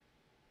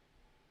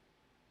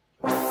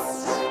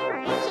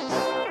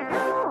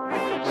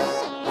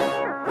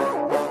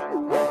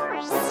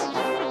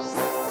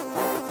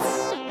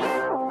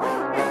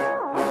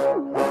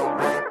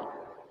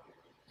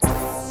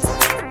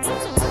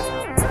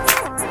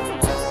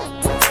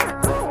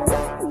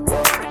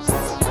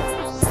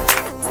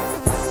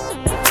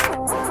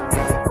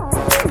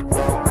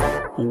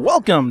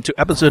Welcome to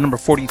episode number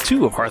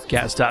 42 of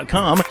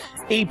Hearthcast.com,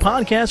 a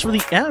podcast for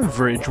the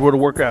average World of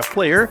Warcraft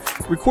player,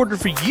 recorded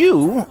for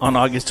you on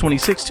August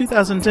 26,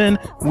 2010,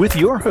 with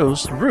your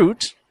host,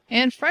 Root.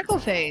 And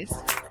Freckleface.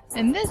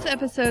 In this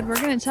episode, we're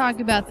going to talk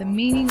about the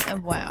meaning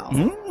of WoW.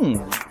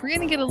 We're going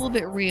to get a little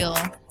bit real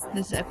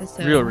this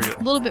episode. Real.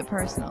 A little bit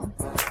personal.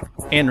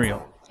 And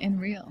real.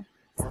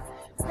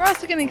 We're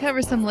also going to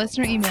cover some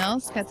listener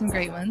emails. Got some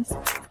great ones.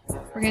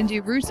 We're going to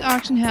do Root's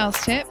Auction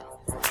House tip.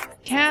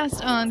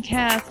 Cast on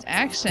cast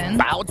action.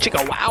 Bow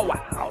chicka wow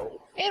wow.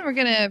 And we're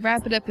going to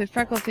wrap it up with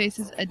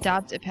Freckleface's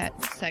Adopt a Pet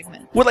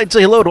segment. Would like to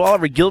say hello to all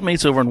of our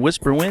guildmates over in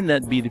Whisperwind.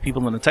 That'd be the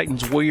people in the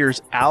Titans,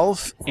 Warriors,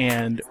 Alf,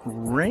 and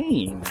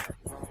Rain.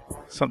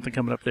 Something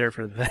coming up there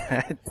for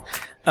that.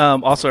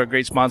 Also, our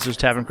great sponsors,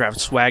 Tavern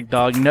Craft, Swag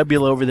Dog,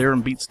 Nebula over there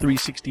on Beats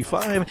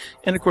 365.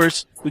 And, of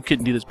course, we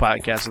couldn't do this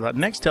podcast without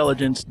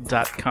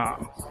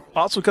Nextelligence.com.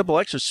 Also, a couple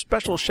extra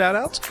special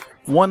shout-outs.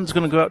 One's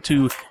going to go out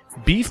to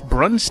Beef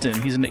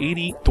Brunston. He's an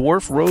 80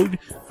 Dwarf Rogue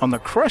on the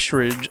Crush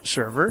Ridge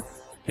server.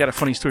 Got a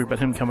funny story about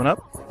him coming up.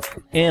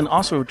 And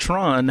also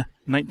Tron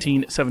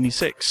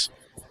 1976.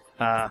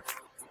 I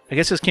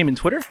guess this came in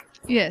Twitter?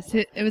 Yes,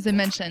 it was a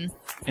mention.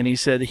 And he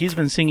said he's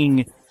been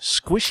singing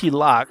Squishy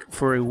Lock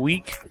for a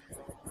week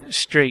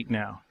straight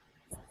now.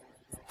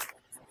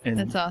 And,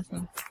 That's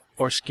awesome.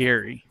 Or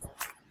scary.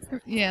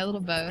 Yeah, a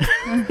little both.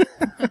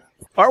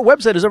 Our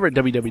website is over at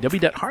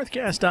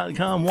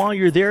www.hearthcast.com. While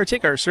you're there,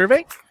 take our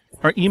survey.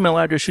 Our email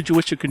address, should you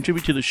wish to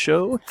contribute to the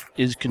show,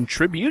 is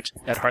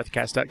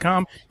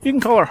contribute@hearthcast.com. You can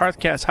call our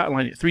Hearthcast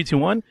hotline at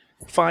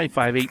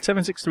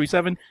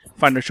 321-558-7637.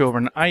 Find our show over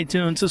on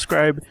iTunes.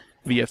 Subscribe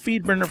via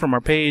FeedBurner from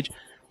our page,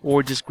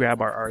 or just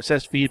grab our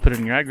RSS feed, put it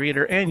in your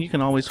aggregator, and you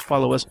can always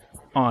follow us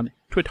on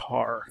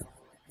Twitter.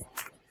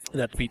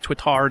 That'd be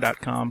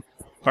twitter.com,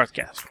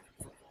 Hearthcast.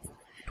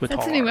 Twitter.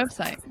 That's a new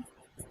website.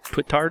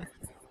 Twittard?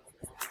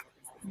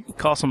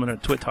 Call someone a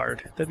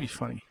Twittard. That'd be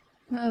funny.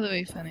 Oh, that'd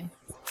be funny.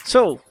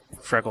 So,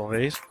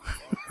 Freckleface,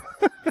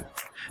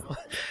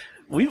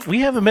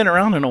 we haven't been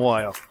around in a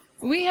while.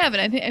 We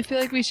haven't. I feel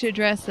like we should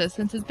address this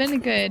since it's been a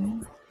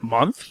good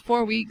Month?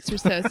 4 weeks or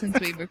so since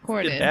we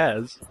recorded. It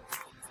has.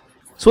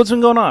 So what's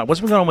been going on? What's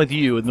been going on with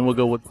you? And then we'll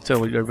go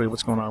tell everybody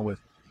what's going on with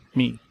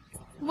me.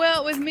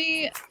 Well, with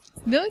me,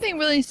 the only thing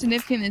really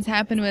significant that's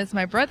happened was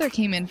my brother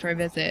came in for a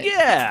visit.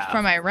 Yeah.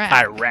 From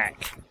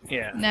Iraq.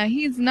 Yeah. Now,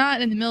 he's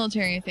not in the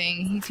military or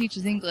anything. He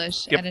teaches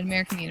English at an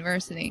American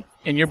university.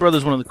 And your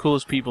brother's one of the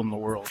coolest people in the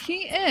world.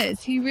 He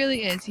is. He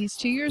really is. He's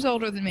 2 years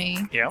older than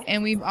me. Yeah.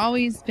 And we've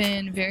always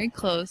been very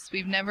close.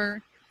 We've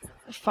never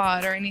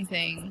fought or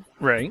anything.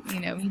 Right. You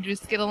know, we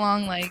just get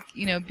along like,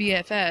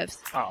 BFFs.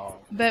 Oh.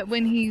 But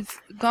when he's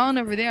gone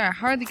over there, I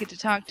hardly get to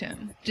talk to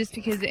him, just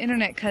because the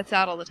internet cuts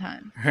out all the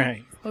time.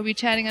 Right. We'll be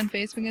chatting on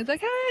Facebook, and it's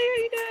like, "Hi,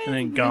 how you doing?" And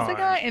then gone. It's like,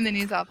 "Hi," and then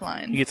he's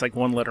offline. He gets like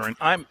one letter in.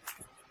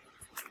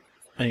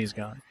 And he's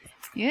gone.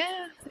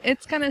 Yeah,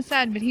 it's kind of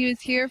sad, but he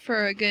was here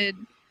for a good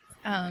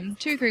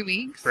 2 or 3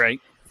 weeks. Right.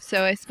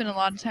 So I spent a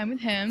lot of time with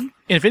him.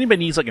 And if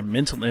anybody needs like a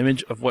mental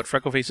image of what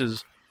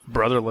Freckleface's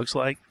brother looks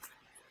like,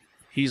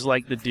 he's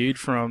like the dude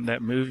from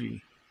that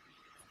movie.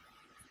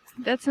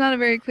 That's not a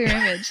very clear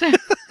image.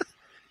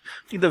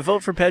 The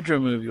Vote for Pedro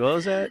movie. What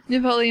was that?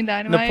 Napoleon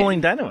Dynamite. Napoleon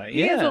Dynamite,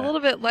 yeah. He is a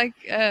little bit like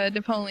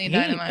Napoleon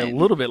Dynamite. A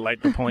little bit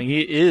like Napoleon. He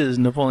is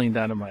Napoleon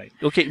Dynamite.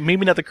 Okay,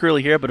 maybe not the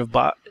curly hair, but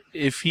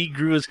if he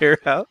grew his hair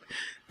out,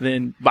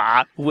 then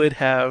Ba would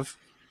have,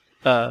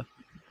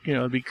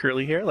 it'd be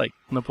curly hair like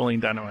Napoleon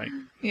Dynamite.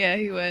 Yeah,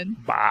 he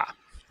would. Ba.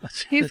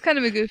 He's kind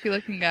of a goofy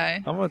looking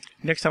guy.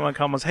 Next time I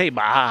call him, I'll say, hey,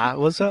 Ba,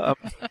 what's up?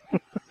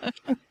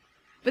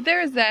 But there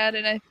was that,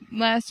 and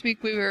last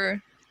week we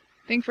were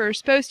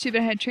supposed to, but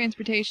I had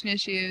transportation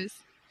issues.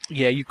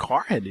 Yeah, your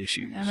car had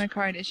issues. Yeah, my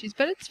car had issues,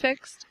 but it's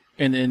fixed.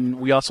 And then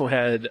we also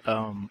had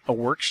a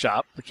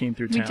workshop that came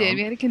through town. We did.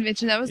 We had a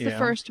convention. That was the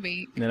first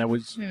week. And then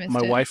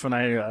my wife and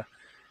I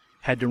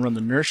had to run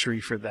the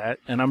nursery for that,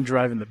 and I'm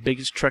driving the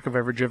biggest truck I've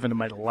ever driven in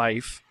my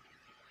life.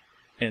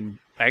 And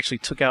I actually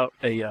took out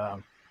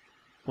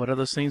what are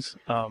those things?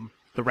 The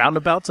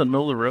roundabouts in the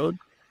middle of the road.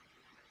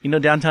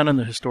 Downtown in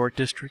the historic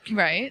district?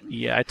 Right.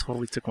 Yeah, I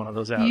totally took one of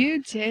those out.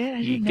 You did?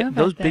 I didn't know about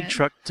those that. big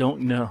trucks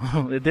don't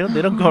know. they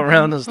don't go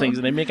around those things,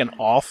 and they make an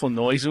awful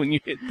noise when you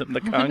hit the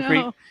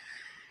concrete. No.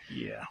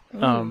 Yeah.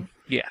 Ooh.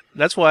 Yeah,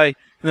 that's why. And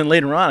then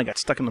later on, I got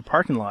stuck in the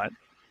parking lot,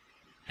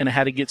 and I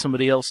had to get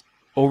somebody else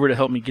over to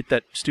help me get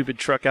that stupid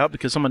truck out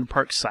because someone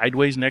parked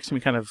sideways next to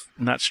me, kind of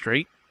not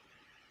straight.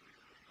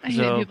 I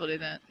hate people do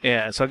that.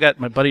 Yeah, so I got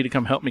my buddy to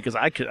come help me because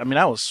I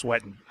was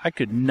sweating. I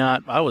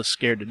was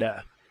scared to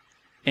death.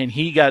 And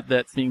he got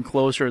that thing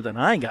closer than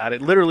I got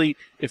it. Literally,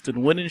 if the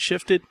wind had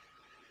shifted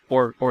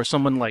or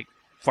someone like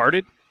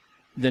farted,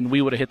 then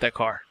we would have hit that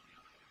car.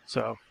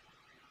 So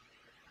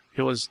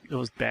it was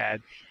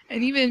bad.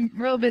 And you've been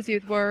real busy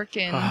with work,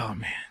 and oh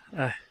man.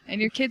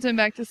 And your kids went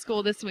back to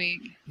school this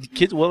week. The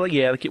kids, well,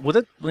 yeah,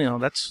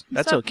 that's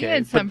okay. You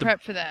had some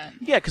prep for that.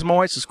 Yeah, because my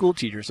wife's a school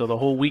teacher, so the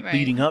whole week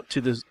leading up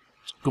to this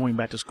going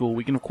back to school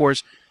week, and of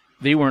course,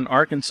 they were in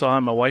Arkansas,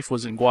 and my wife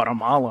was in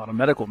Guatemala on a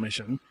medical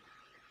mission.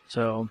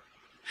 So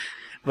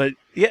But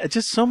yeah, it's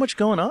just so much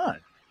going on.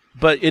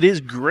 But it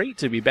is great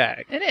to be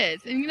back. It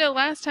is. And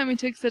last time we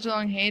took such a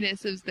long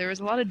hiatus, there was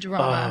a lot of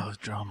drama. Oh,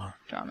 drama.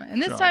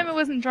 And this time it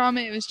wasn't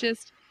drama. It was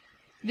just,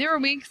 there were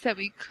weeks that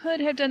we could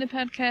have done a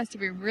podcast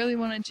if we really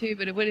wanted to,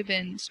 but it would have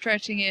been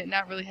stretching it,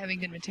 not really having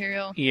good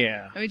material.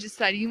 Yeah. And we just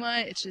decided,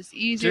 it's just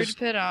easier to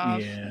put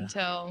off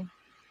until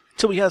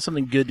we have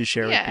something good to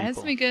share with people. Yeah, it has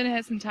to be good. It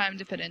has some time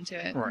to put into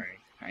it.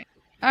 Right.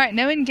 All right,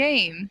 now in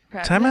game.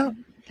 Time out.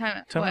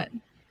 What?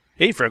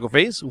 Hey,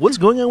 Freckleface, what's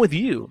going on with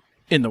you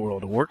in the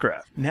world of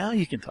Warcraft? Now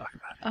you can talk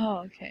about it. Oh,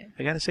 okay.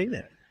 I got to say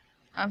that.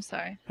 I'm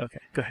sorry. Okay,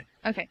 go ahead.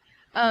 Okay.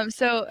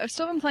 So I've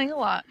still been playing a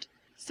lot.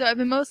 So I've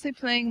been mostly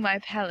playing my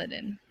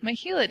Paladin, my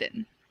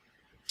Healadin.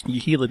 You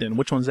Healadin.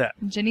 Which one's that?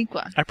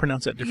 Janiqua. I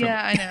pronounce that differently.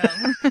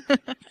 Yeah, I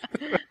know.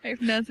 I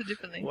pronounce it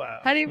differently. Wow.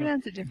 How do you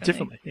pronounce it differently?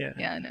 Differently, yeah.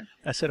 Yeah, I know.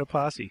 I said a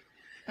posse.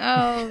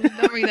 Oh,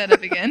 don't bring that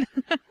up again.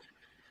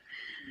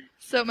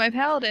 So my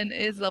Paladin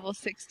is level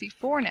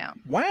 64 now.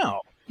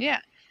 Wow. Yeah.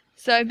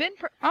 So I've been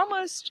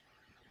almost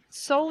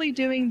solely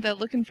doing the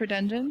looking for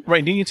dungeon.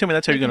 Right, didn't you tell me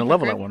that's how you're going to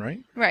level that one, right?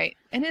 Right,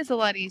 and it's a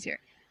lot easier.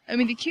 I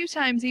mean, the queue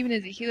times, even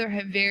as a healer,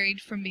 have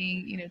varied from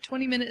being,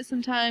 20 minutes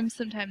sometimes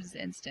it's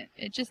instant.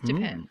 It just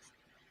depends.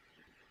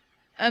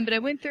 But I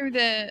went through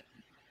the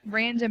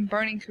random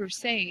Burning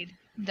Crusade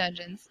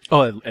dungeons.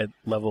 Oh, at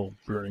level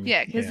Burning.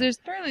 Yeah, because there's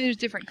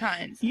different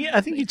kinds. Yeah,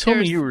 I think you told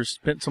me you were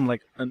spent some, a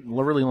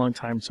really long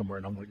time somewhere,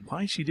 and I'm like,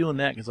 why is she doing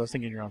that? Because I was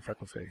thinking you're on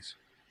Freckleface.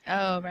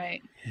 Oh,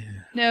 right. Yeah.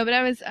 No, but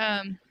I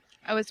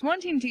was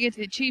wanting to get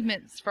the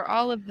achievements for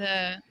all of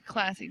the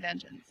classic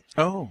dungeons.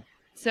 Oh.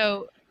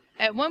 So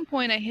at one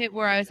point I hit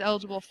where I was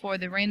eligible for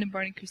the random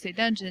Burning Crusade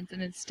dungeons,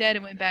 and instead I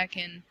went back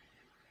and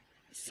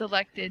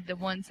selected the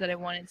ones that I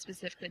wanted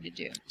specifically to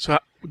do. So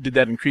did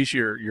that increase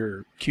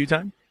your queue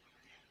time?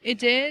 It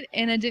did,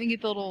 and I didn't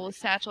get the little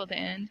satchel at the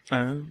end.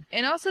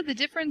 And also the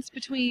difference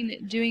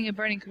between doing a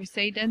Burning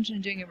Crusade dungeon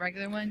and doing a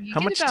regular one, you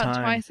get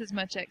about twice as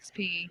much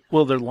XP.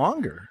 Well, they're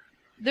longer.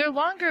 They're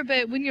longer,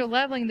 but when you're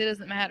leveling, that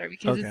doesn't matter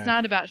because it's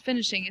not about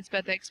finishing; it's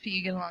about the XP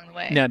you get along the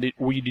way. Now, did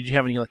you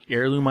have any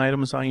heirloom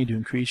items on you to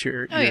increase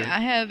your? Oh yeah,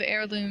 I have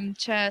heirloom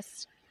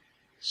chest,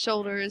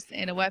 shoulders,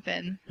 and a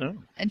weapon. Oh.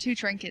 And 2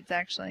 trinkets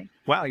actually.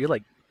 Wow, you're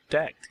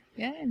decked.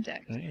 Yeah, I'm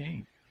decked.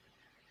 Hey.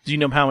 Do you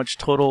know how much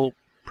total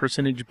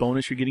percentage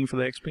bonus you're getting for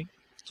the XP?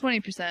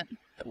 20%.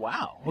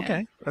 Wow.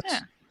 Okay. Yeah.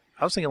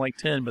 I was thinking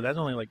 10, but that's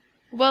only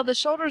Well, the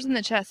shoulders and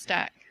the chest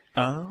stack.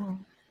 Oh.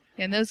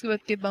 And those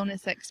both give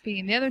bonus XP,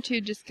 and the other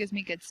 2 just gives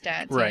me good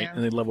stats. Right,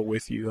 and they level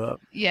with you up.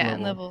 Yeah,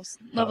 and levels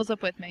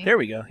up with me. There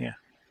we go. Yeah.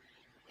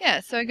 Yeah,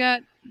 so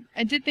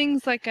I did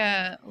things like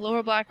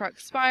Lower Blackrock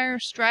Spire,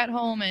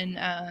 Stratholme,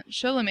 and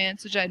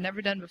Sholomance, which I'd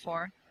never done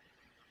before,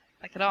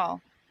 at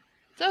all.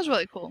 So that was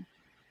really cool.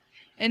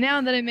 And now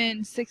that I'm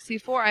in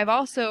 64, I've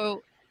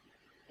also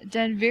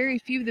done very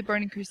few of the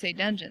Burning Crusade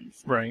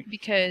dungeons. Right.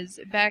 Because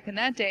back in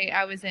that day,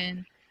 I was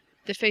in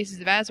the Faces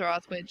of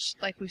Azeroth, which,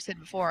 like we've said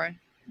before,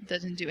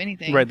 doesn't do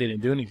anything. Right, they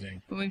didn't do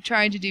anything. When we've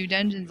tried to do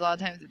dungeons, a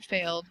lot of times it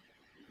failed.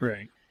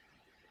 Right.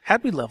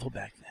 How'd we level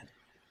back then?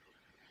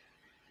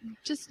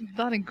 Just a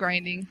lot of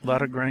grinding. A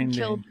lot of grinding.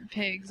 Killed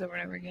pigs over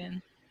and over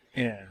again.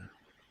 Yeah.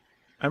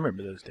 I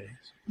remember those days.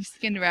 You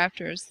skinned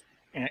raptors.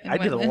 And I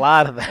did a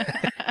lot of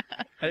that.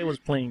 I was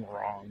playing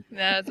wrong.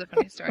 That's a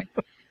funny story.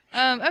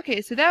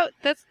 Okay, so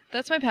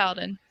that's my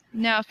Paladin.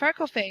 Now,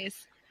 Freckleface,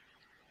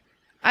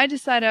 I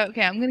decided,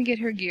 okay, I'm going to get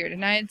her geared.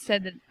 And I had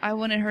said that I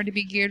wanted her to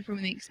be geared for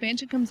when the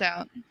expansion comes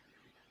out.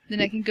 Then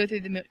I can go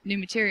through the new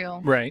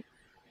material a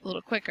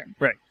little quicker.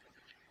 Right.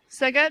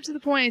 So I got up to the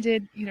point I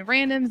did,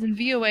 randoms and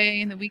VOA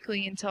and the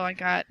weekly until I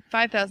got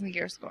 5,000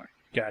 gear score.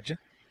 Gotcha.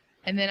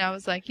 And then I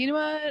was like, you know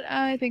what?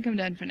 I think I'm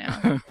done for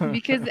now.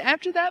 Because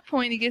after that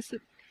point, it gets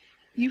that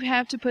you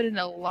have to put in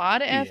a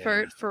lot of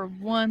effort for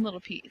one little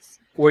piece.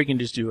 Or you can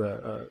just do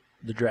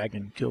the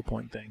dragon kill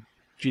point thing.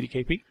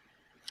 GDKP?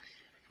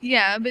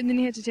 Yeah, but then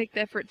you have to take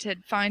the effort to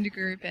find a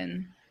group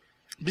and...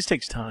 It just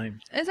takes time.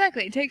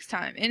 Exactly, it takes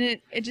time. And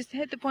it just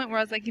hit the point where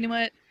I was like, you know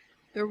what?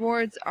 The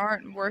rewards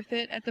aren't worth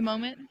it at the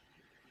moment.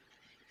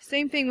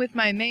 Same thing with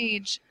my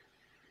mage.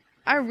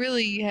 I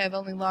really have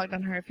only logged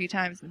on her a few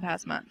times in the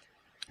past month.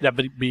 That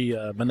would be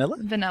Vanilla?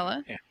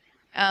 Vanilla.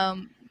 Yeah.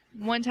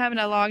 One time when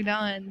I logged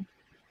on,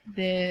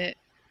 the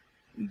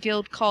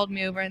guild called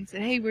me over and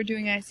said, hey, we're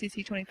doing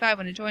ICC 25,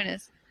 want to join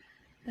us?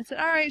 I said,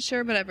 all right,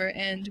 sure, whatever.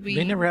 And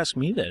They never ask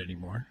me that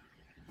anymore.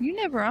 You're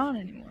never on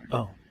anymore.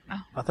 Oh. I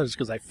thought it was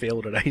because I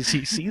failed at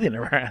ICC. They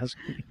never asked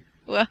me.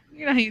 Well,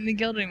 you're not in the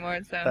guild anymore,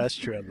 so... That's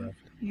true, I left.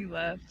 You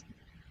left.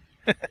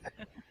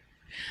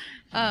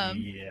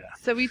 Yeah.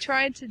 So we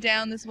tried to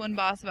down this one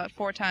boss about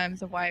 4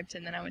 times, I wiped,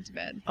 and then I went to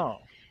bed. Oh.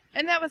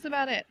 And that was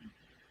about it.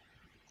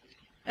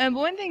 But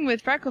one thing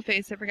with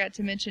Freckleface I forgot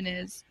to mention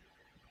is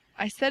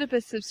I set up a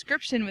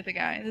subscription with a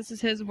guy. This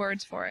is his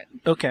words for it.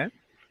 Okay.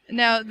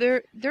 Now,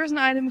 there's an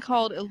item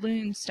called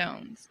Elune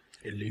Stones.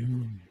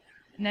 Elune.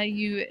 Now,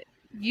 you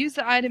use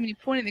the item and you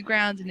point it at the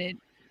ground, and it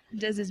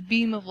does this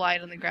beam of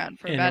light on the ground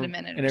for about a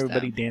minute or so. And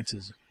everybody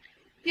dances.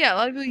 Yeah, a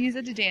lot of people use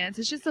it to dance.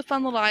 It's just a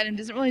fun little item.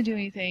 Doesn't really do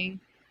anything.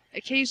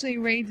 occasionally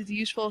raids is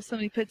useful if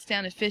somebody puts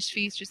down a fish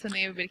feast or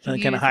something everybody can And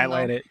use. kind of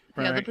highlight it.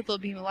 Yeah, Right. they'll put the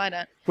little beam of light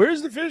on.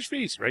 Where's the fish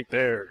feast? Right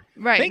there.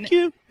 Right. Thank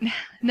you.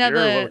 Now You're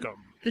welcome.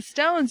 the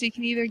stones, you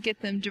can either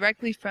get them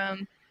directly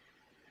from,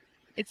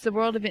 it's the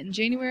World Event in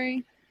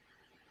January,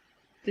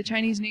 the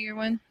Chinese New Year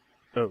one.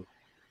 Oh.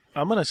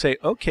 I'm going to say,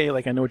 okay,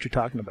 like I know what you're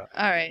talking about.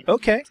 All right.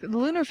 Okay. The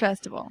Lunar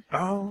Festival.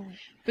 Oh.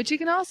 But you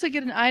can also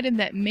get an item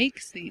that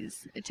makes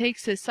these. It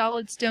takes a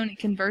solid stone, it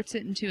converts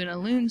it into an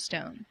Alloon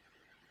stone.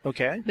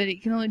 Okay. But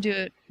it can only do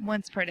it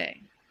once per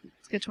day.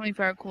 It's got a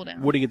 24-hour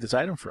cooldown. Where do you get this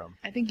item from?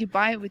 I think you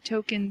buy it with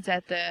tokens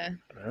at the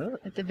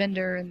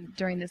vendor and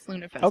during this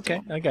Lunar Festival.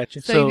 Okay, I got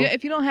you. So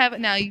if you don't have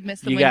it now, you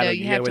missed the window.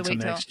 You have to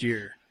wait till next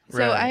year. So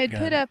Right, I had got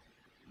put it. up,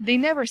 they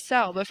never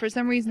sell, but for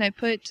some reason I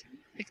put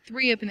like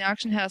 3 up in the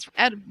auction house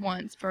at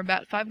once for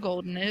about 5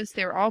 gold, and I noticed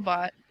they were all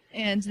bought.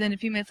 And then a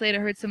few minutes later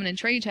I heard someone in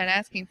trade chat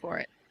asking for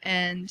it.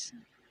 And,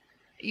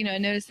 I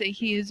noticed that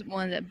he is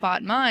one that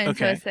bought mine,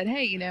 so I Okay. said,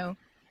 hey,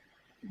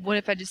 what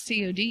if I just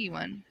COD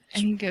one?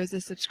 And he goes, a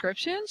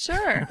subscription?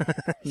 Sure.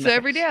 So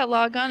every day I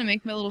log on and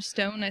make my little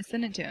stone and I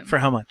send it to him. For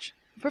how much?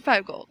 For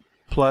 5 gold.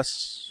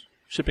 Plus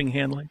shipping and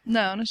handling?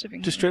 No, no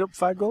shipping. Just straight up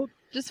 5 gold?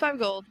 Just 5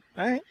 gold.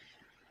 All right.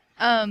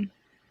 And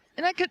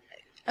I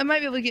might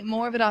be able to get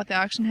more of it off the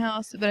auction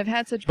house, but I've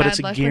had such But bad it's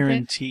a luck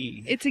guarantee.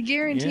 with it. It's a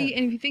guarantee, Yeah.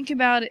 and if you think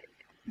about it,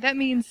 that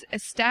means a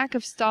stack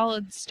of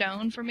solid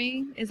stone for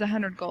me is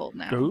 100 gold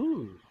now.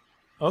 Ooh.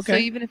 So Okay.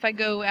 even if I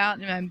go out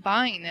and I'm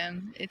buying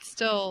them, it's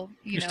still,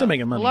 You're still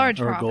making money a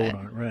large or profit. gold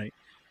on it, right?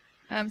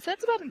 So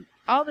that's about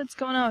all that's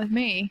going on with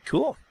me.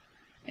 Cool.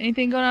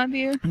 Anything going on with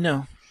you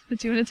No.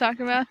 that you want to talk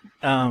about?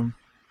 I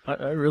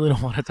really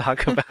don't want to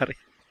talk about it.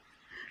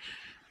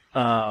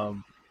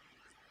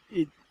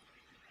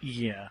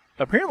 Yeah.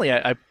 Apparently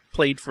I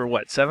played for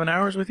what, 7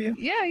 hours with you?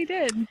 Yeah, you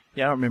did.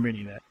 Yeah, I don't remember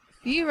any of that.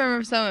 You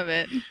remember some of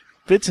it.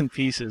 Bits and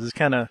pieces. It's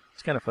kind of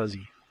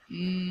fuzzy.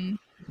 Mm.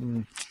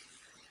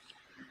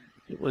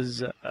 It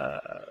was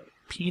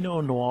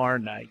Pinot Noir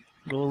night.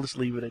 We'll just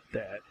leave it at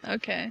that.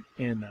 Okay.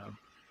 And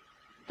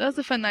That was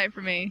a fun night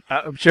for me.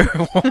 I'm sure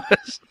it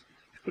was.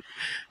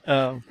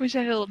 Wish I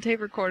had a little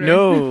tape recorder.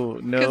 No,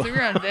 Because we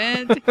were on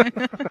vent.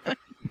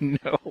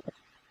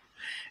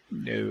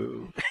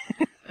 no.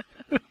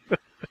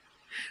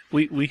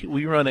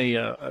 We run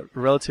a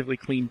relatively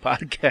clean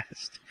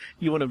podcast.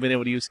 You wouldn't have been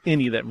able to use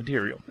any of that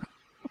material.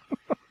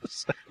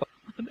 So,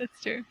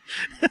 That's true.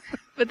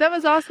 But that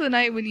was also the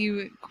night when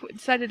you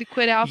decided to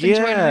quit Alpha and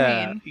join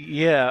Marine.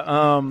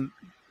 Yeah.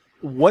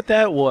 What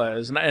that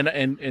was,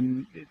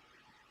 and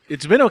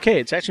it's been okay.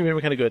 It's actually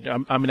been kind of good.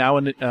 I'm now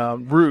in.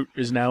 Root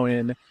is now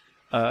in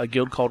a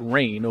guild called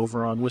Rain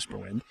over on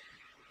Whisperwind,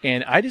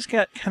 and I just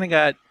got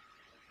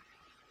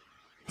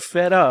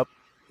fed up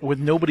with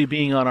nobody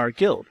being on our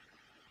guild.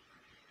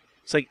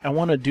 It's like I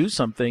want to do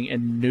something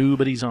and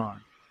nobody's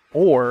on,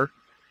 or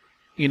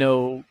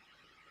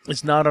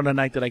it's not on a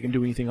night that I can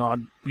do anything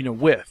on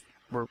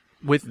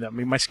with them. I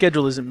mean, my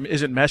schedule isn't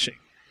meshing,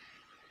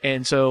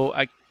 and so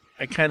I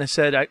kind of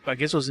said I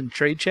guess it was in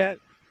trade chat.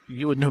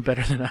 You would know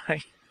better than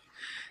I.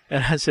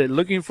 And I said,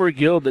 looking for a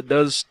guild that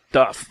does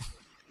stuff.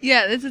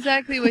 Yeah, that's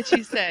exactly what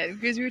you said.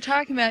 Because we were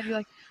talking about it, you're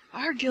like,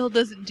 our guild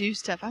doesn't do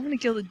stuff. I'm in a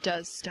guild that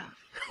does stuff.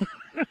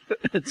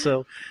 And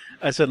so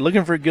I said,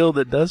 looking for a guild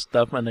that does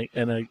stuff. And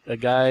a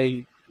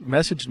guy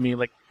messaged me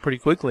like pretty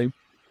quickly.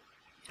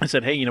 I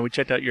said, hey, we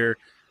checked out your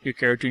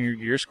character and your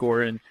gear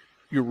score, and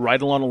you're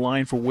right along the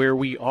line for where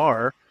we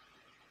are,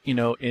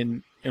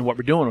 in what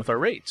we're doing with our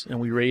raids. And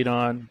we raid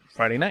on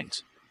Friday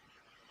nights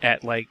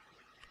at like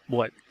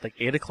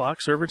 8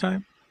 o'clock server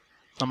time?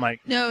 I'm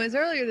like, no, it was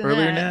earlier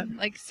than that.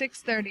 Like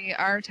 6:30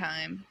 our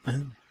time.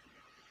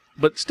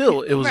 But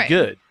still, it was Right.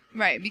 good.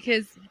 Right,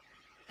 because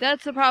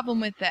that's the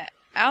problem with that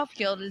Alpha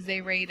Guild is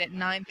they raid at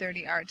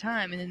 9:30 our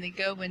time, and then they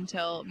go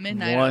until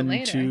midnight or 1,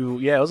 later. 2,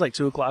 yeah, it was like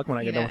 2 o'clock when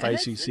I got done with and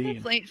ICC.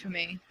 That's late for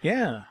me.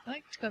 Yeah. I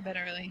like to go to bed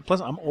early.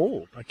 Plus, I'm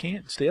old. I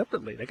can't stay up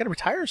that late. I got to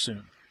retire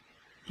soon.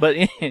 But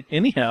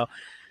anyhow,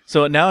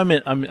 so now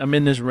I'm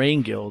in this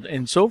Rain Guild,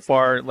 and so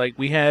far, like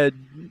we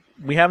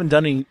haven't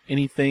done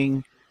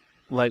anything.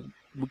 Like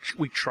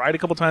we tried a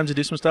couple times to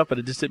do some stuff, but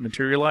it just didn't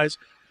materialize.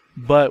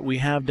 But we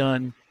have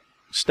done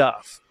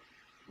stuff.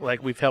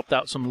 Like we've helped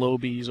out some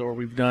lobies, or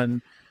we've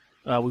done.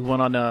 We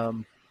went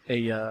on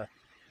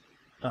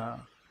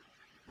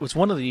it's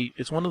one of the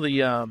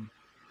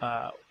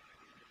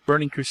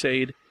Burning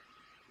Crusade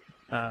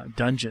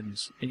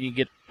dungeons, and you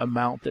get a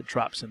mount that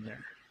drops in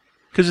there.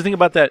 Because the thing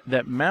about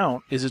that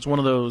mount is it's one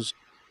of those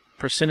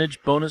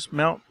percentage bonus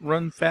mount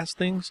run fast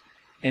things,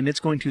 and it's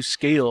going to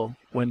scale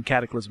when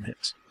Cataclysm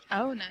hits.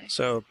 Oh, nice.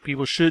 So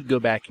people should go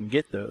back and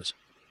get those.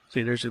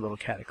 See, there's your little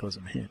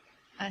Cataclysm hint.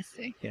 I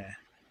see. Yeah.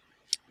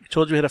 I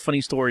told you I had a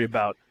funny story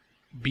about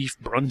beef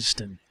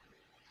Brunston.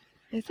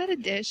 Is that a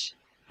dish?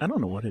 I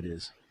don't know what it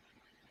is.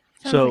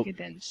 Sounds So- like a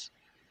dish.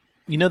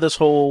 This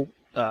whole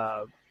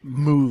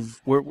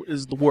move where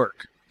is the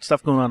work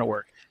stuff going on at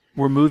work.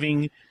 We're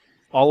moving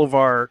all of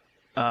our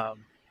websites,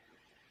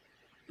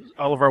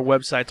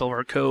 all of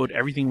our code,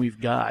 everything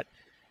we've got.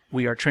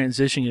 We are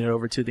transitioning it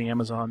over to the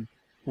Amazon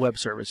web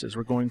services.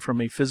 We're going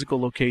from a physical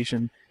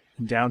location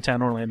in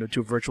downtown Orlando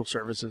to virtual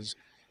services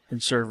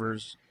and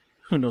servers.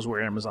 Who knows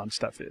where Amazon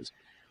stuff is?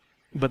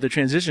 But the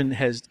transition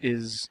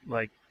is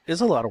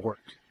a lot of work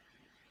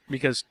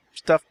because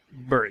stuff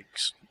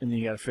breaks and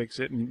you got to fix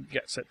it and you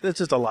got set. It's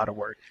just a lot of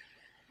work.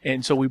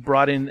 And so we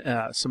brought in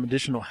some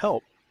additional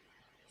help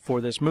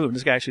for this move.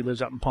 This guy actually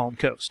lives out in Palm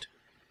Coast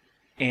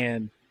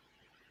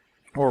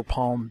or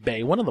Palm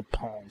Bay, one of the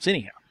palms.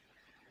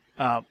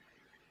 Anyhow,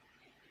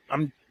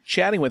 I'm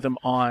chatting with him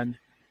on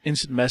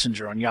Instant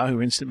Messenger, on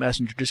Yahoo Instant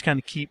Messenger, just kind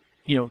of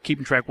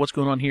keeping track what's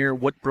going on here,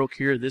 what broke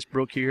here, this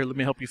broke here, let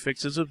me help you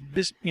fix this.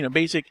 It's a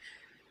basic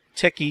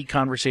techie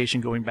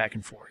conversation going back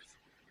and forth.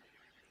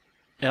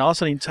 And all of a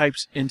sudden he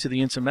types into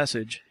the instant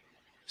message,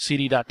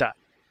 CD ...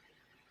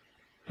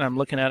 And I'm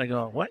looking at it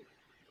going, what?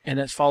 And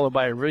that's followed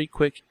by a really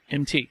quick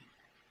MT.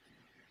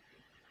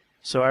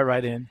 So I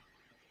write in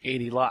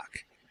 80 lock.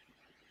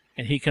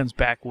 And he comes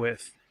back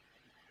with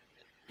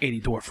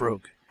 80 Dwarf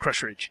Rogue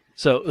Crushridge.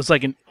 So it's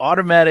like an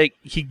automatic,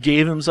 he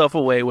gave himself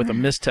away with a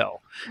mistel.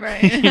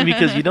 Right.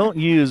 Because you don't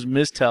use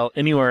mistel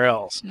anywhere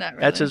else. Not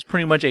really. That's just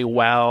pretty much a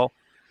WoW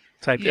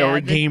type or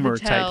a gamer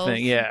type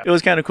thing. Yeah. It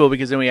was kind of cool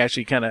because then we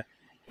actually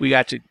we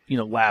got to,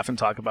 laugh and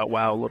talk about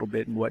WoW a little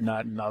bit and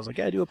whatnot. And I was like,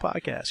 yeah, I do a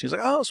podcast. He was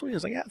like, oh, sweet. I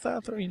was like, yeah, I thought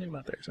I'd throw your name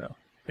out there. So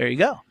there you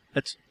go.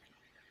 It's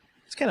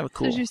kind of a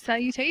cool. Those are your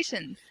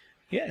salutations.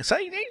 Yeah,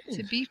 salutations.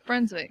 To Beef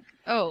Brunswick.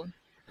 Oh,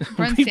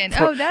 Brunstan.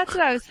 Oh, that's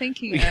what I was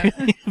thinking of.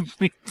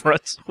 Beef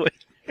Brunswick.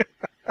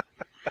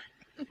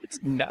 It's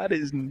not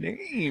his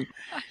name.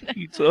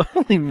 You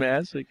totally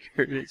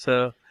massacred it.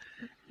 So,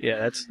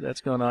 yeah,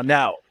 that's going on.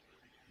 Now,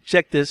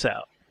 check this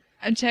out.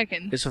 I'm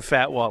checking. It's a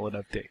Fat Wallet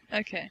update.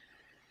 Okay.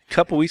 A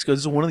couple weeks ago,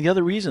 this is one of the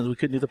other reasons we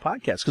couldn't do the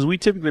podcast, because we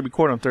typically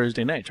record on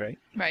Thursday nights, right?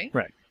 Right.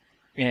 Right.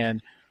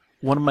 And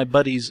one of my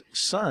buddy's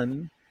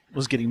son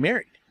was getting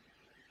married.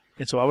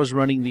 And so I was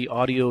running the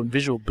audio and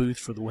visual booth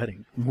for the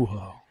wedding.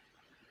 Whoa.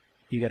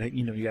 You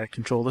gotta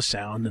control the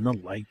sound and the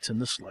lights and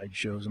the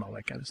slideshows and all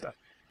that kind of stuff.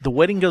 The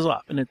wedding goes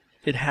off and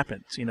it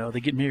happens, they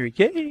get married.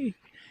 Yay!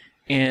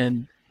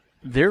 And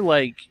they're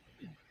like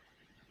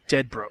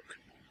dead broke.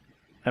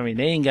 I mean,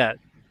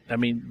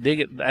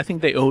 I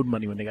think they owed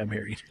money when they got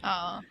married.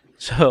 Aw.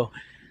 So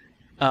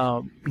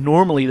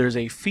normally there's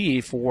a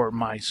fee for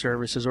my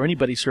services or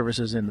anybody's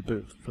services in the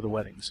booth for the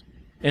weddings.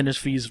 And there's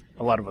fees,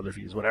 a lot of other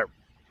fees, whatever.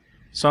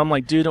 So I'm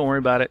like, dude, don't worry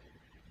about it.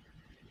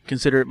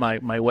 Consider it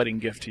my wedding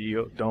gift to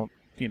you. Don't,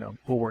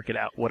 we'll work it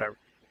out, whatever.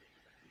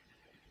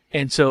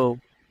 And so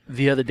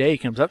the other day he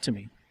comes up to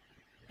me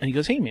and he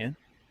goes, hey, man,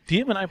 do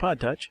you have an iPod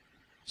Touch?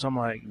 So I'm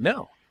like,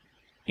 no.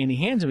 And he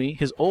hands me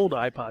his old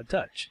iPod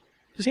Touch.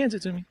 Just hands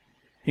it to me.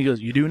 He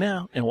goes, you do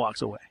now, and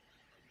walks away.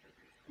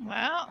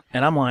 Wow.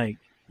 And I'm like,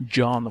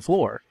 jaw on the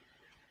floor,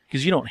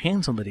 because you don't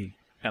hand somebody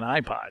an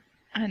iPod.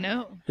 I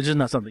know. It's just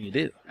not something you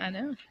do. I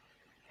know.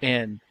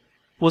 And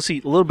we'll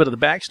see a little bit of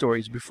the backstory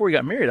is before he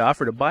got married, I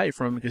offered to buy it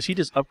from him because he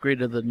just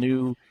upgraded the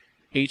new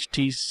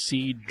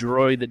HTC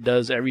Droid that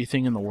does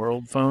everything in the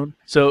world phone.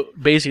 So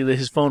basically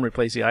his phone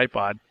replaced the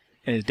iPod,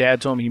 and his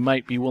dad told him he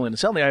might be willing to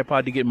sell the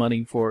iPod to get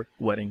money for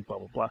wedding, blah,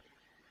 blah, blah.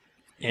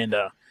 And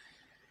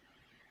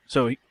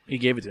so he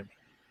gave it to me.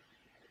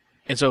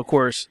 And so, of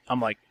course, I'm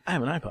like, I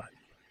have an iPod.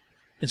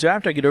 And so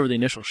after I get over the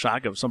initial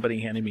shock of somebody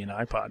handing me an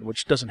iPod,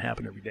 which doesn't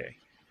happen every day,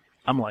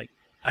 I'm like,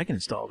 I can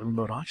install the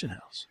remote auction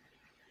house.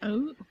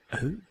 Oh.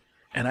 Oh.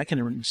 And I can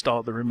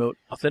install the remote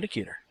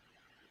authenticator.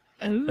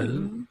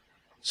 Oh.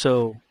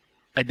 So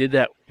I did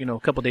that, a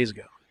couple days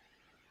ago.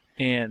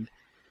 And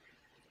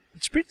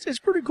it's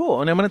pretty cool.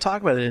 And I'm going to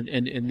talk about it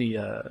in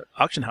the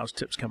auction house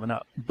tips coming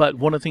up. But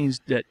one of the things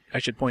that I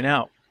should point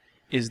out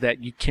is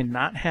that you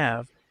cannot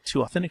have two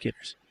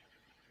authenticators.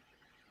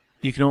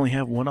 You can only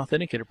have one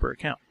authenticator per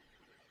account.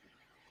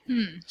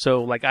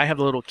 So, like, I have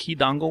the little key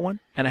dongle one,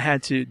 and I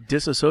had to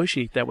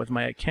disassociate that with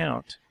my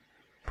account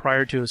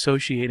prior to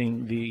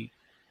associating the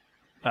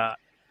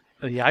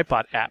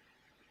iPod app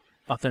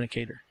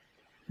authenticator.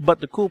 But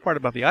the cool part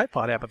about the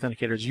iPod app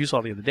authenticator, as you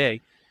saw the other day,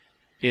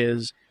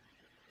 is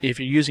if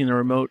you're using the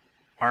remote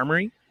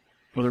armory,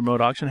 or the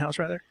remote auction house,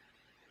 rather,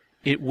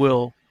 it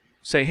will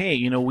say,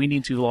 hey, we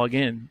need to log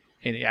in,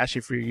 and it asks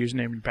you for your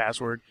username and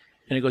password,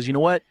 and it goes, you know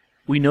what?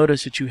 We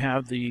notice that you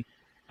have the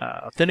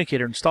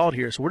authenticator installed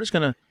here, so we're just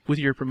going to, with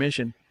your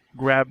permission,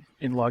 grab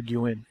and log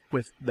you in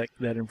with that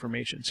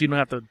information. So you don't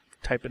have to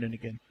type it in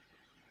again.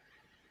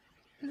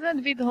 Doesn't that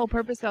defeat the whole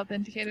purpose of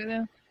authenticator,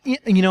 though?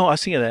 Yeah, I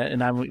see that,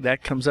 and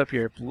that comes up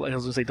here. I was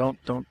going to say, don't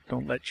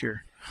let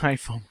your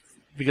iPhone,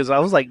 because I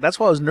was like, that's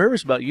why I was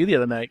nervous about you the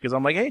other night, because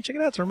I'm like, hey, check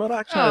it out, it's a remote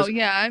auction house. Oh,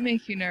 yeah, I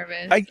make you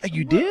nervous.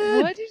 You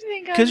did? What did you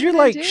think I was Because you're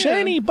gonna like, do?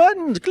 shiny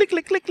buttons, click,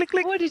 click, click, click,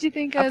 click. What did you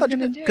think I was going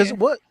to do? Because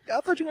what?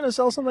 I thought you were going to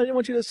sell something I didn't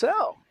want you to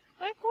sell.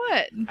 Like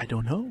what? I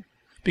don't know.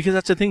 Because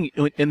that's the thing.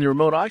 In the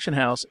remote auction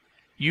house,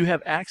 you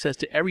have access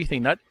to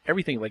everything. Not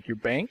everything, like your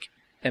bank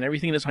and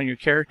everything that's on your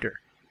character.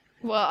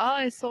 Well, all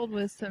I sold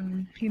was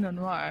some Pinot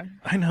Noir.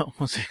 I know.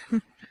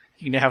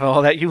 You can have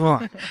all that you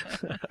want.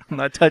 I'm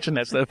not touching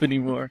that stuff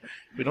anymore.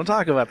 We don't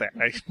talk about that.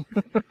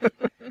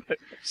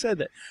 said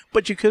that.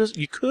 But you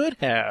could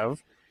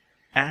have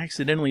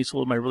accidentally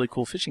sold my really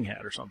cool fishing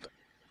hat or something.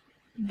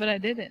 But I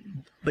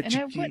didn't. But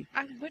And you,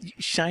 I would.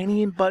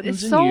 shiny and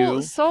buttons It's and you.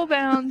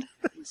 soulbound.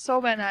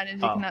 Soulbound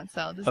items you Oh, cannot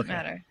sell. It doesn't okay.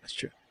 matter. That's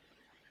true.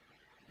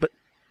 But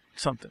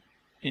something.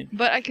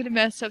 But I could have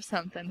messed up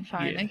something.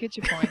 Fine, Yeah. I get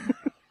your point.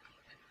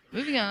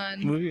 Moving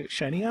on.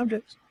 Shiny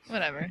objects.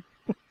 Whatever.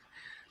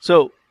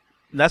 So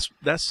that's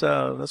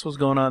what's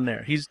going on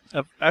there.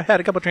 I've had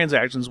a couple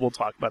transactions. We'll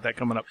talk about that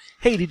coming up.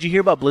 Hey, did you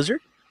hear about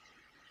Blizzard?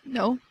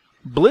 No.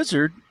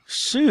 Blizzard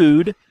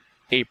sued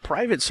a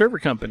private server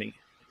company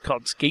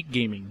called Skate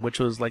Gaming, which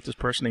was like this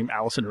person named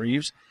Allison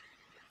Reeves,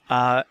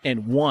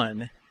 and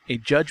won a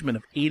judgment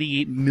of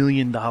 $88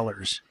 million.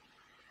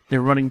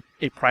 They're running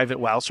a private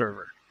WoW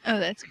server. Oh,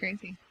 that's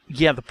crazy.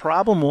 Yeah, the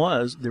problem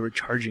was they were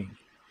charging.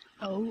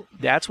 Oh.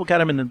 That's what got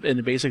them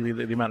in basically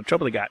the amount of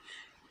trouble they got.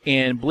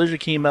 And Blizzard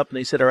came up and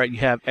they said, all right, you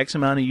have X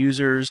amount of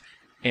users,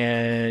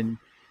 and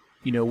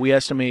we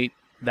estimate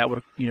that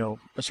would a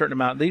certain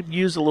amount. They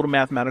used a little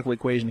mathematical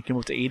equation to come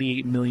up to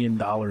 $88 million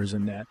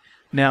in that.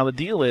 Now the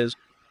deal is,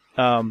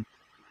 $85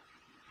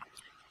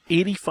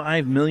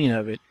 million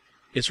of it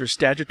is for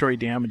statutory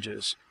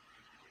damages.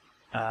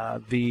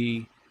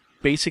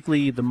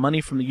 Basically the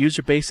money from the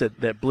user base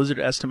that Blizzard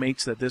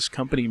estimates that this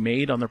company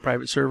made on their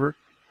private server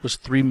was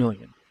 $3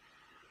 million.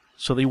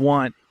 So they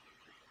want,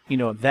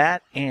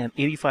 that and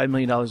 $85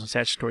 million in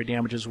statutory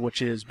damages,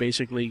 which is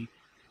basically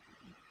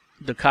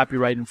the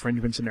copyright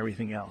infringements and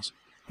everything else.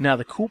 Now,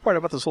 the cool part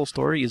about this whole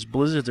story is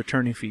Blizzard's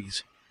attorney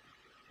fees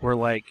were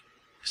like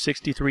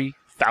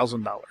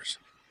 $63,000.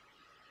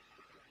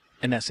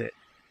 And that's it.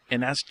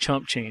 And that's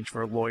chump change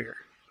for a lawyer.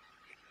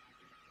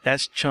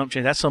 That's chump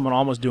change. That's someone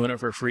almost doing it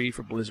for free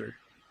for Blizzard.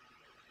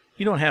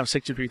 You don't have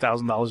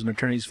 $63,000 in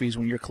attorney's fees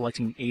when you're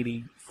collecting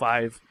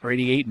 $85 or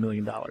 $88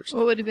 million. What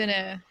would have been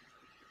a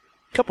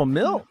couple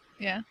mil.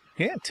 Yeah.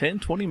 Yeah, 10,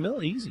 20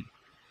 mil, easy.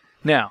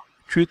 Now,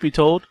 truth be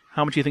told,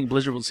 how much do you think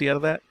Blizzard will see out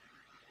of that?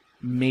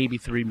 Maybe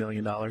 $3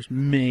 million.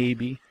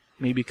 Maybe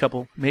a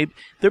couple. Maybe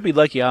they'll be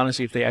lucky,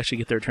 honestly, if they actually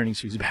get their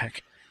attorney's fees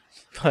back.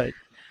 But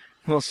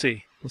we'll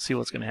see. We'll see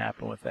what's going to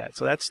happen with that.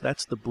 So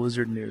that's the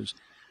Blizzard news.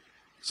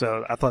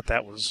 So I thought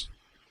that was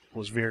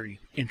very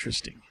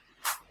interesting.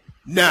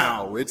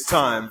 Now it's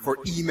time for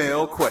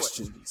email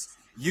questions.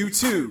 You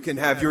too can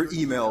have your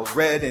email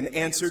read and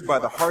answered by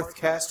the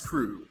Hearthcast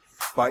crew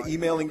by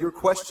emailing your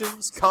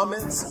questions,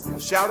 comments,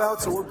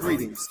 shoutouts, or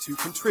greetings to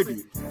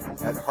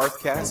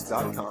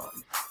contribute@hearthcast.com.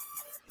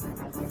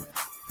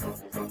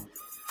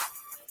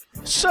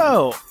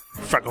 So,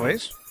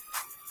 Freckleface,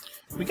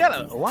 we got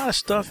a lot of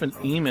stuff in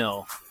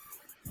email.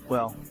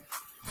 Well,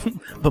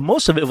 but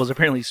most of it was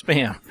apparently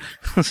spam.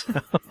 So.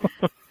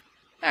 All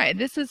right,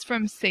 this is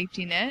from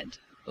SafetyNet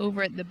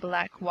over at the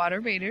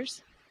Blackwater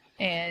Raiders.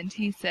 And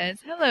he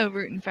says, hello,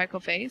 Root and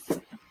Freckleface.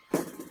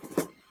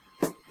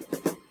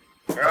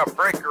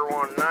 Breaker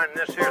 19,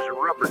 this here's a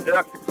rubber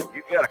duck.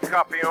 You got a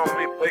copy on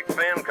me, Big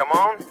Ben? Come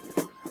on.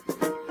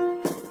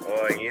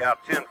 Yeah,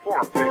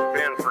 10-4, Big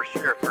Ben, for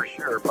sure.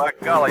 By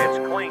golly, it's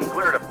clean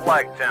clear to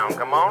Flagtown.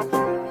 Come on.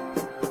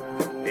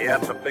 Yeah,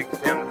 it's a big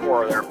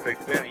 10-4 there, Big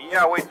Ben.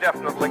 Yeah, we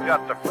definitely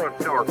got the front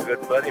door,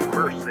 good buddy.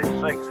 Mercy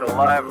sakes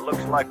alive,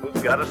 looks like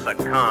we've got us a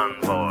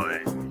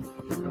convoy.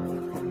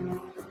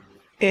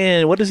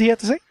 And what does he have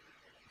to say?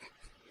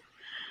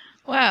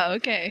 Wow,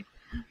 okay.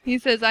 He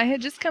says, I had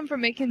just come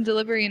from making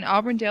delivery in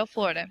Auburndale,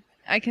 Florida.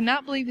 I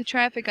cannot believe the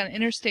traffic on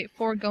Interstate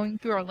 4 going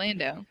through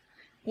Orlando.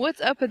 What's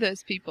up with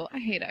those people? I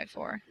hate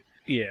I-4.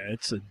 Yeah,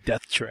 it's a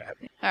death trap.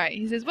 All right,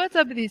 he says, what's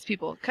up with these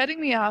people? Cutting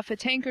me off, a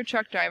tanker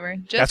truck driver.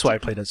 That's why I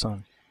played that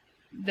song.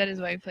 That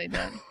is why I played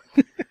that.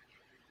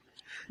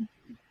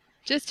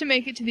 Just to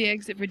make it to the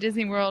exit for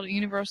Disney World or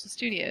Universal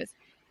Studios.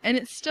 And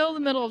it's still the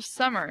middle of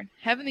summer.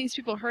 Haven't these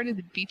people heard of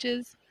the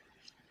beaches?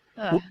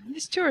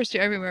 These tourists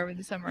are everywhere with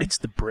the summer. It's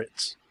the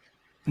Brits.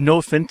 No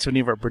offense to any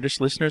of our British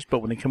listeners, but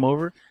when they come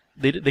over,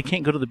 they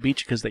can't go to the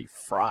beach because they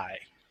fry.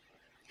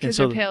 Because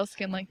they're pale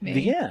skin like me.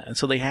 Yeah, and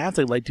so they have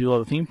to do all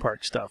the theme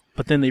park stuff.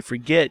 But then they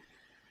forget,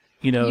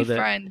 you that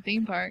fry in the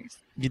theme parks.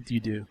 You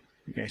do.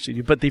 You actually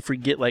do. But they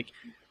forget like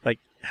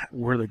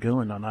where they're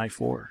going on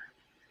I-4.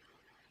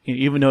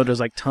 Even though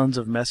there's tons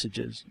of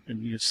messages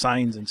and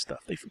signs and stuff,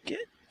 they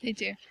forget. They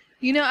do.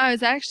 I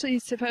was actually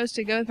supposed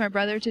to go with my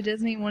brother to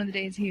Disney one of the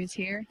days he was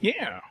here.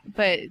 Yeah.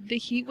 But the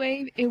heat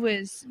wave, it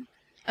was...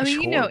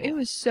 it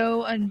was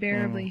so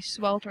unbearably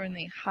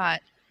swelteringly hot.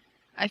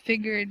 I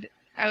figured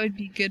I would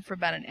be good for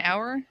about an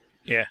hour.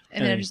 Yeah.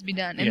 And then I'd just be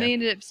done. And they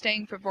ended up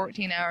staying for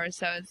 14 hours,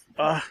 so I was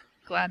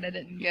glad I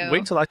didn't go.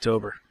 Wait till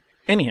October.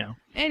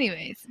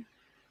 Anyways.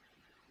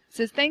 It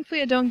says,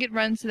 thankfully I don't get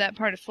runs to that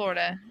part of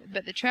Florida,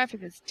 but the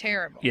traffic is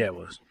terrible. Yeah, it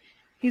was.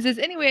 He says,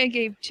 anyway, I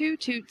gave 2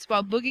 toots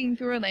while boogieing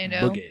through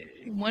Orlando.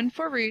 Boogie. 1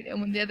 for Root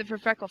and the other for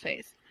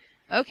Freckleface.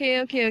 Okay,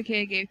 I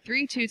gave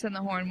 3 toots on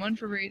the horn, 1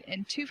 for Root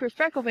and 2 for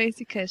Freckleface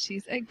because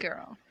she's a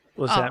girl.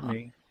 What does that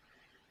mean?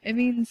 It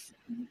means...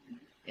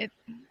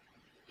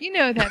 You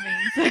know what that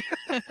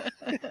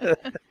means.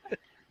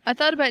 I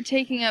thought about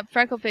taking up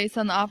Freckleface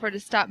on the offer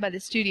to stop by the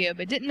studio,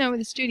 but didn't know where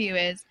the studio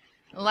is.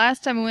 The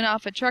last time I went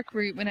off a truck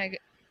route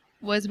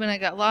was when I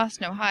got lost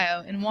in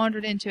Ohio and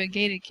wandered into a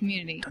gated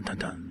community. Dun, dun,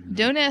 dun.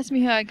 Don't ask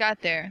me how I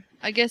got there.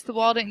 I guess the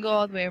wall didn't go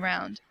all the way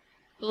around.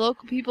 The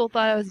local people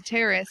thought I was a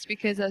terrorist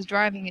because I was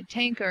driving a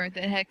tanker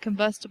that had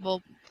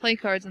combustible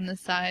placards on the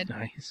side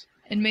Nice.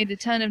 and made a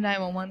ton of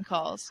 911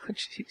 calls. Oh,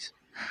 jeez.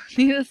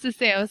 Needless to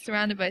say, I was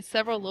surrounded by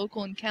several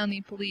local and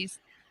county police,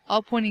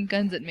 all pointing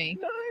guns at me.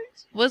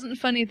 Nice. Wasn't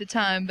funny at the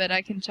time, but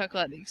I can chuckle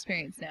at the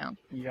experience now.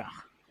 Yeah.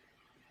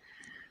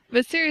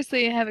 But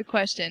seriously, I have a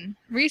question.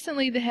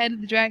 Recently, the head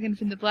of the dragon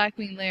from the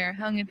Blackwing Lair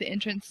hung at the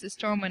entrance to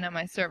Stormwind on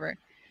my server.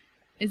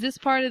 Is this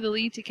part of the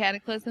lead to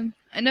Cataclysm?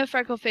 I know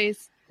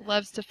Freckleface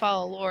loves to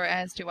follow lore,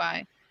 as do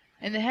I.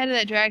 And the head of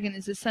that dragon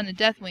is the son of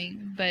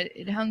Deathwing, but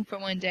it hung for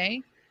one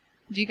day?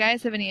 Do you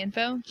guys have any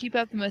info? Keep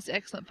up the most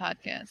excellent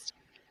podcast.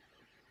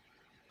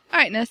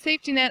 Alright, now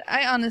Safety Net,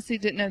 I honestly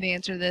didn't know the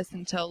answer to this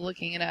until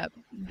looking it up,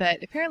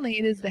 but apparently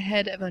it is the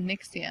head of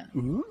Onyxia.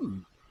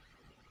 Ooh.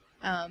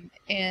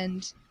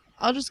 And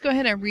I'll just go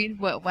ahead and read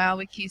what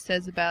WoWWiki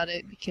says about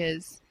it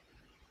because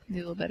they do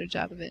a little better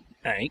job of it.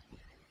 Alright.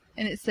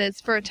 And it says,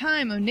 for a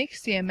time,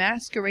 Onyxia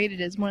masqueraded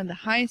as one of the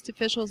highest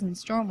officials in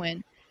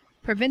Stormwind,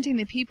 preventing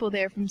the people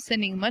there from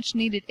sending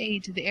much-needed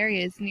aid to the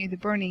areas near the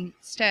burning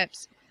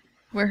steppes,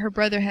 where her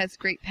brother has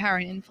great power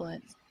and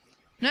influence.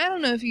 Now, I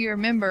don't know if you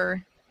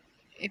remember,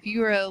 if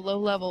you were a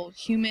low-level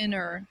human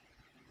or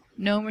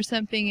gnome or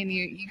something, and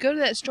you go to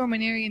that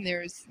Stormwind area, and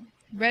there's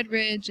Red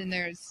Ridge, and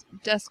there's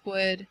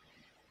Duskwood,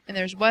 and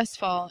there's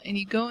Westfall, and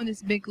you go in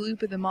this big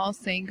loop of them all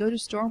saying, go to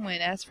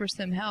Stormwind, ask for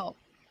some help.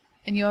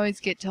 And you always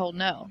get told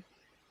no.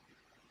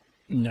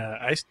 No,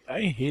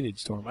 I hated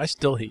Storm. I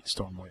still hate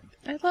Stormwind.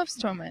 I love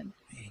Stormwind.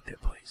 I hate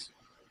that place.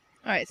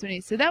 Alright,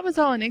 so that was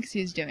all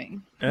Onyxia's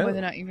doing, Oh. whether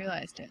or not you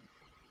realized it.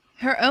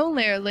 Her own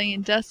lair lay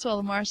in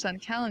Dustwell Marsh on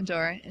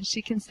Kalimdor, and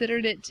she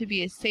considered it to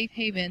be a safe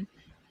haven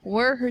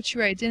were her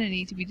true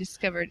identity to be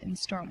discovered in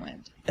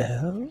Stormwind.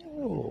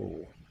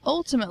 Oh.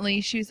 Ultimately,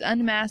 she was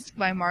unmasked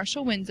by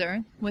Marshal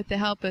Windsor with the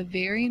help of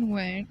Varian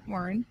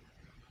Wyrn,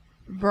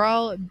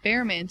 Brawl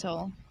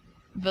Bearmantle,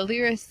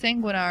 Valyria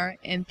Sanguinar,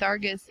 and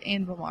Thargus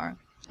Anvilmar.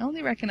 I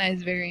only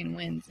recognize Varian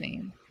Wyrn's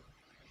name.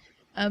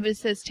 But it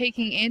says,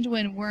 taking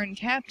Anduin Wyrn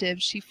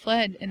captive, she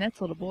fled, and that's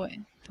a little boy,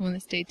 the one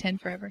that stayed 10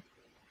 forever.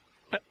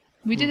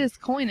 We did his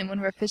coin in one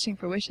of our Fishing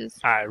for Wishes.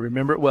 I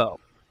remember it well.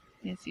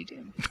 Yes, you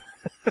do.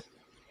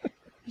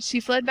 She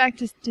fled back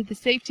to the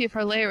safety of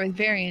her lair with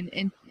Varian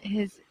and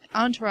his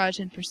entourage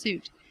in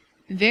pursuit.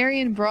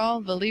 Varian,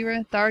 Brawl,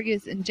 Valyria,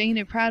 Thargus, and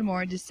Jaina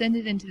Proudmoore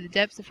descended into the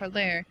depths of her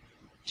lair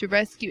to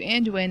rescue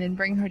Anduin and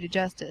bring her to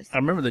justice. I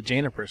remember the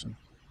Jaina person.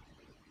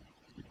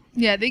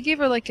 Yeah, they gave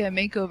her like a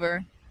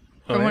makeover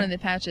for Oh, one yeah? of the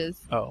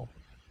patches. Oh.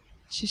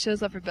 She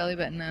shows off her belly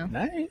button now.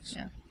 Nice.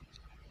 Yeah.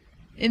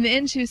 In the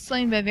end, she was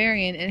slain by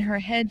Varian and her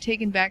head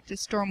taken back to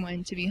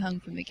Stormwind to be hung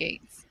from the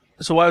gates.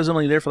 So why was it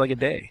only there for like a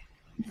day?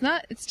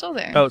 It's still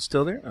there. Oh, it's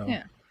still there? Oh.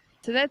 Yeah.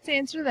 So that's the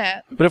answer to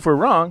that. But if we're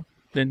wrong,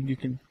 then you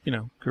can,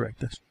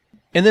 correct us.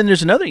 And then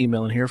there's another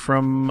email in here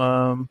from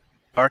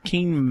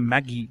Arcane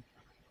Maggie.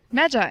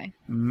 Magi.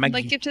 Maggie.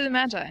 Like Gift to the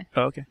Magi.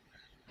 Oh, okay.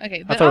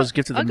 Okay, I but thought it was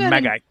Gift to the I'll go ahead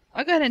and- Magi.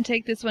 I'll go ahead and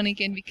take this one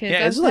again because Yeah,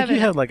 I it's was like having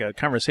you had like a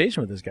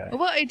conversation with this guy.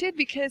 Well, I did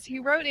because he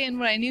wrote in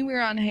when I knew we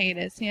were on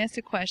hiatus. He asked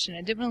a question.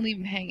 I didn't want to leave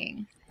him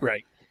hanging.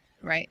 Right.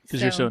 Right.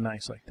 Because you're so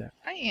nice like that.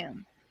 I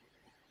am.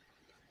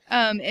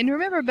 And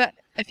remember about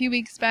a few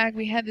weeks back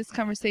we had this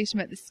conversation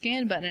about the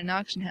scan button in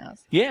Auction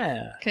House.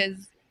 Yeah.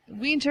 Because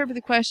we interpret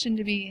the question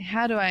to be,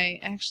 how do I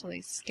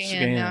actually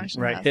scan the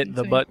Auction right. House? Hit And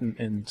the so button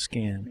and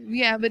scan.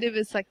 Yeah, but it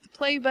was like the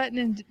play button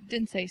and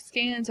didn't say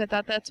scan, so I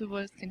thought that's what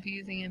was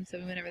confusing him, so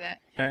we went over that.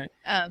 All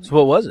right. So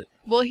what was it?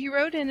 Well, he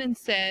wrote in and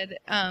said,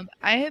 I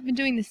have been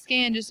doing the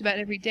scan just about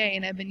every day,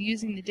 and I've been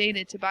using the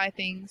data to buy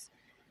things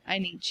I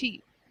need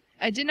cheap.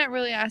 I did not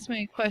really ask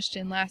my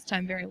question last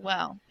time very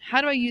well.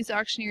 How do I use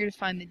Auctioneer to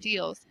find the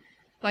deals,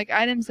 like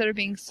items that are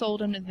being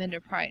sold under the vendor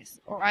price,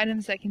 or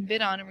items I can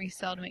bid on and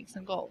resell to make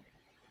some gold?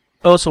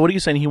 Oh, so what are you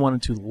saying? He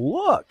wanted to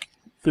look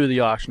through the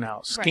auction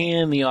house, Right.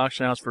 scan the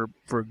auction house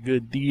for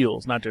good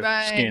deals, not just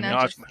Right, scan the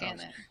not auction just scan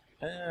house.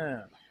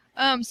 it.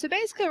 Ah. So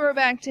basically I wrote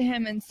back to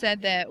him and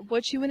said that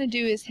what you want to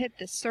do is hit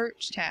the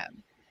search tab.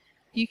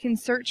 You can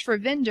search for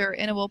vendor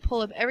and it will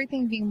pull up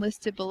everything being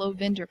listed below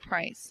vendor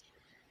price.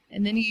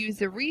 And then you use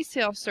the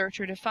resale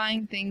searcher to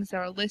find things that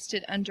are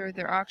listed under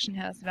their auction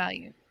house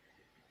value.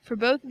 For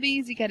both of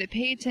these, you got to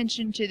pay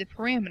attention to the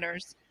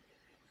parameters.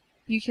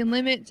 You can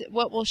limit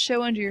what will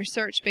show under your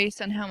search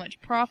based on how much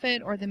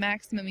profit or the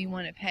maximum you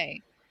want to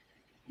pay.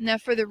 Now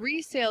for the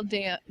resale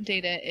data,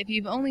 if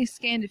you've only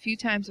scanned a few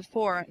times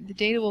before, the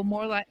data will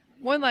more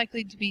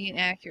likely to be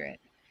inaccurate.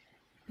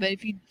 But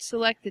if you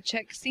select the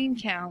check scene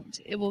count,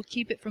 it will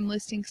keep it from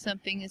listing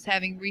something as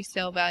having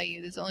resale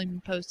value that's only been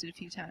posted a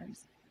few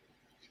times.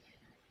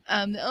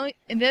 And the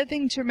other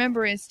thing to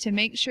remember is to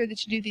make sure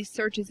that you do these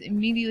searches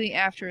immediately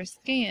after a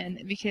scan,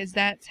 because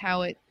that's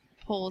how it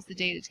pulls the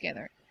data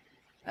together.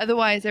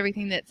 Otherwise,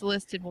 everything that's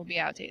listed will be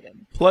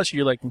outdated. Plus,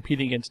 you're like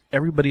competing against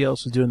everybody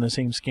else who's doing the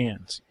same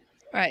scans.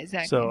 Right,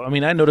 exactly. So, I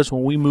mean, I noticed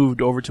when we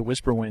moved over to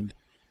Whisperwind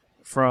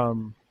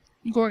from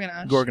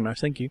Gorgonash.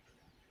 Thank you.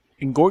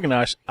 In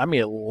Gorgonash, I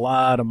made a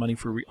lot of money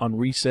on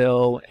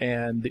resale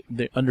and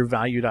the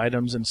undervalued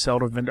items and sell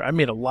to vendor. I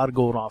made a lot of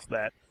gold off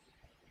that.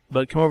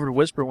 But come over to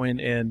Whisperwind,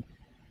 and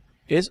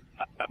it's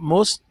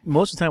most of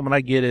the time what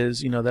I get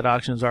is, that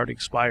auction's already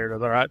expired, or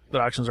that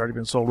auction's already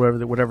been sold,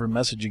 whatever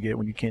message you get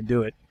when you can't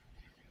do it.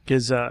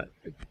 Because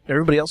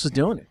everybody else is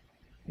doing it.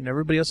 And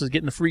everybody else is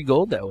getting the free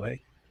gold that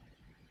way.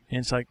 And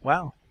it's like,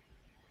 wow,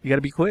 you got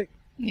to be quick.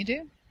 You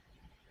do.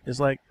 It's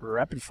like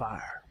rapid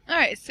fire. All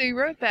right, so he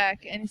wrote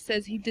back and he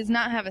says he does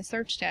not have a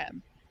search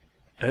tab.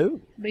 Oh.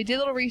 But he did a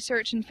little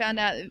research and found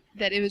out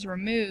that it was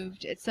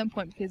removed at some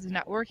point because it's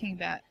not working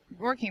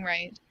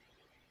right.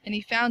 And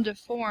he found a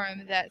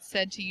forum that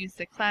said to use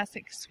the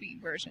classic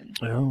suite version.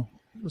 Oh,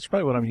 that's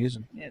probably what I'm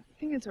using. Yeah, I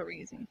think that's what we're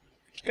using.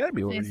 It's got to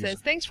be what And we're it using.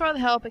 says, thanks for all the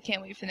help. I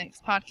can't wait for the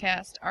next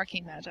podcast,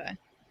 Arcane Magi.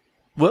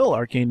 Well,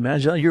 Arcane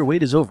Magi, your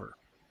wait is over.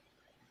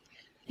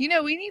 We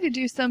need to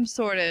do some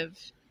sort of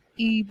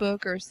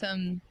e-book or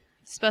some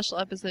special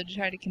episode to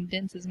try to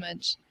condense as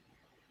much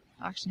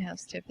auction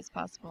house tip as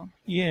possible.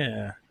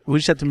 Yeah. We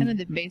just have to Kind of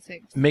the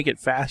basics. make it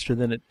faster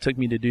than it took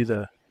me to do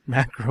the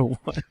macro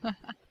one.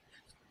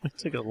 It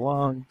took a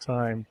long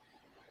time.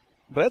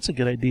 But that's a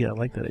good idea. I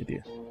like that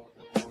idea.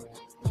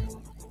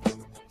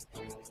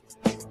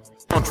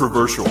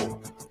 Controversial,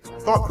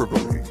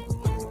 thought-provoking,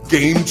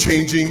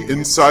 game-changing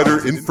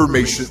insider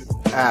information.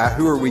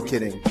 Who are we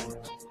kidding?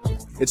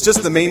 It's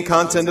just the main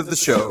content of the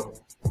show.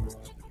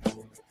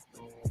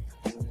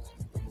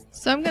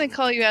 So I'm going to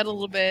call you out a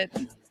little bit.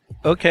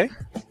 Okay.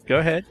 Go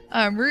ahead.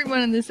 Route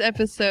 1 in this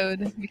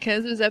episode,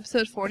 because it was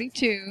episode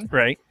 42,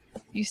 Right.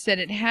 you said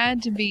it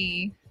had to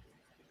be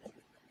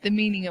the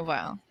meaning of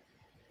WoW.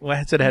 Well,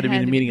 I said it had to be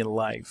Had the to meaning of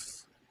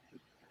life.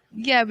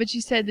 Yeah, but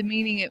you said the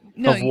meaning of...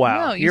 Of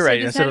WoW. No, you You're said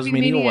right. I this said had it was to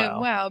be meaning of meaning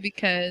WoW. WoW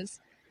because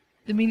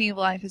the meaning of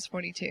life is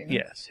 42.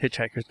 Yes.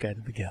 Hitchhiker's Guide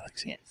to the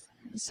Galaxy.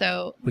 Yes.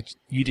 So, Which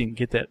you didn't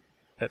get that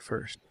at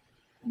first.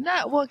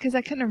 because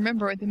I couldn't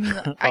remember what the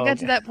meaning... I got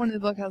to that point of the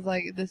book, I was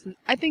like,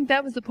 I think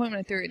that was the point when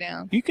I threw it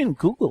down. You can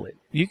Google it.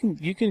 You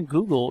can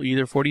Google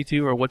either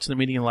 42 or what's the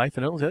meaning of life,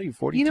 and it'll tell you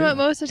 42. You know what?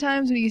 Most of the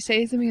times when you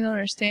say something you don't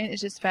understand,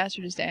 it's just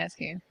faster just to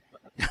ask you.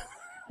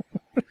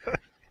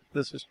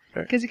 This is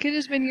fair. Because it could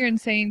just been your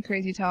insane,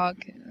 crazy talk.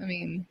 I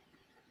mean...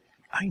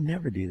 I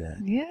never do that.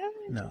 Yeah.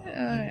 No.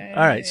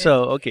 All right.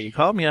 So, okay, you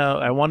called me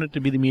out. I want it to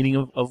be the meaning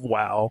of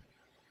WoW.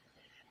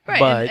 Right,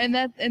 but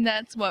and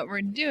that's what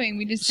we're doing.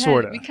 We just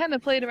Sorta. we kind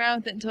of played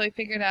around with it until we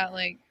figured out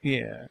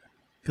Yeah.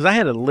 Because I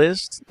had a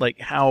list, like,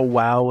 how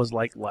WoW was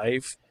like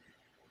life,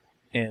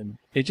 and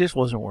it just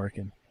wasn't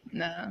working.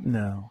 no.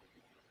 No.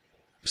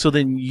 So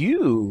then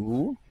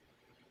you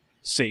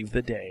saved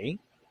the day,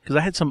 because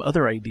I had some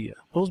other idea.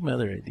 What was my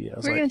other idea? I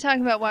was We're like, going to talk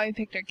about why we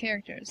picked our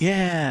characters.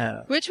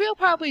 yeah. Which we'll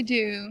probably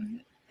do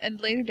at a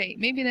later date.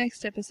 Maybe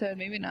next episode,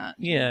 maybe not.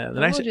 Yeah. But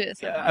Then we'll do it at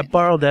some I point.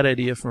 borrowed that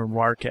idea from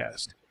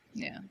Warcast,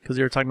 Yeah. because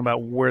they were talking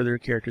about where their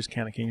characters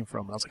kind of came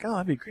from. And I was like, oh,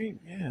 that'd be great.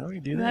 Yeah, we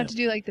could do We'll that. have to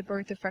do like the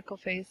birth of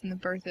Freckleface and the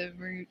birth of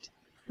Root.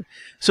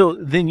 So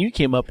then you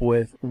came up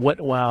with what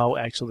WoW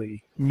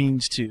actually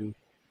means to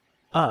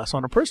us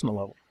on a personal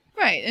level.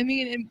 Right. I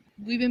mean,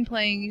 we've been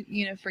playing,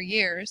 for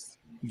years.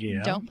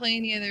 Yeah. Don't play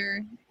any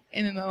other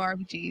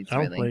MMORPGs, I don't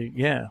really. play.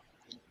 Yeah.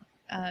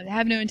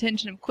 Have no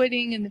intention of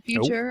quitting in the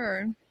future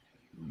or...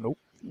 Nope.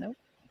 Nope.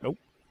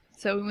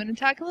 So we want to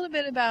talk a little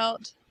bit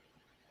about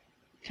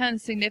kind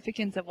of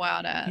significance of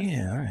WoW to us.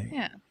 Yeah. All right.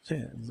 Yeah. So,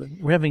 yeah,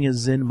 we're having a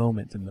Zen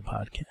moment in the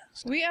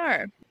podcast. We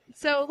are.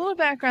 So a little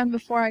background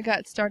before I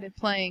got started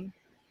playing.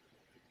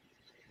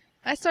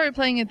 I started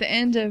playing at the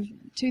end of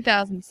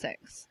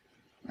 2006.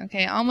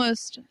 Okay,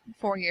 almost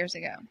 4 years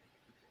ago.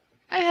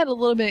 I had a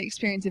little bit of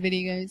experience in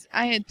video games.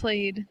 I had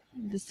played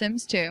The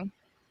Sims 2.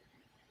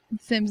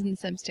 Sims and The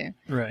Sims 2.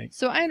 Right.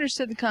 So I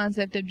understood the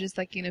concept of just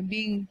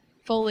being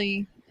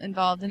fully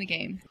involved in a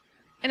game.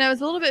 And I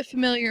was a little bit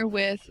familiar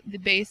with the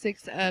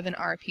basics of an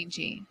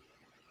RPG.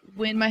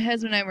 When my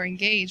husband and I were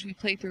engaged, we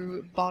played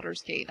through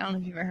Baldur's Gate. I don't know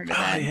if you've ever heard of Oh,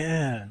 that.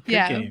 yeah. Good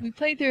Yeah, game. we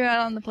played through it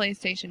on the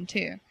PlayStation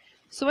 2.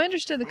 So I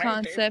understood the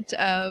concept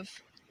of,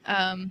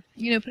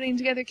 putting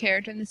together a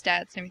character and the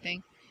stats and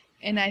everything.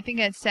 And I think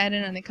I'd sat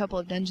in on a couple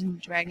of Dungeons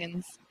and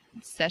Dragons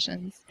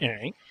sessions. All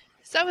right.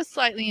 So I was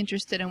slightly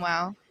interested in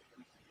WoW.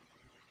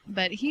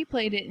 But he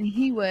played it and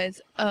he was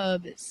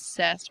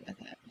obsessed with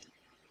it.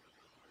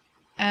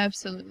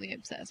 Absolutely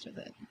obsessed with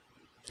it.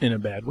 In a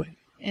bad way.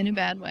 In a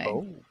bad way.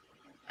 Oh.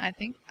 I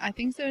think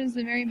so in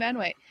a very bad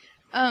way.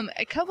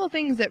 A couple of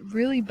things that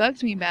really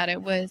bugged me about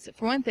it was,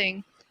 for one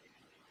thing,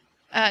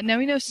 now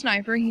we know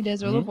Sniper, he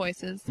does all the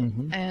voices,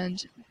 Mm-hmm.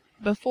 and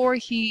before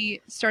he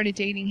started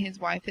dating his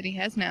wife that he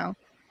has now,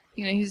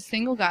 he's a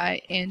single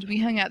guy, and we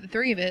hung out, the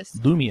three of us.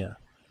 Lumia.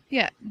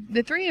 Yeah,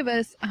 the three of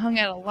us hung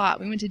out a lot.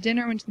 We went to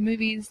dinner, went to the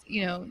movies,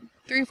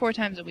 3 or 4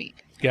 times a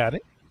week. Got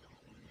it.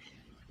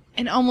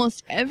 And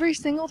almost every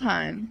single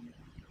time,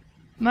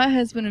 my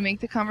husband would make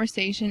the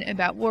conversation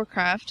about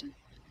Warcraft,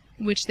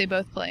 which they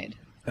both played.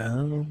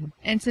 Oh.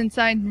 And since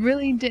I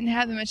really didn't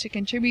have that much to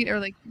contribute, or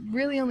like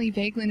really only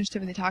vaguely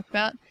understood what they talked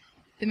about,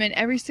 that meant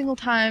every single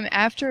time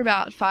after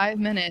about 5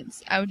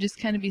 minutes, I would just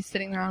kind of be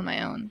sitting there on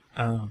my own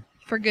Oh.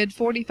 for a good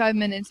 45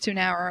 minutes to an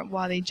hour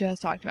while they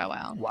just talked about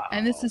WoW. Wow.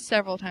 And this is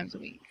several times a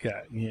week.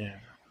 God, yeah.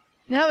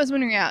 That was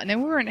when we were out. Now,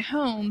 when we were at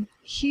home,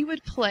 he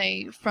would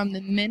play from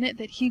the minute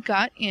that he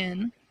got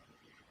in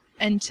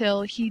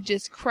until he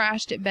just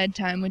crashed at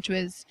bedtime, which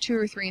was 2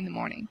 or 3 in the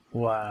morning.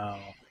 Wow.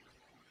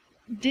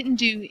 Didn't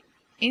do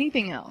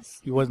anything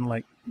else. He wasn't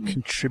like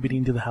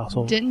contributing to the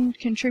household. Didn't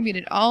contribute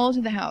at all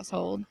to the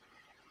household.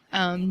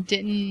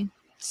 Didn't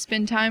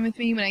spend time with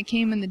me when I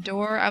came in the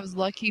door. I was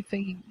lucky if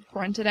he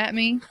grunted at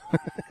me.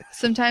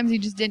 Sometimes he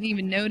just didn't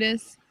even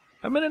notice.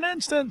 I'm in an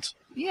instant.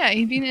 Yeah,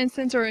 he'd be in an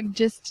instance, or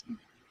just,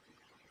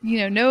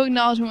 no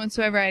acknowledgement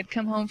whatsoever. I'd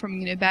come home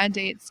from, a bad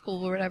day at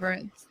school or whatever.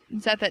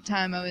 It's at that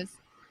time I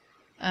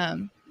was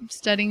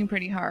studying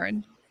pretty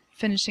hard,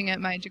 finishing up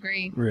my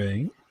degree.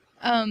 Right.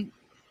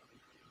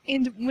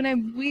 And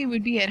when we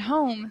would be at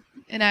home,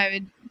 and I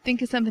would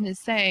think of something to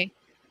say,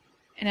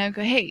 and I would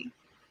go, hey.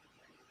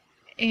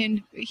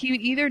 And he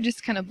would either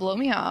just kind of blow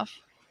me off,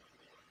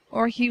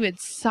 or he would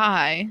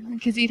sigh,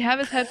 because he'd have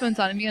his headphones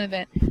on and be on an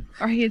event,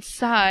 or he'd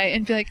sigh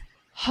and be like,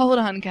 hold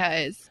on,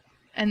 guys,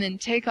 and then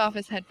take off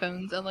his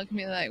headphones and look at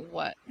me like,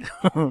 what?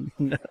 Oh,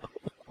 no.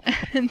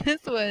 And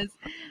this was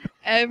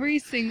every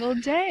single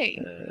day.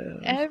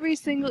 Every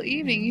single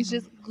evening, he's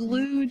just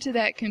glued to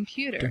that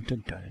computer. Dun,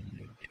 dun, dun.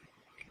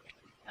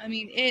 I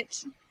mean,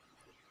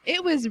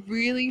 it was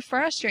really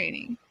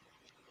frustrating.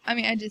 I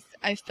mean,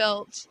 I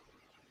felt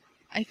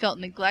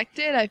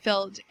neglected. I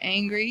felt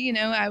angry.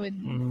 I would,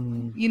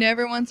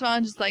 every once in a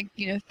while just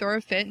throw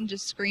a fit and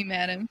just scream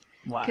at him.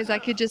 Wow. Because I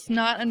could just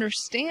not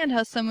understand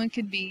how someone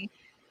could be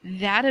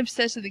that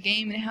obsessed with the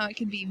game and how it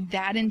could be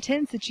that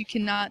intense that you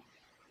cannot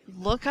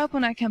look up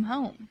when I come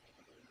home.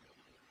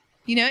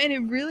 And it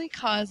really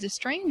caused a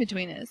strain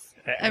between us.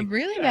 A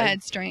really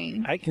bad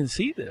strain. I can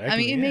see that. I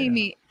mean, it made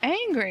me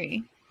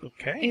angry.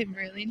 Okay. It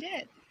really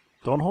did.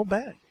 Don't hold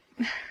back.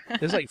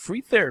 It's like free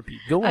therapy.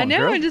 Go on, I know,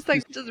 girl. I'm just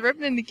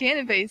ripping into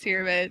cannon face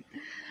here,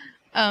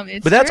 but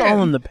it's But that's true.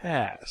 all in the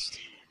past.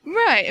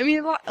 Right. I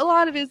mean, a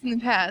lot of it is in the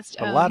past.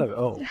 A lot of it.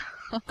 Oh,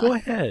 go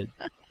ahead.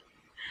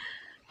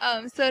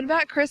 So at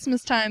about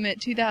Christmas time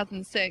at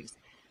 2006,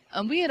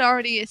 we had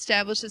already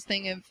established this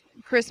thing of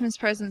Christmas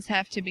presents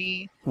have to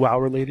be... WoW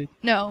related?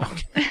 No.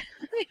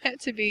 They have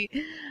to be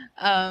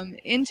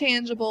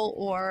intangible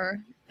or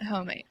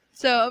homemade.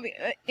 So, I mean,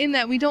 in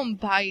that we don't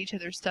buy each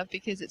other stuff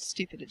because it's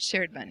stupid. It's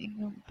shared money.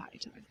 You don't buy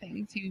each other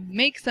things. You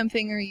make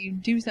something or you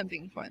do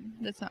something for them.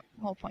 That's not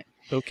the whole point.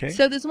 Okay.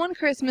 So this one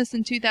Christmas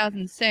in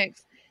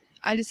 2006,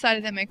 I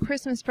decided that my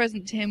Christmas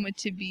present to him would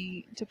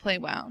be to play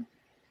WoW.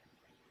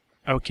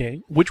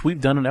 Okay. Which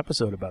we've done an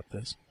episode about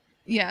this.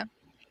 Yeah.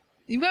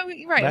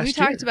 Right. Last We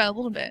talked year. about it a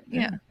little bit.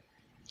 Yeah.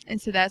 And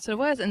so that's what it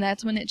was, and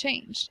that's when it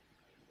changed.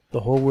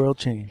 The whole world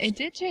changed. It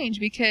did change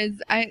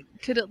because I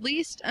could at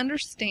least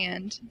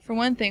understand, for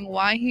one thing,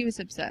 why he was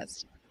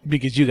obsessed.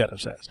 Because you got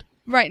obsessed.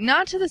 Right.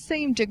 Not to the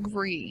same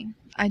degree,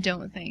 I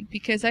don't think,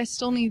 because I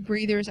still need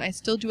breathers. I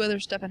still do other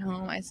stuff at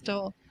home. I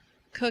still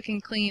cook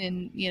and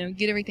clean and,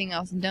 get everything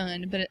else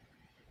done. But at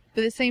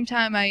the same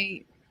time,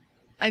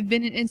 I've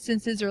been in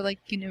instances or right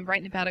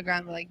in the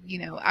battleground where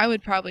I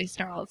would probably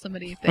snarl at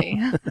somebody if they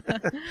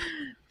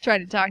tried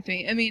to talk to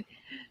me. I mean,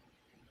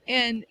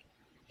 and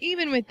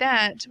even with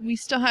that, we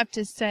still have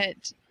to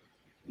set,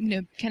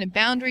 kind of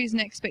boundaries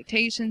and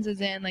expectations,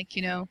 as in,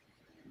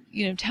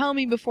 tell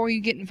me before you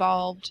get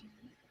involved.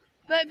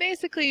 But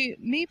basically,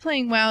 me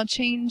playing WoW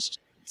changed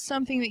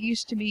something that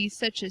used to be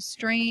such a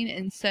strain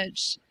and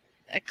such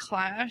a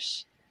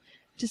clash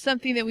to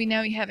something that we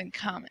now have in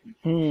common.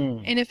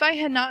 And if I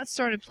had not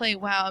started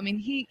playing WoW, I mean,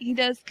 he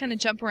does kind of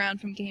jump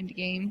around from game to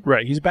game.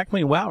 Right. He's back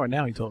playing WoW right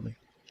now, he told me.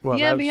 Well,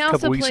 Yeah, that but was he a couple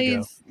also weeks ago.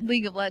 plays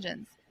League of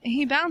Legends.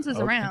 He bounces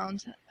Okay.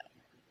 around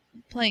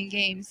playing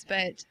games,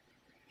 but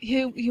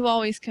he'll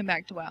always come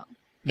back to WoW.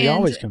 They And-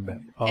 always come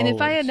back. And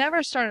if I had Always.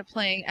 never started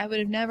playing, I would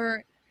have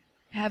never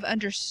have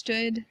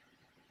understood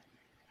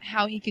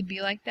how he could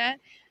be like that.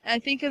 And I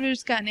think I would have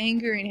just gotten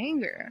angrier and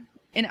angrier.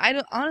 And I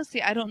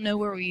don't know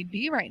where we'd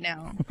be right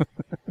now.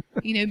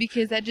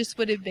 Because that just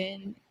would have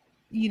been,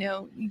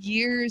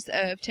 years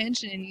of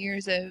tension and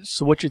years of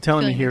So what you're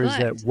telling me feeling here is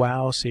neglect. that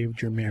WoW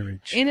saved your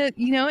marriage. in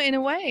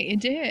a way, it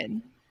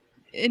did.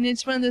 And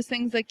it's one of those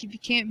things if you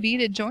can't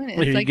beat it, join it.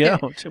 There It's you like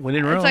go. When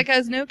in Rome. it's like I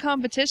was no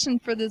competition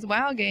for this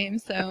WoW game,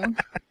 so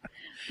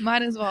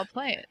might as well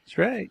play it. That's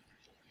right.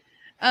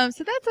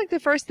 So that's the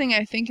first thing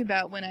I think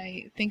about when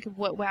I think of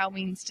what WoW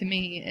means to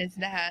me is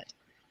that.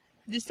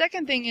 The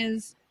second thing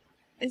is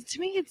to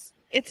me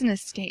it's an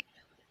escape.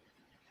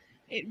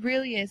 It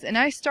really is. And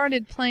I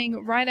started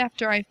playing right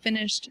after I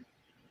finished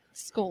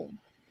school.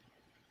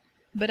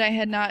 But I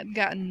had not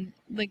gotten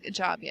a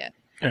job yet.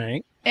 All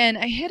right. And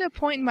I hit a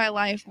point in my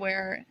life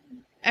where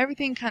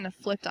everything kind of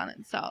flipped on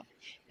itself.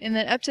 And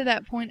that up to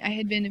that point, I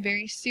had been a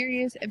very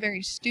serious, a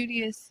very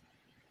studious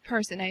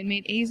person. I had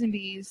made A's and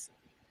B's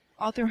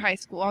all through high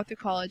school, all through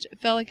college. I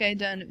felt like I had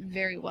done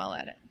very well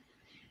at it.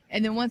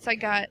 And then once I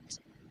got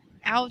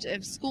out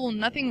of school,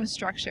 nothing was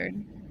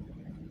structured.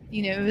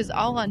 You know, it was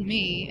all on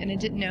me, and I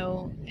didn't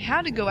know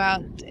how to go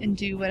out and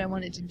do what I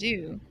wanted to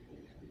do.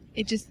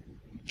 It just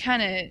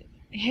kind of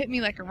hit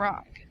me like a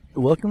rock.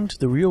 Welcome to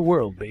the real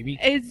world, baby.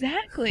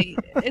 Exactly.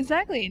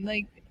 Exactly.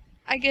 Like,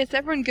 I guess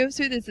everyone goes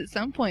through this at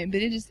some point,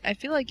 but I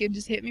feel like it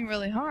just hit me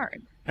really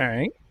hard. All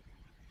right.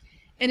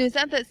 And it was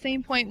at that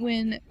same point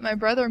when my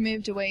brother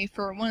moved away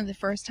for one of the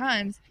first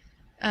times.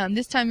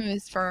 This time it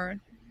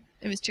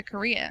was to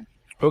Korea.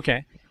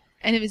 Okay.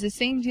 And it was the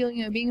same deal,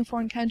 you know, being in a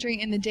foreign country.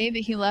 And the day that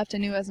he left, I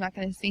knew I was not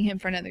going to see him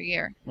for another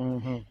year.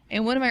 Mm-hmm.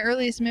 And one of my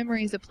earliest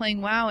memories of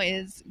playing WoW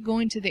is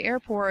going to the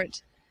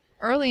airport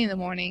early in the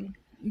morning,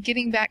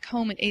 getting back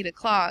home at 8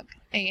 o'clock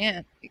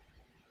a.m.,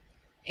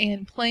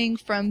 and playing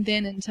from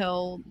then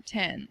until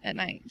 10 at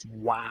night.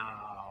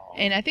 Wow.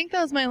 And I think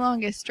that was my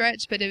longest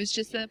stretch, but it was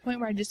just at the point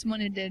where I just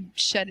wanted to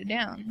shut it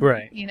down.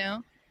 Right. You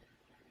know?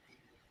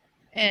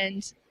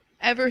 And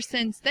ever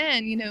since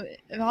then, you know,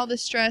 all the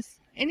stress,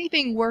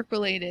 anything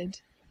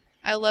work-related,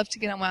 I love to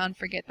get on WoW and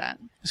forget that.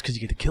 It's because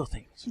you get to kill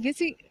things. You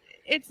see,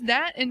 it's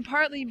that, and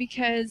partly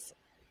because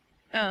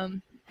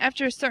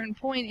after a certain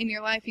point in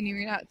your life and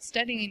you're not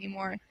studying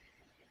anymore,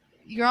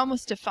 you're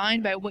almost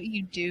defined by what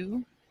you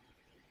do.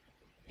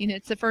 You know,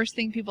 it's the first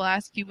thing people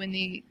ask you when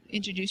they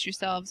introduce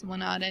yourselves and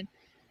whatnot, and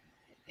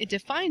it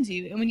defines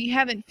you. And when you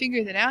haven't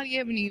figured that out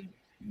yet, when you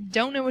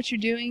don't know what you're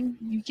doing,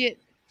 you get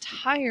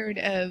tired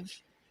of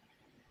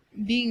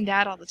being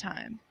that all the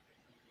time.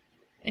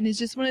 And it's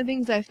just one of the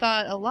things I've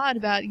thought a lot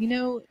about. You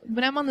know,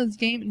 when I'm on this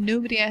game,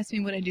 nobody asks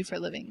me what I do for a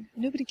living.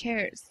 Nobody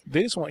cares.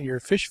 They just want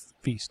your fish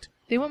feast.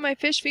 They want my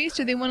fish feast,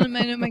 or they want to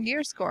know my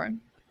gear score.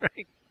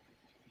 Right.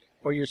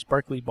 Or your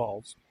sparkly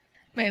balls.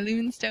 My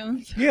loon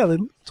stones. Yeah,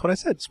 that's what I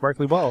said.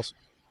 Sparkly balls.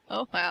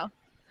 Oh, wow.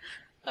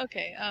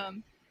 Okay.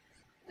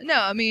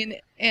 No, I mean,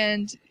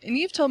 and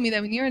you've told me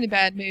that when you're in a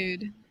bad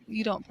mood,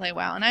 you don't play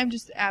WoW, and I'm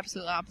just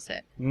absolute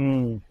opposite.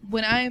 Mm.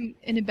 When I'm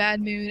in a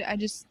bad mood,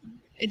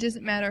 it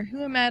doesn't matter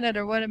who I'm mad at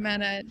or what I'm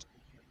mad at.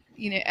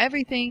 You know,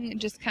 everything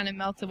just kind of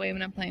melts away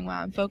when I'm playing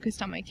WoW. I'm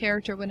focused on my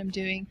character, what I'm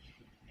doing,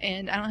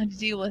 and I don't have to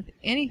deal with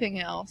anything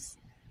else,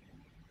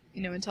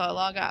 you know, until I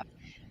log off.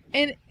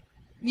 And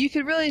you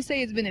could really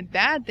say it's been a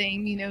bad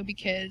thing, you know,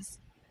 because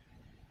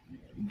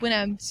when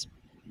I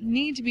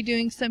need to be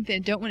doing something I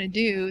don't want to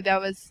do, that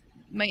was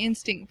my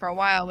instinct for a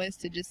while, was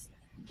to just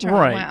turn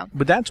on WoW.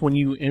 But that's when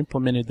you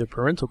implemented the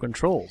parental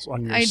controls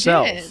on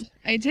yourself.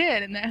 I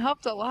did, and that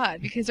helped a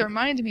lot, because it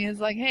reminded me, it's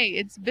like, hey,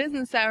 it's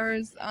business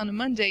hours on a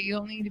Monday. You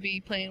don't need to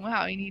be playing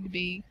WoW. You need to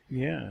be,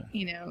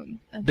 you know,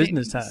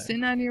 business time.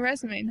 Sitting on your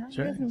resume, not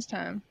Sure. business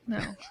time. No.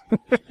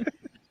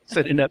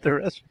 Sitting at the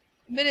restaurant.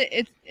 But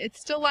it's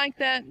still like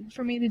that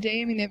for me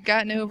today. I mean, I've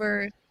gotten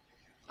over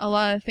a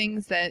lot of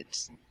things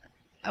that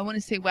I want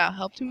to say WoW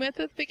helped me with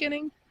at the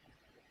beginning.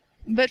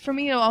 But for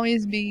me, it'll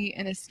always be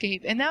an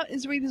escape. And that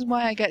is the reason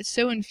why I got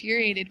so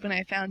infuriated when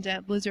I found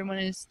out Blizzard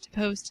wanted us to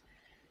post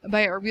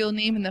by our real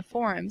name in the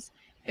forums.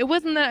 It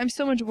wasn't that I'm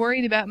so much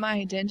worried about my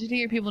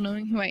identity or people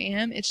knowing who I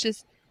am. It's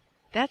just,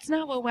 that's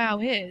not what WoW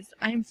is.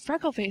 I'm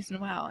Freckleface in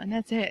WoW, and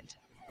that's it.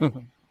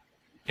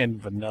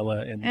 And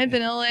Vanilla. And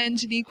Vanilla and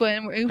Janiqua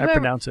and whoever. I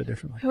pronounce it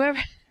differently.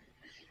 Whoever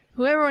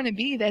I want to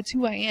be, that's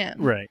who I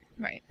am. Right.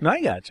 Right. No,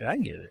 I got you. I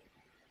get it.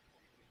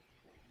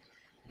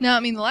 Now, I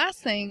mean, the last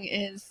thing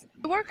is,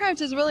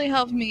 Warcraft has really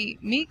helped me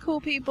meet cool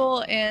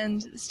people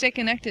and stay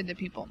connected to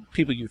people.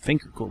 People you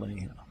think are cool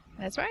anyhow.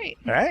 That's right.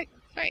 All right.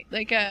 Right.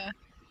 Like,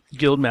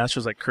 Guild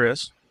masters like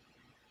Chris.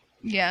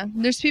 yeah,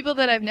 there's people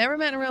that I've never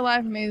met in real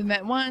life, or maybe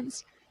met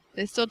once,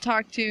 that I still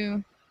talk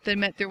to, that I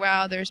met through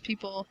WoW. There's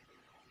people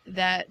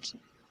that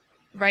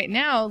right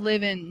now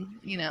live in,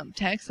 you know,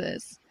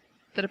 Texas,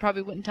 that I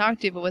probably wouldn't talk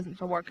to if it wasn't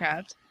for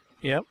Warcraft.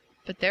 Yep.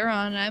 But they're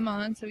on and I'm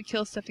on, so we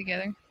kill stuff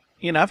together.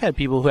 You know, I've had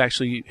people who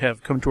actually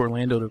have come to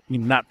Orlando to, you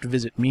know, not to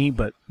visit me,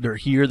 but they're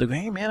here. They go,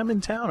 hey, man, I'm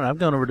in town. And I've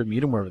gone over to meet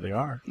them wherever they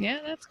are. Yeah,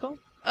 that's cool.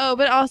 Oh,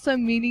 but also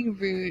meeting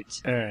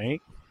Root. All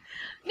right.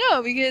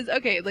 No, because,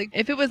 okay, like,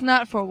 if it was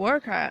not for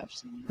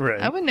Warcraft,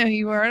 Right. I wouldn't know who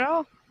you were at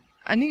all.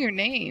 I knew your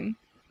name.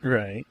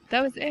 Right.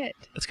 That was it.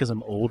 That's because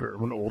I'm older.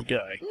 I'm an old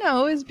guy.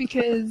 No, it's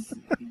because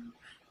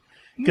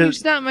you're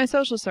just not in my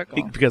social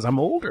circle. Because I'm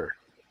older.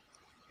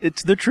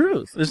 It's the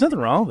truth. There's nothing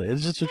wrong with it.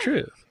 It's just the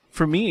truth.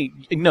 For me,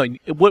 no,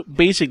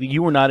 basically,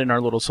 you were not in our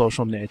little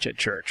social niche at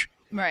church.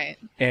 Right.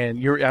 And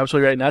you're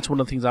absolutely right. And that's one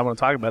of the things I want to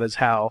talk about is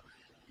how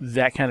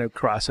that kind of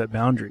crossed that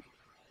boundary.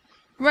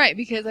 Right,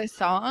 because I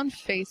saw on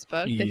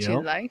Facebook that you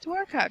Yep. liked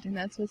Warcraft, and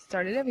that's what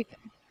started everything.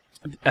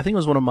 I think it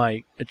was one of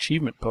my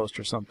achievement posts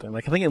or something.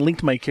 Like, I think it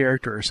linked my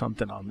character or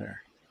something on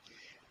there.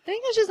 I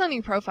think it's just on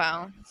your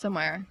profile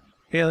somewhere.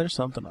 Yeah, there's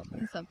something on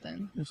there.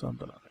 Something. There's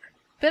something on there.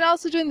 But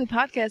also doing the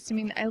podcast, I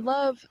mean, I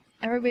love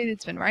everybody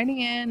that's been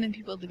writing in and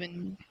people that have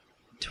been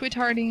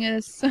twit-hearting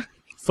us,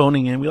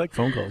 Phoning in. We like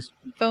phone calls.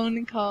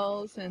 phone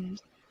calls,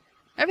 and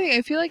everything.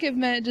 I feel like I've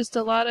met just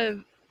a lot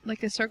of,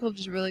 like, a circle of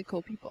just really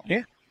cool people.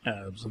 Yeah,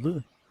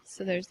 absolutely.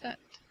 So there's that.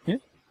 Yeah.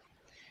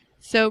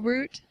 So,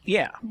 Root,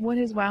 Yeah, what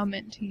has WoW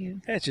meant to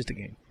you? it's just a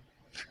game.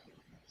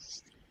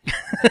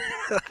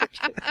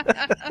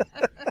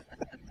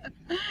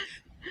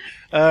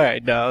 All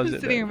right, no, I I'm was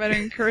sitting here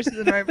muttering curses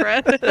in my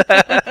breath.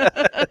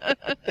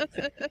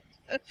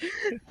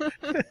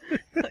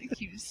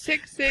 Like, you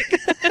sick.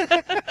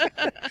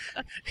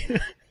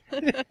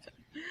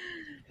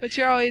 But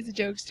you're always a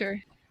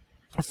jokester.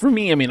 For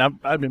me, I mean,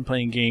 I've been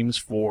playing games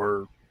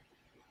for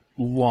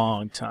a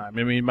long time.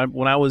 I mean,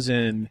 when I was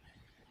in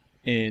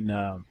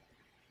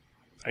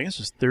I guess it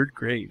was 3rd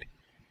grade,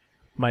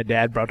 my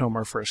dad brought home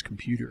our first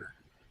computer.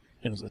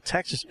 It was a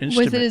Texas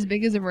Instruments. Was it as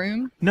big as a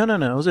room? No,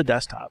 it was a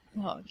desktop.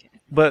 Oh, okay.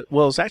 But,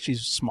 well, it's actually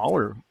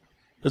smaller.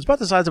 It was about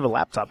the size of a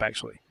laptop,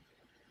 actually.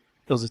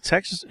 It was a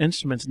Texas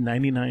Instruments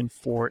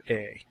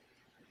 99.4A.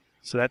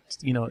 So that's,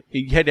 you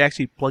had to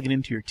actually plug it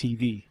into your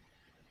TV.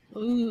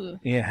 Ooh.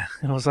 Yeah.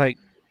 It was like,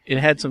 it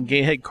had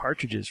had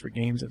cartridges for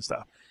games and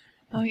stuff.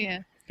 Oh, yeah.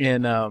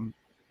 And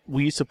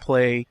we used to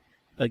play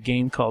a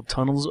game called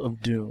Tunnels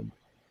of Doom.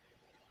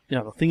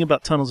 The thing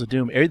about Tunnels of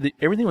Doom,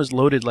 everything was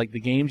loaded, like the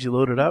games you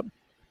loaded up,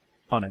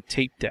 on a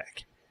tape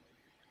deck.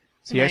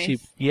 So you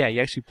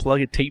actually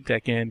plug a tape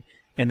deck in,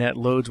 and that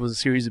loads with a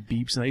series of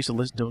beeps. And I used to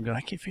listen to it and go,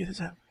 I can't figure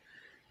this out.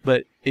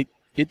 But it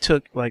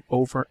took like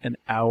over an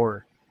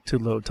hour to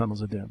load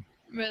Tunnels of Doom.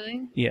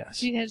 Really? Yes.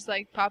 So you had to just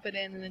like pop it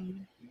in and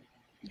then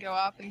go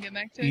off and get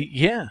back to it?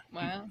 Yeah.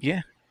 Wow.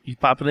 Yeah. You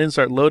pop it in,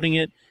 start loading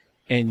it,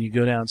 and you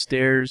go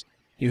downstairs,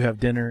 you have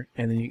dinner,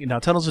 and then now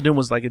Tunnels of Doom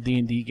was like a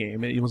D&D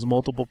game. It was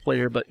multiple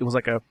player, but it was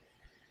like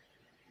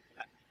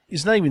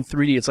it's not even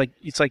 3D. It's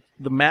like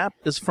the map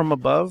is from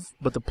above,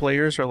 but the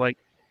players are like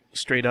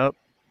straight up,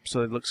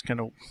 so it looks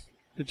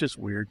it's just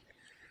weird.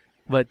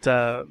 But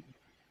I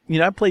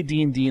played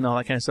D&D and all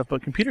that kind of stuff,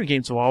 but computer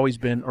games have always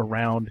been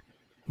around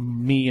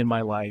me in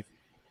my life.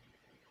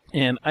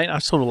 And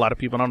I've told a lot of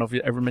people, I don't know if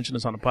you ever mentioned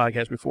this on a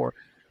podcast before,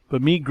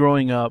 but me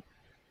growing up,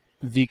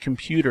 the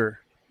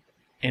computer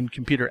and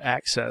computer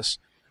access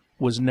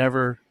was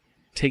never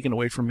taken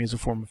away from me as a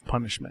form of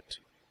punishment.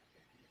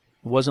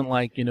 It wasn't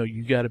like,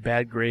 you got a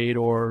bad grade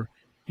or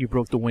you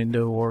broke the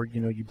window or,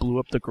 you blew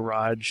up the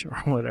garage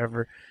or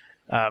whatever.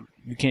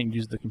 You can't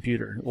use the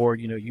computer, or,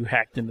 you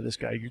hacked into this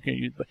guy. You can't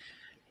use, but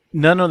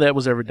none of that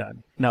was ever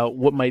done. Now,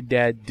 what my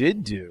dad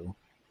did do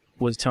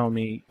was tell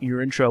me,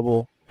 you're in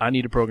trouble. I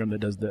need a program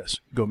that does this.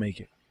 Go make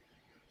it.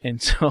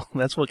 And so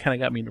that's what kind of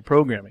got me into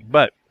programming.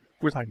 But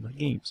we're talking about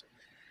games.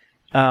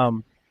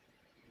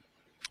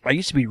 I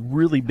used to be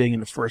really big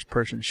into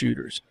first-person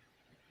shooters,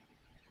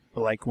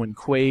 like when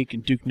Quake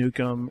and Duke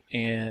Nukem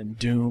and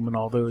Doom and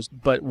all those.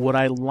 But what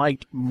I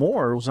liked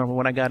more was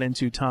when I got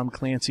into Tom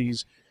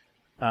Clancy's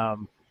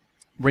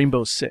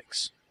Rainbow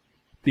Six,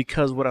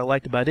 because what I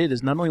liked about it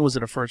is not only was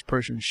it a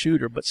first-person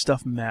shooter, but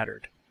stuff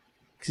mattered.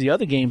 Because the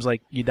other games,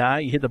 like you die,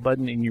 you hit the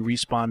button, and you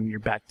respawn, and you're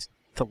back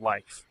to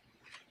life.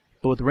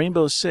 But with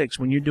Rainbow Six,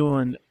 when you're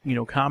doing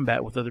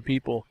combat with other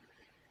people,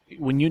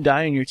 when you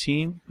die on your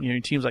team, your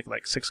team's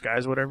like 6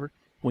 guys or whatever.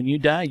 When you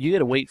die, you got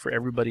to wait for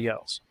everybody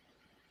else.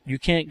 You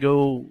can't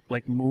go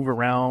like move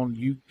around.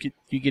 You could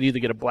either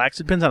get a black. It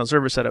depends on the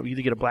server setup. You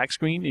either get a black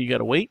screen and you got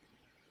to wait,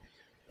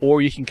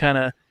 or you can kind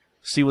of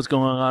see what's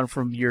going on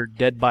from your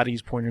dead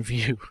body's point of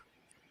view.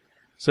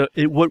 So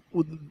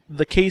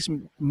the case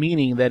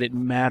meaning that it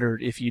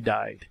mattered if you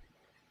died.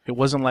 It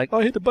wasn't like, oh,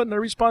 I hit the button, I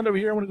respawned over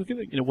here, I want to go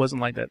get it. It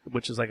wasn't like that,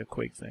 which is like a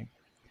Quake thing.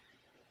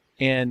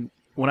 And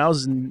when I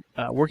was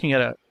working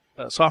at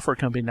a software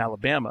company in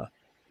Alabama,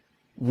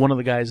 one of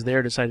the guys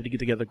there decided to get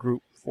together a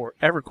group for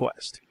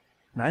EverQuest.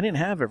 And I didn't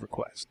have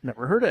EverQuest,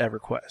 never heard of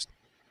EverQuest.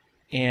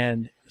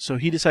 And so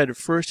he decided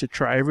first to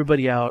try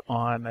everybody out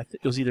on, I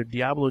think it was either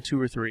Diablo 2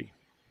 or 3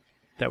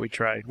 that we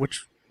tried,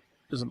 which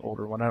is an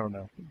older one, I don't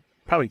know,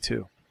 probably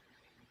 2.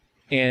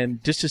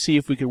 And just to see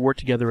if we could work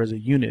together as a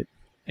unit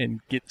and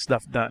get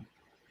stuff done.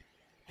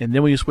 And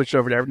then we switched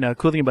over to Everquest. Now, the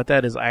cool thing about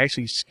that is I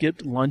actually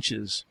skipped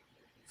lunches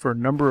for a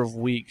number of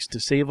weeks to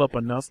save up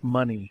enough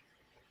money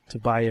to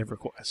buy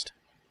EverQuest.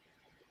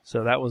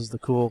 So that was the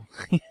cool,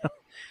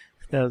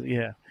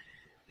 yeah.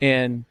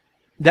 And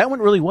that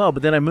went really well,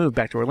 but then I moved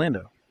back to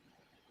Orlando.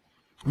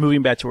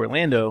 Moving back to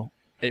Orlando,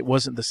 it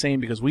wasn't the same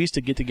because we used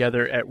to get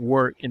together at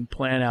work and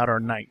plan out our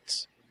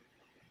nights.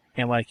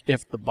 And like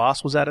if the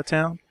boss was out of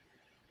town,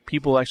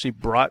 people actually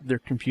brought their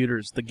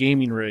computers, the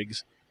gaming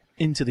rigs,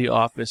 into the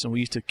office, and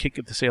we used to kick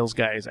the sales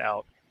guys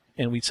out.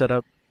 And we'd set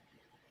up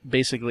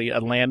basically a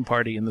LAN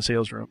party in the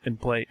sales room and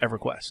play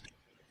EverQuest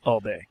all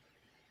day.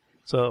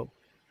 So,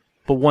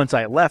 but once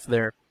I left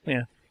there,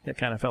 that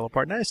kind of fell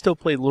apart. And I still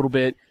played a little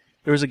bit.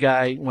 There was a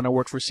guy when I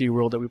worked for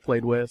SeaWorld that we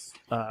played with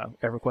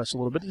EverQuest a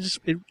little bit.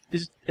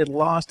 It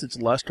lost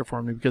its luster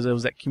for me because it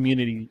was that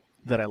community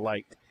that I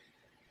liked.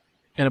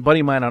 And a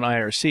buddy of mine on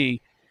IRC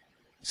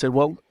said,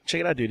 well,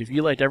 check it out, dude. If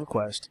you liked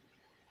EverQuest,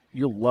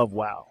 you'll love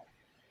WoW.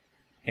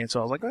 And so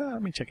I was like, well,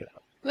 let me check it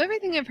out. Well,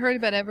 everything I've heard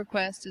about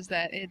EverQuest is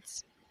that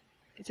it's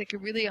like a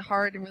really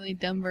hard and really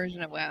dumb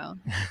version of WoW.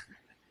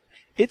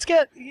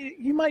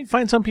 You might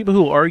find some people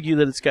who argue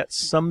that it's got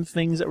some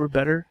things that were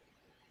better,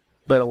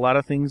 but a lot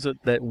of things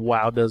that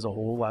WoW does a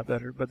whole lot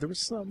better. But there were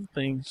some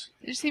things.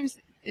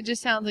 It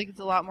just sounds like it's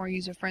a lot more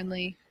user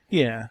friendly.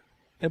 Yeah,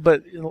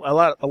 but a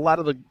lot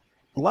of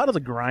the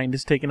grind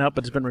is taken out,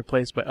 but it's been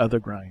replaced by other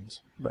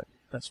grinds. But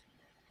that's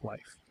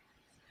life.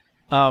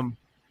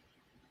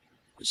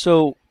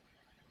 So,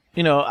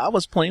 I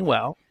was playing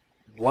WoW,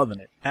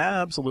 loving it,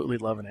 absolutely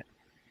loving it,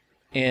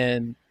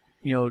 and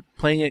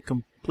playing it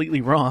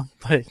completely wrong.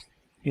 But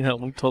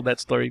we've told that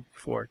story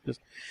before. Just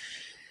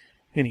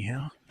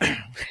anyhow,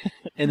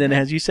 and then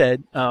as you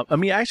said,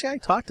 actually, I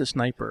talked to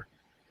Sniper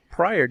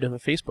prior to the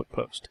Facebook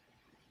post.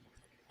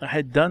 I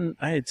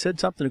had said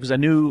something because I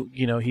knew,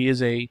 he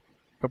is a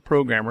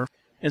programmer.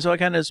 And so I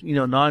kind of,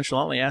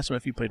 nonchalantly asked him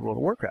if he played World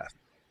of Warcraft.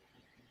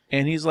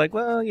 And he's like,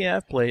 well, yeah,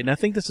 I've played. And I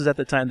think this is at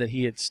the time that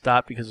he had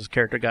stopped because his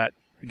character got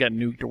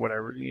nuked or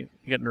whatever. He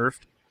got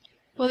nerfed.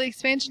 Well, the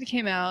expansion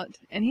came out,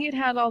 and he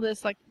had all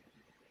this,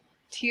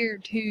 tier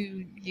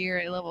 2 gear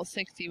at level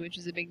 60, which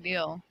is a big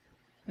deal.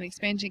 When the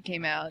expansion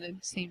came out,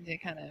 it seemed to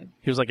kind of...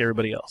 He was like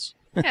everybody else.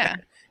 Yeah.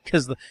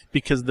 Because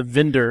the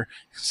vendor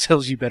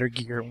sells you better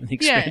gear when the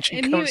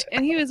expansion comes out.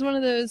 And he was one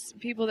of those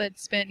people that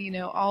spent,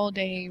 all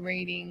day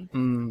raiding,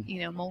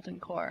 Molten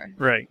Core.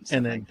 Right.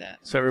 And then, like that.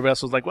 So everybody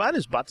else was like, well, I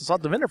just bought this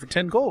off the vendor for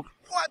 10 gold.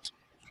 What?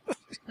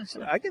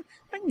 So I can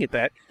get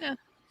that. Yeah.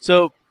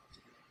 So,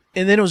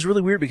 and then it was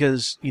really weird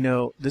because,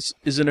 this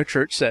is in a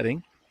church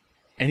setting.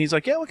 And he's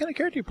like, yeah, what kind of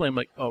character are you playing? I'm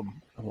like,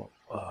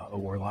 a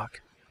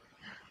warlock.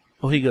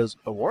 Oh, he goes,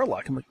 a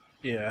warlock? I'm like,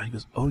 yeah. He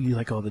goes, oh, you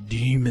like all the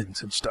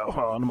demons and stuff.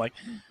 Oh, and I'm like,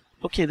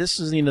 okay, this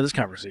is the end of this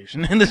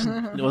conversation. And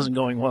it wasn't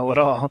going well at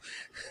all.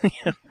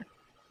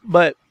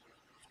 But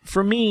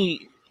for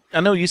me, I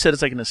know you said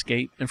it's like an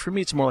escape. And for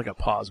me, it's more like a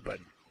pause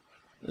button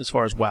as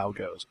far as WoW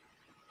goes.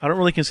 I don't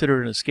really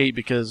consider it an escape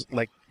because,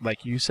 like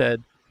you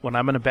said, when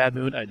I'm in a bad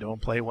mood, I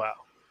don't play WoW.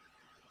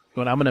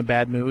 When I'm in a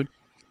bad mood,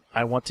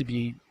 I want to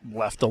be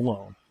left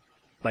alone.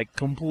 Like,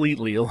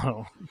 completely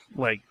alone.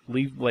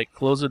 Leave,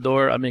 close the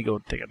door. I may go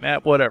take a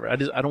nap, whatever. I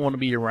don't want to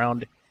be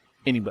around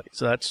anybody.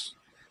 So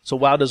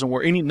WoW doesn't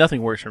work.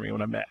 Nothing works for me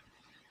when I'm mad.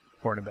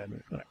 Or in a bad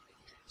mood. Whatever.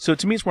 So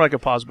to me, it's more like a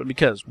pause, but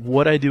because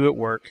what I do at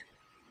work,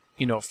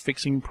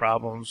 fixing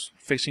problems,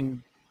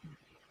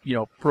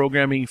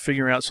 programming,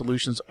 figuring out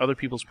solutions, other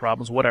people's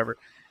problems, whatever,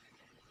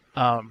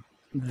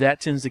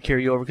 that tends to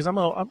carry over because I'm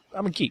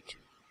a geek.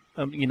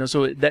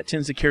 So that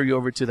tends to carry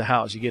over to the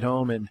house. You get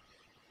home and,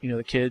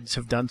 the kids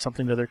have done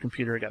something to their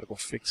computer. I got to go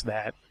fix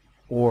that.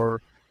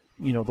 Or,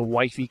 the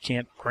wifey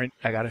can't print.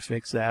 I got to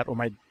fix that. Or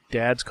my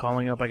dad's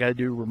calling up. I got to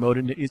do remote.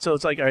 So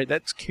it's like, all right,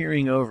 that's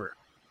carrying over.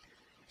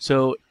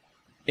 So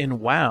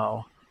in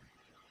WoW,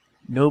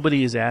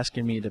 nobody is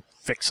asking me to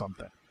fix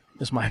something.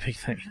 That's my big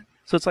thing.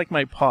 So it's like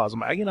my pause.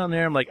 I get on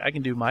there. I'm like, I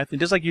can do my thing.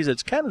 Just like you said,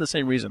 it's kind of the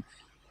same reason.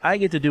 I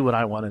get to do what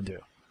I want to do.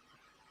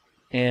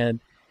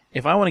 And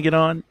if I want to get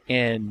on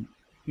and,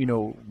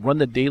 run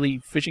the daily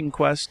fishing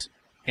quest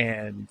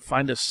and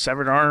find a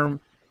severed arm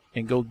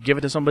and go give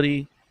it to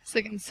somebody. So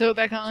they can sew it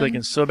back on.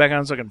 So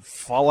I can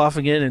fall off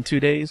again in 2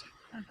 days.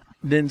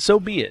 Then so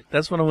be it.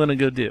 That's what I'm going to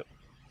go do.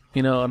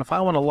 And if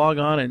I want to log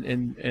on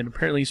and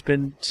apparently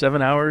spend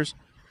 7 hours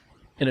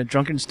in a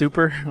drunken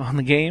stupor on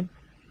the game,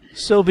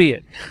 so be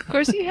it. Of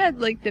course, you had,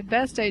 the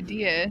best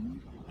idea.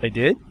 I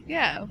did?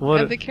 Yeah. What?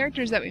 Of the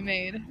characters that we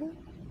made.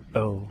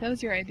 Oh. That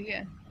was your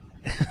idea.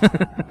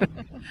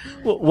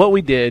 Well, what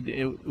we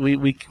did,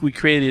 we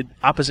created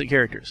opposite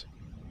characters.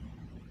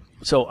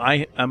 So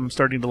I'm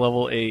starting to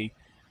level a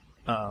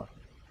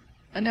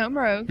gnome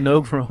rogue.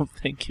 Gnome rogue,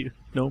 thank you.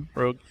 Gnome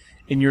rogue.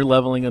 And you're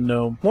leveling a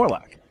gnome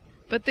warlock.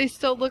 But they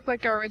still look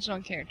like our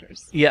original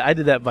characters. Yeah, I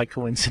did that by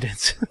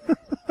coincidence.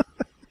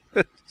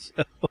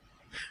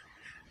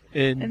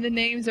 And the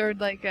names are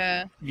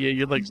yeah,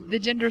 you're like the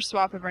gender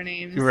swap of our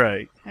names.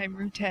 Right. I'm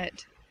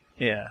Rutette.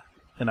 Yeah,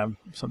 and I'm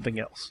something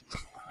else.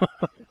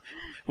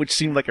 Which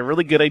seemed like a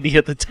really good idea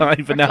at the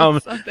time, but now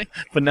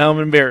I'm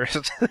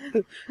embarrassed.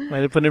 Might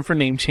have put in for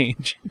name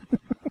change.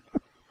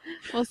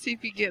 We'll see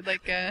if you get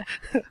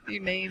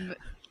your name.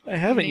 I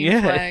haven't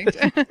yet.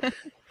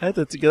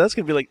 That's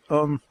gonna be like,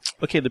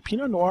 okay, the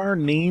Pinot Noir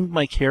named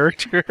my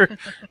character.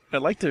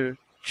 I'd like to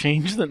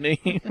change the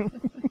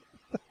name.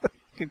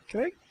 Can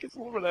I get a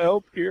little bit of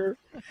help here?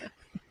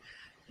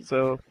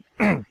 So,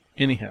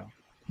 anyhow,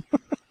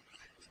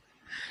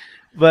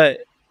 but.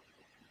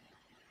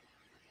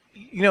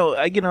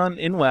 I get on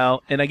in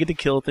WoW, and I get to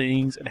kill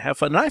things and have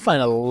fun. And I find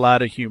a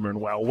lot of humor in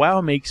WoW. WoW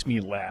makes me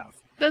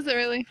laugh. Does it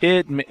really?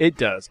 It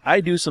does.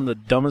 I do some of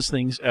the dumbest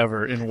things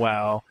ever in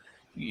WoW.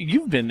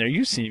 You've been there.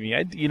 You've seen me.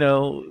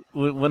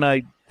 When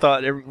I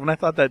thought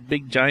that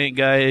big giant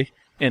guy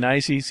in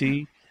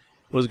ICC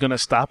was going to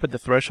stop at the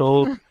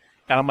threshold, and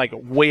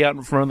I'm way out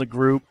in front of the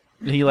group,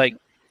 and he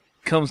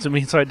comes to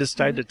me, so I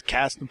decided to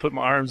cast and put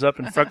my arms up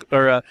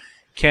and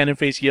Cannon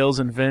Face yells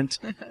and vent,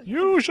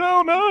 "You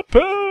shall not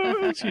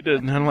pass!" You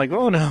did, and I'm like,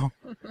 "Oh no!"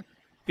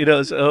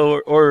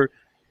 Or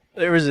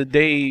there was a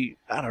day,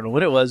 I don't know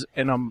what it was,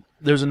 and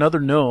there's another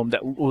gnome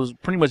that was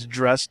pretty much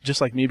dressed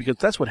just like me because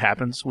that's what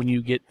happens when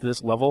you get to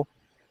this level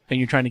and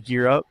you're trying to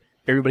gear up.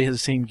 Everybody has the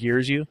same gear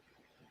as you.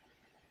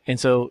 And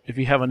so if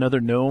you have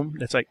another gnome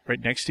that's like right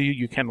next to you,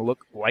 you kind of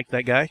look like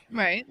that guy.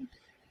 Right.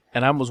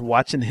 And I was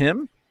watching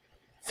him,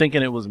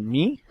 thinking it was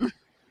me,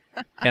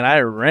 and I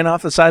ran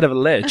off the side of a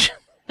ledge.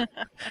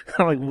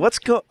 I'm like, what's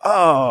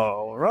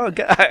oh, wrong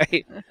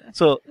guy.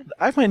 So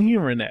I find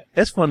humor in that.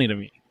 That's funny to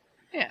me.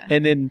 Yeah.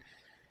 And then,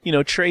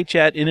 Trey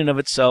chat in and of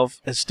itself,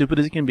 as stupid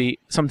as it can be,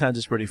 sometimes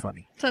it's pretty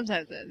funny.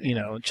 Sometimes it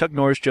is. Chuck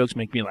Norris jokes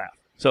make me laugh.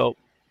 So,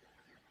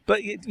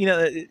 but,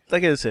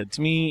 like I said,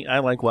 to me, I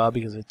like WoW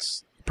because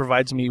it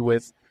provides me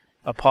with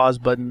a pause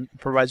button,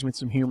 provides me with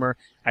some humor.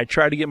 I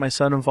tried to get my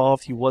son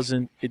involved. He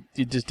wasn't,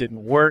 it just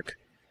didn't work.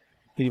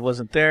 He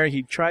wasn't there.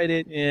 He tried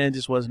it, and it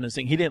just wasn't his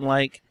thing. He didn't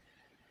like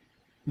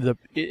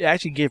it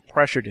actually gave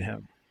pressure to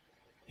him,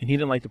 and he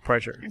didn't like the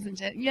pressure.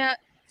 Yeah.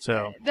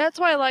 So that's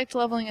why I liked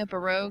leveling up a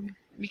rogue,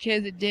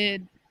 because it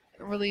did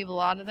relieve a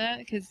lot of that,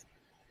 because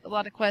a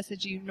lot of quests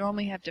that you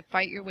normally have to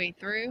fight your way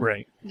through.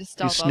 Right. Just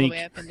stomp all the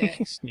way up and do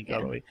it. Sneak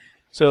all the way.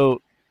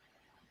 So,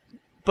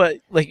 but,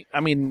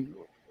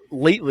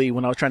 lately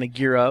when I was trying to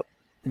gear up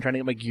and trying to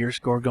get my gear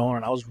score going,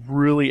 and I was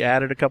really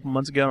at it a couple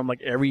months ago, I'm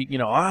like,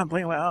 I'm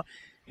playing WoW.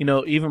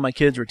 Even my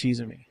kids were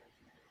teasing me.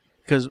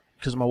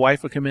 Because my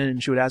wife would come in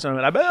and she would ask me,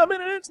 I'm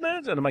in an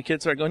instance. And my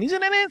kids start going, he's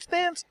in an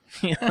instance.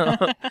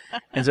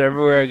 And so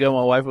everywhere I go,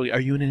 my wife will go, are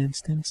you in an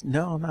instance?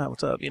 No, I'm not.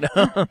 What's up?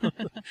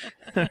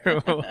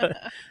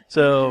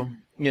 So,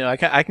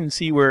 I can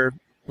see where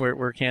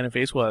Cannon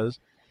Face was,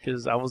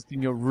 because I was,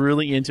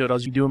 really into it. I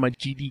was doing my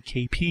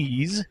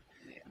GDKPs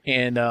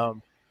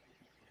and,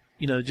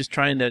 just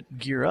trying to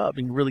gear up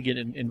and really get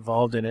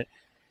involved in it.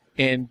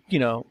 And,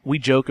 we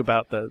joke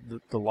about the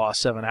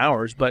lost 7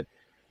 hours, but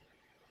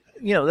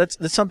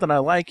that's something I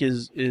like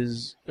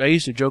is I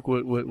used to joke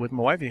with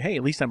my wife, hey,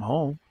 at least I'm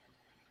home.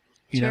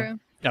 True.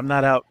 I'm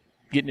not out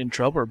getting in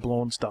trouble or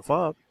blowing stuff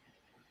up.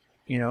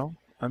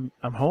 I'm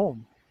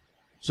home.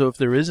 So if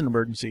there is an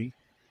emergency,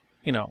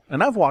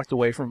 and I've walked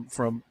away from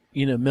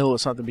the middle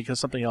of something because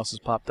something else has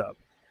popped up.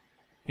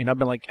 I've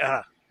been like,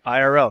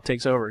 IRL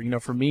takes over.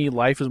 For me,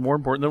 life is more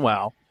important than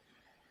WoW.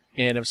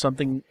 And if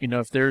something,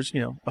 if there's,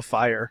 a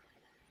fire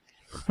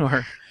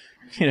or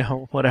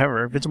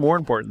whatever. If it's more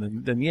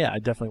important, then yeah, I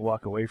definitely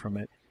walk away from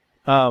it.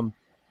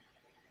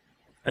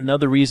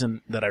 Another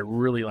reason that I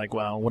really like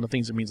WoW, one of the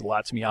things that means a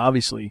lot to me,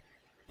 obviously,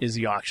 is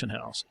the auction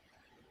house.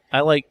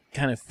 I like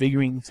kind of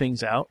figuring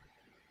things out.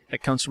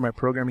 That comes from my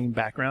programming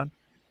background.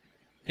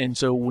 And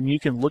so when you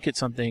can look at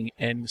something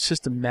and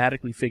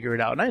systematically figure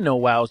it out, and I know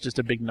WoW is just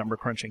a big number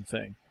crunching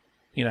thing.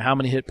 How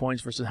many hit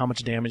points versus how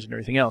much damage and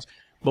everything else.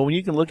 But when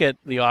you can look at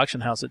the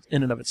auction house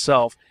in and of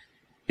itself,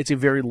 it's a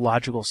very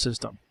logical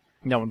system.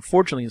 Now,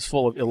 unfortunately, it's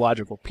full of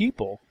illogical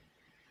people,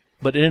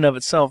 but in and of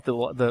itself,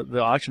 the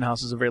auction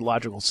house is a very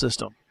logical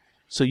system.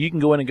 So you can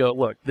go in and go,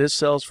 look, this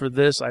sells for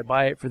this, I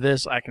buy it for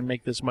this, I can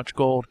make this much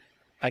gold,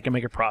 I can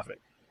make a profit,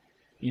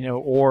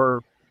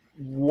 or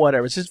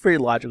whatever. It's just very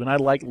logical, and I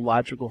like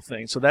logical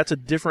things. So that's a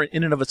different,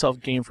 in and of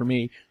itself, game for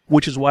me,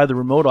 which is why the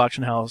remote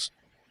auction house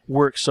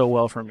works so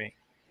well for me.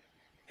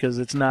 Because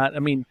it's not,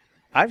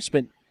 I've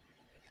spent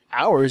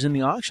hours in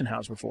the auction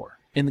house before,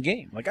 in the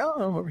game. Like,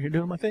 I'm over here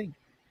doing my thing.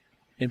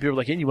 And people are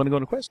like, hey, you want to go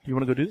on a quest? You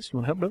want to go do this? You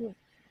want to help do it?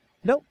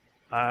 No.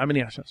 I'm in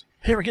the auction house.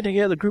 Hey, we're getting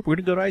together, group. We're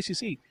going to go to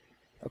ICC.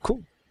 Oh,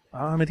 cool.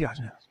 I'm at the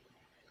auction house.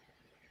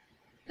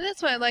 And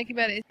that's what I like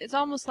about it. It's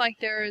almost like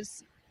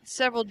there's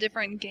several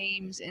different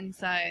games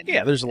inside.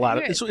 Yeah, there's a lot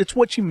of... It's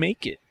what you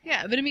make it.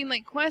 Yeah, but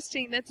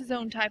questing, that's its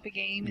own type of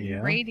game. And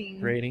yeah.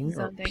 Raiding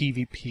or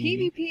PvP.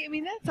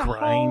 PvP, that's a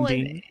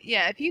grinding. whole...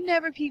 Yeah, if you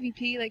never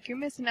PvP, you're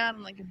missing out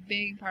on, a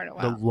big part of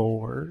WoW.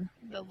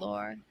 The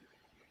lore.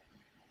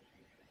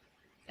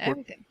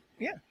 Everything.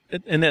 Yeah,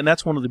 and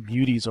that's one of the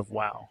beauties of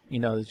WoW.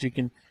 That you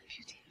can,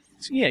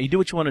 you do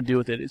what you want to do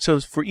with it. So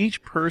for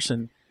each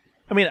person,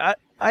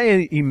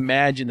 I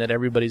imagine that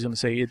everybody's going to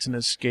say it's an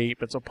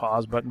escape, it's a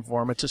pause button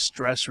for them, it's a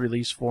stress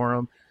release for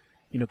them,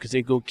 because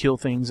they go kill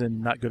things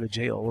and not go to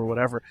jail or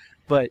whatever.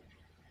 But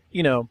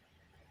it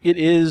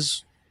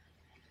is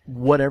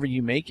whatever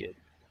you make it.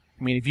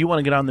 If you want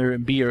to get on there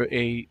and be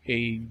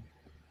a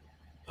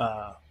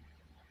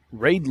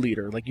raid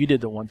leader like you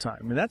did the one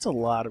time, that's a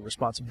lot of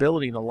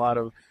responsibility and a lot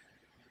of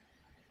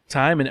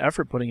time and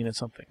effort putting into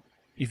something.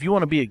 If you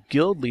want to be a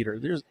guild leader,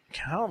 there's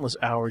countless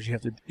hours you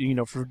have to,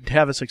 to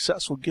have a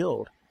successful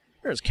guild.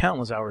 There's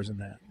countless hours in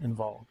that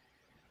involved.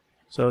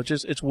 So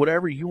it's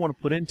whatever you want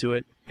to put into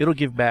it, it'll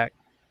give back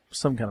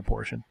some kind of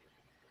portion,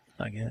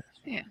 I guess.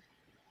 Yeah.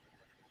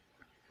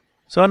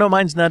 So I know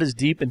mine's not as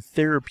deep and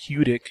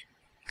therapeutic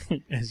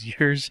as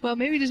yours. Well,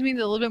 maybe it just means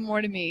a little bit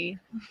more to me.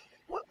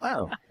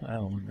 Well, I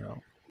don't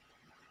know.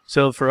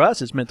 So for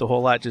us, it's meant a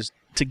whole lot just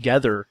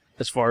together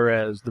as far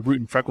as the Root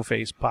and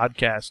Freckleface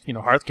podcast,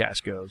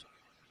 Hearthcast goes.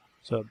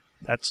 So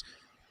that's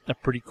a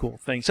pretty cool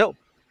thing. So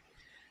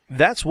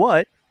that's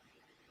what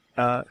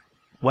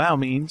WoW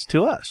means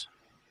to us.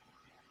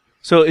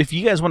 So if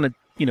you guys want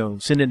to,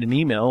 send in an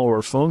email or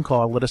a phone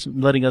call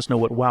letting us know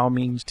what WoW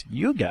means to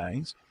you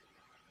guys,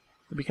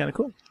 it'd be kind of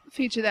cool.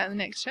 Feature that in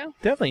the next show.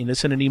 Definitely. And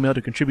send an email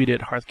to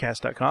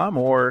contribute@hearthcast.com,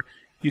 or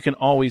you can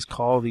always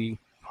call the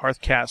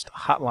Hearthcast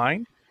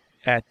hotline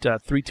at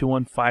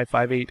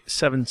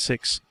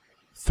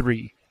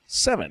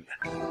 321-558-7637.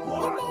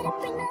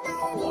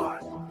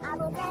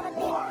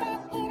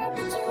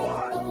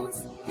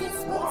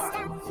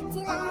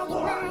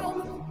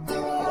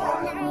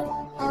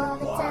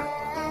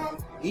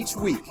 Each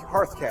week,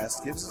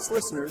 Hearthcast gives its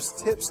listeners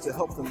tips to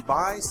help them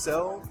buy,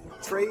 sell,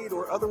 trade,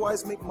 or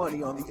otherwise make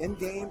money on the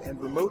in-game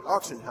and remote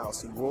auction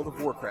house in World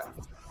of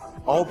Warcraft.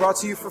 All brought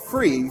to you for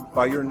free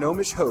by your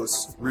gnomish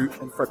hosts,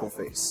 Root and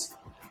Freckleface.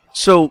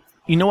 So,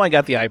 I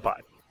got the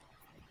iPod.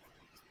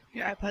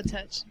 Your iPod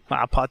Touch.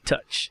 My iPod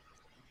Touch.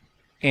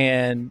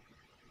 And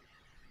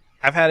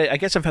I've had it, I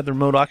guess I've had the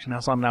remote auction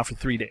house on now for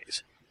 3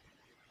 days.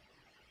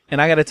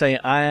 And I got to tell you,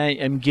 I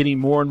am getting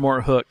more and more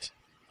hooked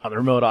on the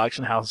remote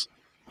auction house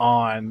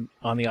on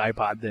the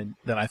iPod than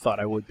I thought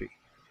I would be.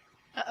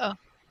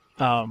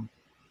 Uh-oh.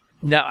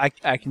 Now,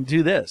 I can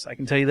do this. I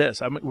can tell you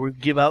this. We'll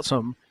give out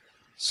some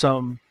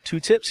 2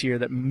 tips here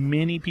that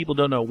many people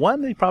don't know.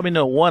 One, they probably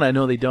know. One, I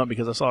know they don't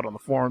because I saw it on the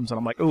forums, and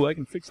I'm like, oh, I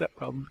can fix that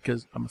problem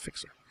because I'm a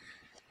fixer.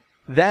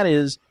 That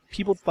is,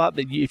 people thought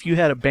that if you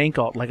had a bank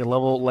alt, like a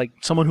level, like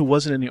someone who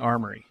wasn't in the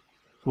armory,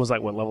 was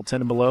like, what, level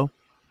 10 and below?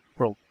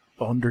 Or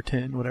under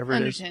 10, whatever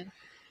it is. 10.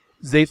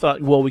 They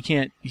thought, well, you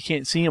can't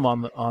see him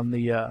on the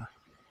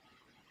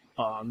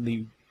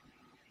Armory.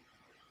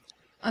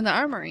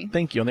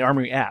 Thank you, on the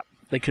Armory app.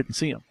 They couldn't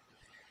see them.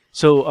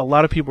 So a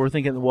lot of people were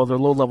thinking, well, they're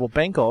low-level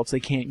bank alts they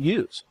can't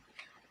use.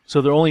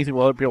 So they're only thinking,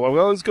 well, people are like,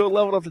 well, let's go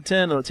level up to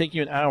 10. It'll take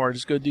you an hour.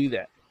 Just go do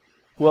that.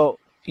 Well,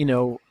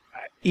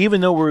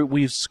 even though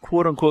we've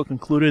quote-unquote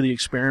concluded the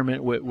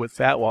experiment with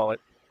Fat Wallet,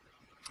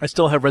 I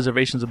still have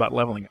reservations about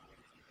leveling it.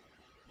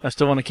 I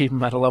still want to keep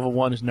him at a level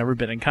 1 who's never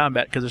been in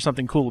combat because there's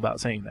something cool about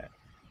saying that.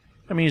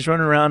 I mean, he's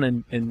running around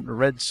in a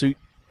red suit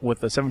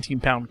with a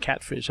 17-pound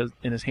catfish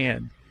in his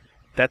hand.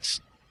 That's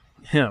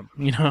him,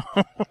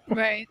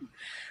 Right.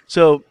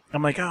 So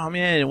I'm like, oh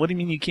man, what do you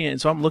mean you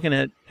can't? So I'm looking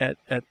at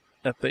the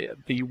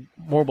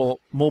mobile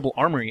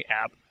Armory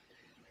app,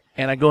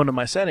 and I go into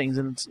my settings,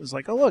 and it's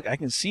like, oh look, I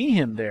can see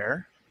him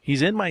there.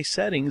 He's in my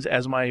settings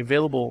as my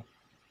available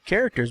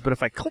characters, but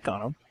if I click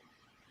on him,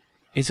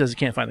 it says I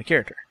can't find the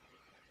character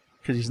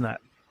because he's not.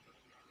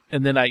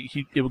 And then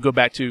it would go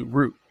back to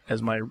Root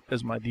as my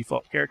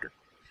default character.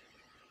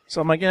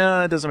 So I'm like,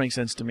 it doesn't make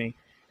sense to me.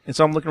 And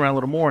so I'm looking around a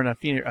little more, and I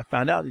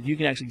found out that you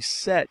can actually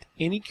set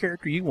any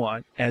character you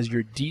want as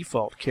your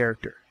default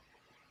character.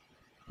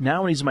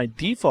 Now when he's my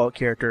default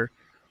character,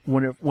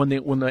 when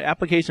the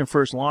application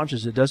first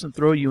launches, it doesn't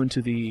throw you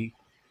into the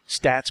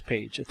stats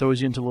page. It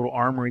throws you into a little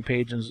Armory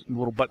page and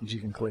little buttons you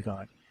can click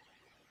on.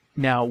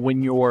 Now,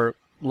 when your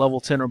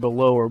level 10 or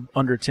below or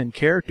under 10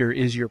 character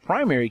is your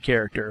primary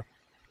character,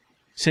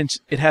 since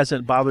it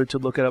hasn't bothered to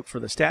look it up for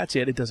the stats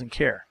yet, it doesn't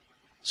care.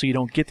 So you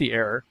don't get the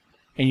error.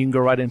 And you can go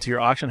right into your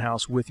auction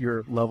house with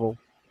your level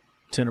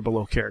 10 or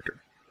below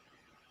character.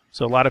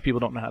 So a lot of people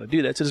don't know how to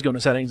do that. So just go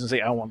into settings and say,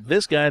 I want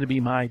this guy to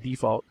be my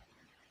default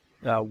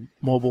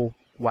mobile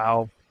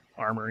WoW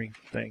Armory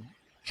thing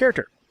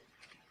character.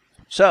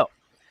 So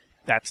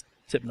that's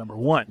tip number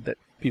 1 that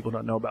people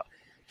don't know about.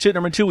 Tip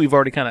number 2 we've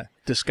already kind of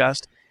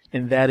discussed,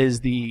 and that is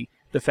the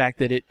fact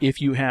that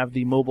if you have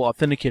the mobile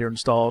authenticator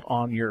installed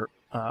on your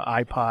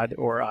iPod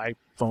or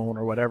iPhone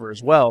or whatever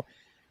as well,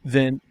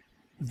 then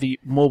the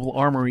mobile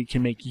Armory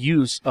can make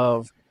use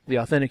of the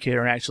authenticator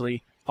and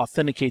actually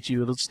authenticate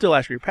you. It'll still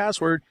ask for your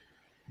password,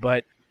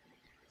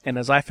 and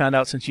as I found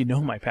out since you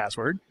know my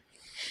password,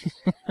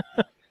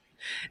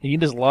 you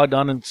just logged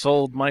on and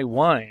sold my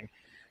wine.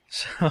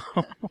 So I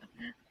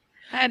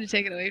had to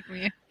take it away from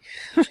you.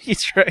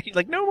 He's right.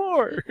 Like, no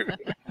more.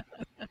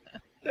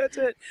 That's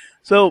it.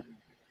 So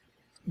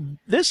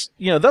this,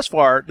 thus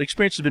far, the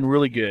experience has been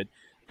really good.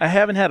 I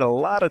haven't had a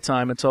lot of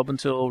time up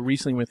until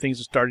recently when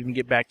things are starting to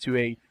get back to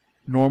a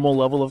normal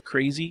level of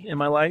crazy in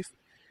my life,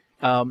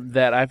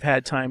 that I've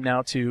had time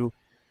now to,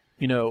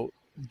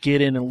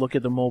 get in and look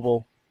at the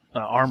mobile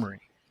Armory.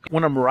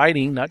 When I'm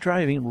riding, not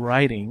driving,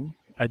 riding,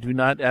 I do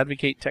not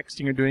advocate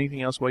texting or doing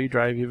anything else while you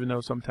drive, even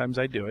though sometimes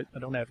I do it. I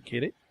don't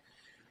advocate it.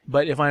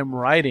 But if I'm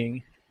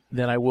riding,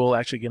 then I will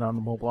actually get on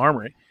the mobile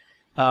Armory.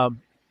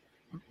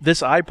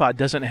 This iPod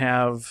doesn't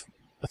have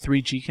a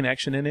 3G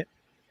connection in it,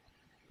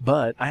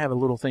 but I have a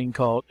little thing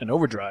called an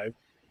overdrive,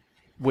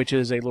 which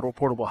is a little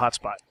portable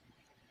hotspot.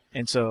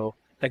 And so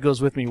that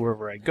goes with me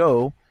wherever I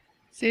go.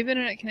 Save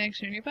internet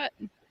connection in your butt.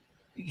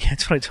 Yeah,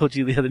 that's what I told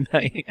you the other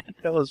night.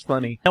 That was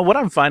funny. Now, what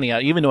I'm finding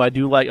out, even though I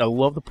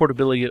love the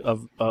portability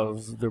of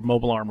the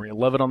mobile Armory. I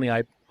love it on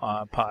the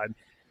iPod.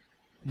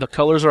 The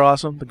colors are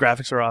awesome. The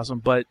graphics are awesome.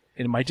 But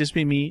it might just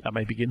be me. I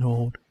might be getting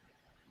old.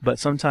 But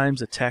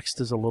sometimes the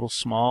text is a little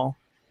small,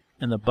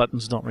 and the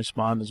buttons don't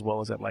respond as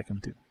well as I'd like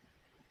them to.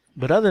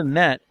 But other than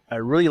that, I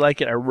really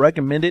like it. I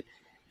recommend it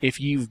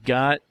if you've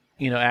got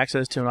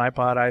access to an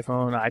iPod,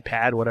 iPhone,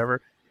 iPad,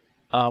 whatever,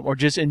 or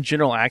just in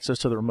general access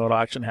to the remote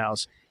auction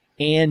house,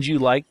 and you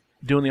like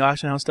doing the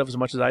auction house stuff as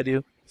much as I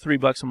do,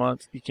 $3 a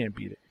month, you can't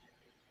beat it.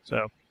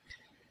 So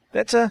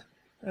that's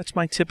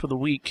my tip of the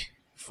week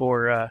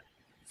for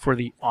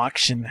the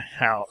auction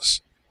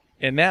house.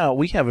 And now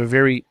we have a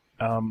very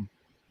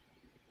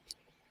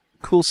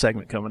cool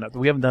segment coming up that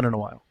we haven't done in a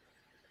while.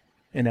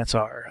 And that's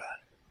our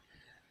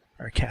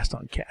Cast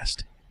on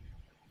Cast.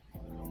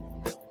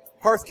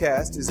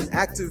 Hearthcast is an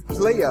active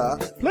player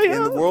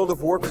in the World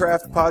of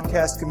Warcraft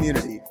podcast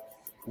community.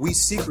 We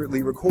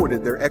secretly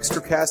recorded their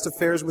extra cast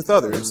affairs with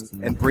others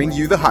and bring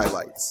you the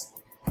highlights.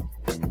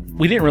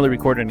 We didn't really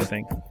record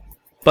anything,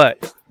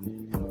 but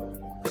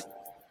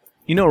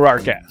you know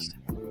Rarcast.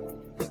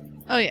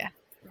 Oh, yeah.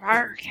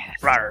 Rarcast.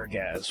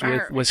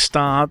 Rarcast with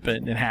Stomp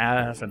and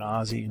Half and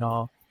Ozzy and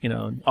all,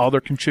 all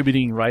their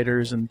contributing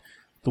writers and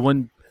the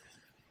one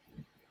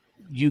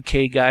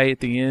UK guy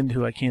at the end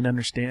who I can't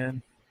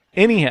understand.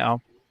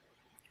 Anyhow,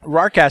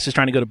 Rarcast is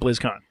trying to go to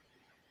BlizzCon.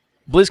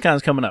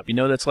 BlizzCon's coming up.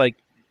 That's like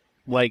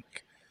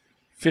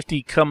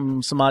 50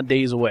 some odd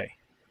days away.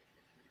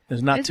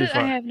 It's not too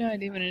far. I have no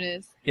idea when it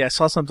is. Yeah, I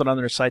saw something on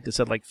their site that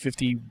said like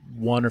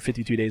 51 or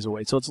 52 days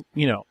away. So it's,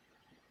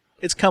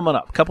 it's coming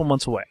up, a couple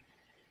months away.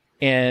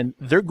 And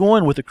they're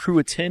going with a crew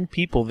of 10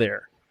 people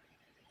there.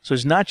 So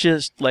it's not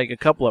just like a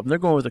couple of them. They're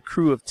going with a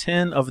crew of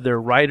 10 of their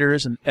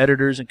writers and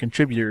editors and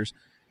contributors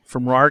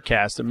from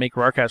Rarcast that make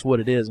Rarcast what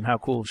it is and how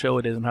cool a show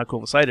it is and how cool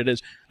of a site it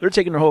is. They're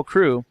taking their whole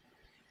crew,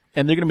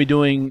 and they're going to be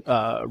doing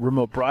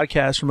remote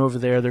broadcasts from over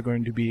there. They're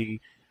going to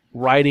be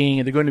writing,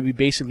 and they're going to be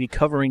basically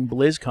covering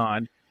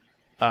BlizzCon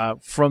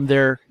from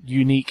their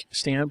unique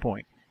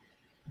standpoint.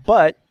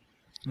 But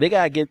they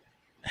got to get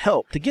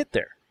help to get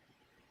there.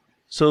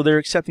 So they're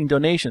accepting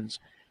donations.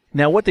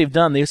 Now what they've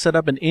done, they've set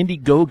up an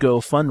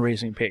Indiegogo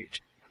fundraising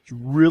page. It's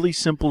really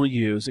simple to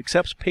use. It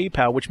accepts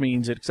PayPal, which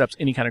means it accepts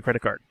any kind of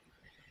credit card.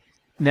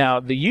 Now,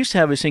 they used to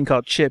have this thing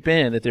called Chip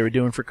In that they were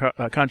doing for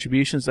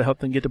contributions to help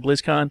them get to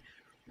BlizzCon.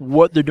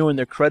 What they're doing,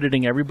 they're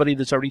crediting everybody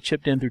that's already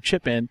chipped in through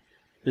Chip In.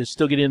 They're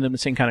still getting them the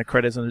same kind of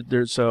credits,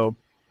 and so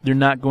they're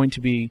not going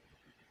to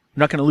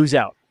lose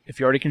out. If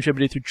you already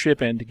contributed through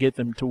Chip In to get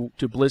them to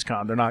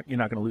BlizzCon, you're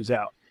not going to lose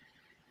out.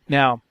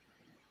 Now,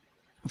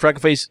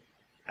 Freckleface,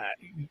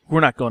 we're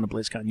not going to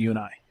BlizzCon, you and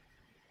I.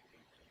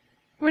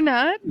 We're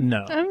not?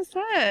 No. I'm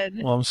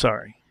sad. Well, I'm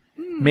sorry.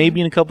 Maybe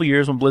in a couple of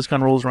years when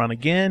BlizzCon rolls around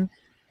again,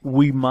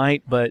 we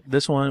might, but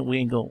this one, we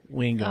ain't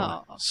going.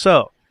 Oh.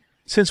 So,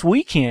 since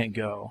we can't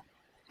go,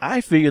 I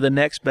figure the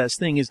next best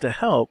thing is to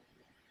help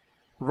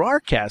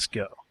Rarcast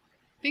go.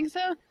 Think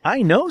so?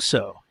 I know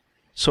so.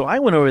 So I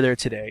went over there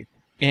today,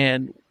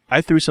 and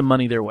I threw some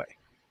money their way.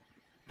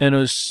 And it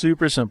was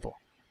super simple.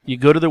 You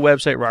go to their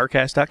website,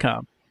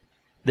 rarcast.com.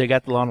 They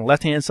got on the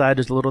left-hand side,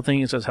 there's a little thing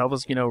that says, help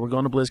us, we're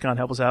going to BlizzCon,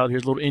 help us out.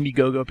 Here's a little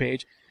Indiegogo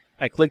page.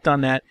 I clicked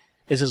on that.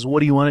 It says,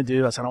 what do you want to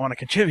do? I said, I want to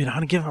contribute. I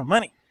want to give them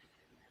money.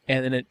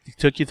 And then it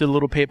took you through the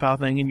little PayPal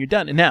thing, and you're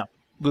done. And now,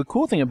 the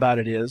cool thing about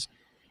it is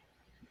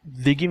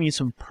they give you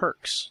some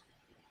perks.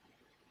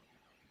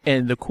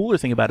 And the cooler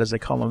thing about it is they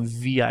call them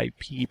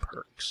VIP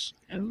perks.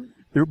 Oh.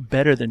 They're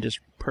better than just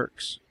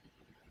perks.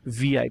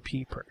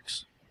 VIP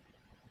perks.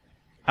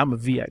 I'm a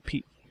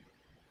VIP.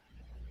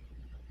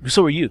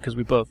 So are you, because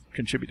we both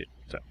contributed.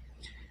 So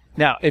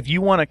now, if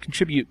you want to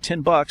contribute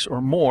 $10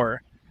 or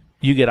more,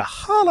 you get a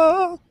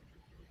holla,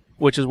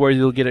 which is where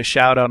you'll get a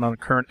shout-out on a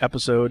current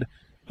episode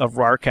of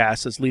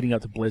Rarcast that's leading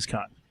up to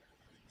BlizzCon.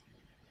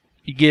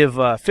 You give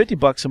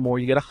 $50 or more,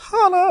 you get a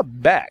holla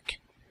back,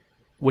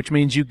 which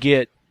means you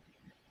get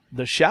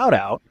the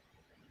shout-out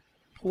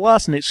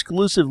plus an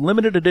exclusive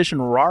limited edition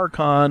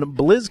Rarcon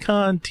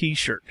BlizzCon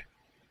t-shirt.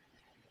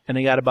 And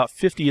they got about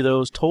 50 of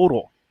those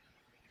total.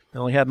 They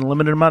only had a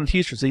limited amount of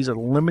t-shirts. These are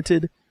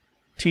limited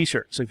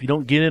t-shirts. So if you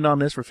don't get in on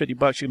this for $50,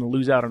 you're going to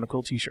lose out on a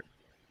cool t-shirt.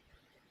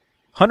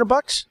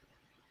 $100,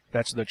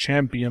 that's the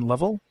champion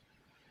level.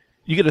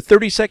 You get a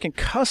 30-second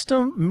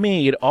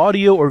custom-made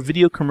audio or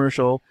video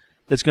commercial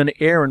that's going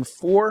to air in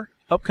 4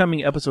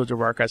 upcoming episodes of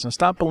Rarcast. And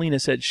Stompolina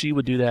said she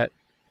would do that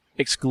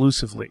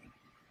exclusively.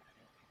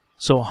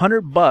 So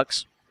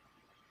 $100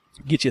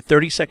 gets you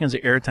 30 seconds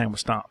of airtime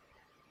with Stomp.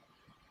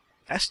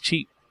 That's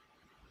cheap.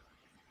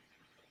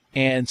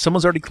 And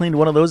someone's already cleaned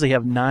one of those. They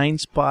have 9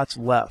 spots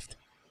left.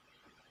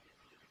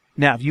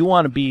 Now, if you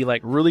want to be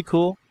like really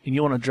cool and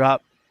you want to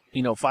drop,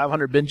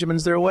 500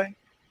 Benjamins their way,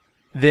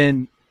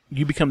 then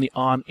you become the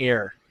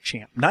on-air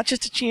champ. Not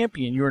just a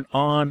champion, you're an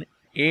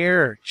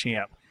on-air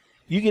champ.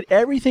 You get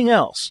everything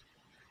else.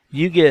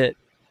 You get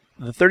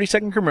the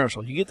 30-second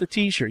commercial, you get the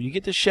t-shirt, you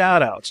get the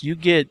shout-outs, you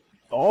get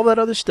all that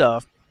other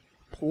stuff,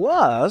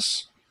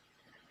 plus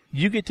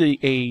you get to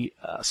a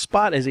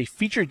spot as a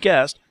featured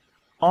guest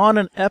on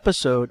an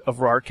episode of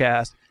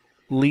Rarcast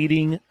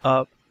leading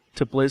up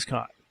to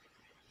BlizzCon.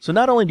 So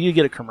not only do you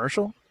get a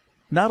commercial,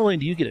 not only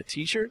do you get a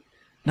t-shirt,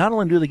 not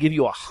only do they give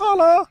you a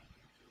holla,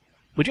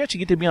 but you actually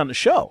get to be on the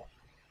show.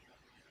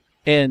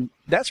 And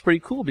that's pretty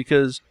cool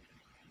because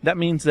that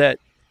means that,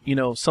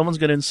 someone's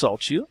going to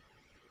insult you.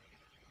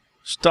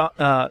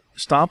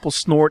 Stomp will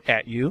snort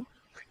at you.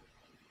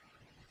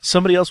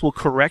 Somebody else will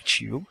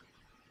correct you.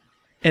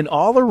 And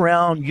all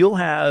around, you'll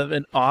have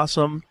an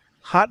awesome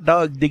hot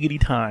dog diggity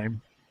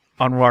time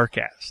on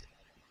Rarcast.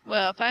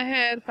 Well, if I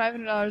had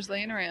 $500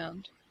 laying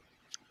around,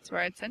 that's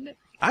where I'd send it.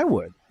 I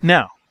would.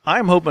 Now,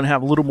 I'm hoping to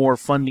have a little more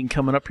funding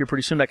coming up here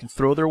pretty soon that I can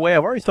throw their way.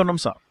 I've already thrown them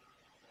some.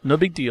 No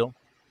big deal.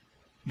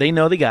 They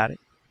know they got it.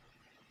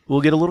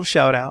 We'll get a little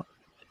shout out.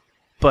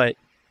 But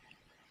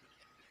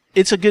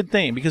it's a good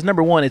thing because,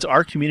 number one, it's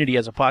our community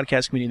as a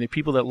podcast community. The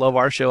people that love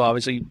our show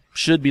obviously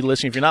should be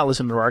listening. If you're not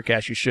listening to our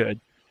cast, you should.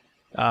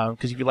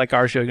 Because if you like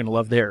our show, you're going to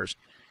love theirs.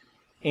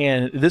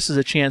 And this is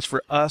a chance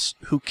for us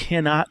who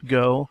cannot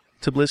go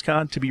to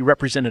BlizzCon to be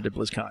represented at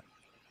BlizzCon.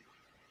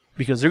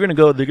 Because they're going to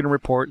go, they're going to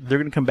report, they're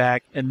going to come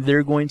back, and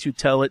they're going to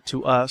tell it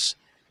to us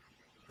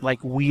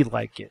like we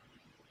like it.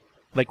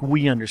 Like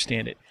we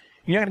understand it.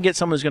 You're not going to get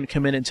someone who's going to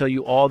come in and tell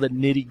you all the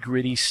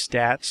nitty-gritty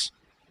stats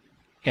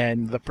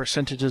and the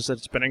percentages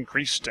that's been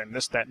increased and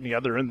this, that, and the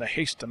other, and the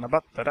haste and the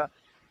da-da.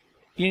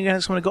 You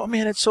guys want to go, oh,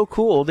 man, it's so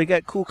cool. They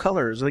got cool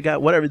colors. They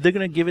got whatever. They're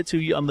going to give it to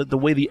you on the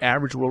way the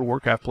average World of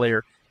Warcraft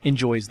player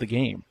enjoys the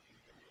game.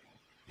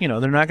 You know,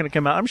 they're not going to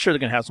come out. I'm sure they're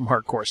going to have some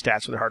hardcore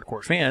stats for their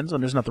hardcore fans,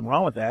 and there's nothing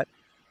wrong with that.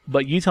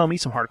 But you tell me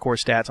some hardcore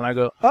stats, and I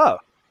go, oh,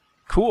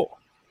 cool.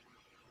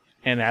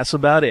 And that's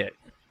about it.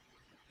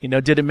 You know,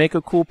 did it make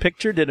a cool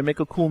picture? Did it make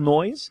a cool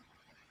noise?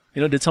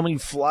 You know, did something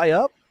fly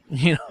up?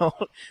 You know,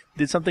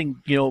 did something,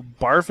 you know,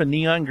 barf a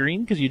neon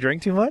green because you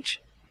drank too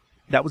much?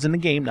 That was in the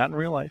game, not in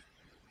real life.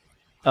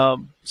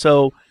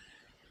 So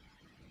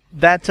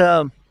that,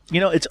 you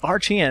know, it's our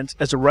chance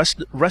as the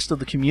rest of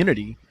the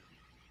community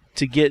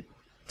to get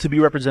to be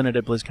represented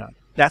at BlizzCon.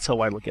 That's how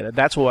I look at it.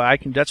 That's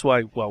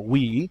why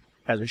we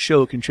as a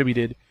show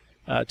contributed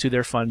to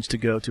their funds to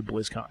go to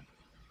BlizzCon.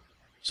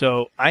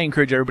 So I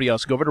encourage everybody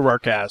else to go over to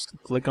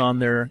Rarcast, click on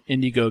their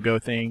Indiegogo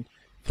thing,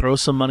 throw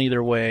some money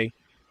their way.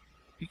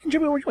 You can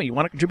contribute what you want. You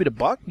want to contribute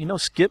 $1? You know,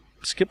 skip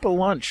a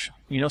lunch.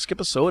 You know,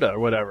 skip a soda or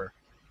whatever.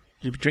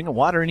 You're drinking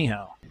water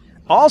anyhow.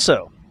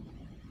 Also,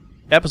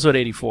 episode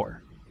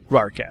 84,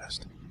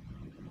 Rarcast.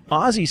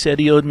 Ozzy said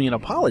he owed me an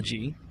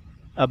apology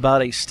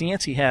about a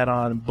stance he had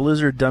on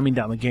Blizzard dumbing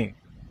down the game.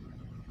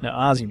 Now,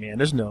 Ozzy, man,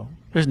 there's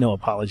no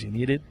apology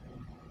needed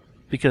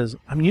because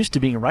I'm used to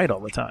being right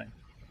all the time.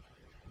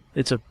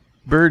 It's a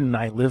burden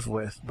I live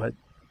with, but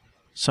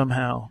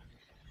somehow...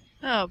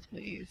 Oh,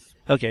 please.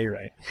 Okay, you're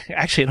right.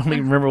 Actually, I don't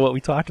even remember what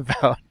we talked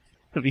about,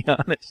 to be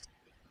honest.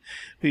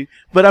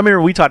 But I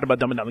remember we talked about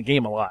dumbing down the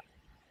game a lot.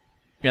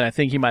 And I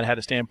think he might have had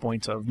a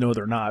standpoint of, no,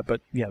 they're not,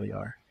 but yeah, they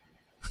are.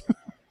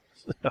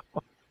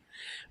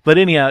 But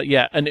anyhow,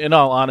 yeah, and in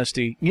all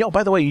honesty, you know,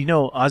 by the way, you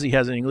know Ozzy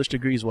has an English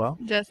degree as well?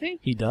 Does he?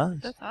 He does.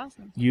 That's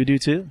awesome. You do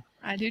too.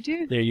 I do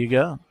too. There you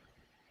go.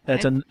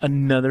 That's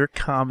another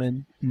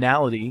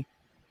commonality.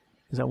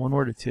 Is that one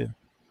word or two?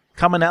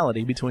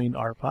 Commonality between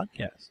our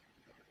podcasts.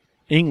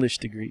 English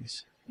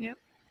degrees. Yep.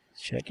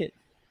 Check it.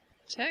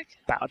 Check.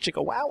 Bow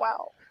chicka wow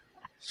wow.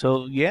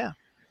 So yeah.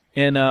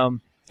 And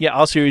yeah,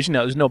 all serious, you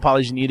know, there's no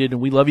apology needed, and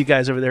we love you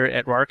guys over there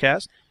at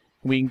Rarcast.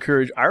 We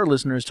encourage our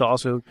listeners to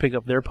also pick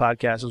up their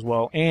podcast as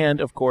well,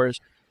 and of course,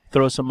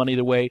 throw some money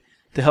their way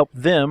to help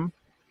them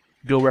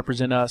go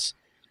represent us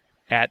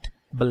at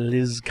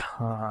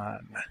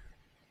BlizzCon.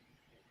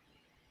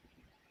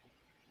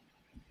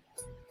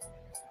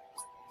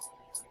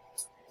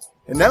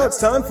 And now it's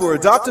time for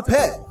Adopt a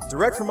Pet.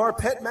 Direct from our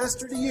pet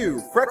master to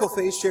you,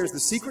 Freckleface shares the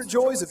secret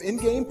joys of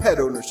in-game pet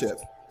ownership.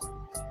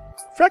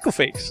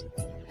 Freckleface,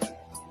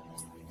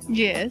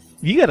 Yes.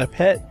 you got a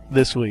pet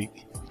this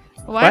week.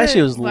 Why Actually,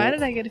 it was why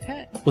did I get a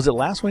pet? Was it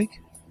last week?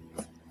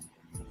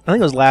 I think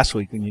it was last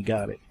week when you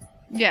got it.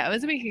 Yeah, it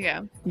was a week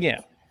ago.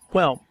 Yeah.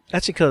 Well,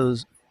 that's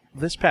because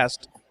this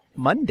past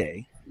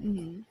Monday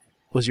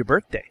was your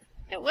birthday.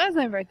 It was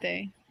my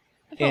birthday.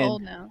 I feel And-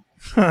 old now.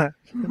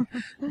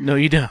 No,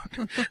 you don't.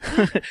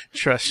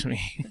 Trust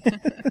me.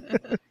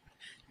 You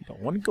don't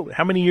want to go.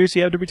 How many years do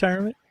you have to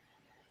retirement?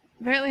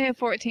 Apparently I have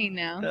 14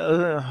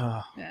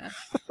 now. Yeah.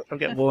 I've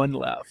got one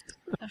left.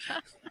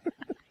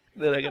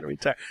 Then I got to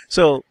retire.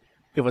 So,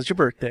 it was your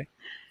birthday.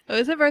 It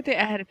was a birthday.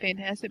 I had a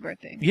fantastic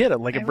birthday. You had a I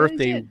really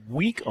birthday did.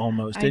 week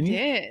almost, I didn't you?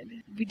 did.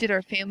 We did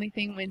our family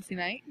thing Wednesday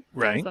night. That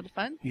was Right. a lot of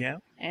fun. Yeah.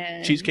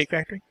 And Cheesecake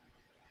Factory?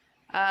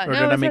 Or Or no, did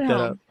it I was make at that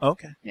home. up?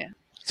 Okay. Yeah.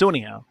 So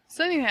anyhow,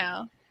 So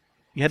anyhow,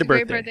 you had a it's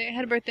great birthday. birthday. I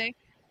had a birthday.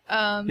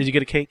 Did you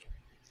get a cake?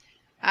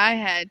 I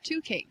had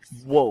 2 cakes.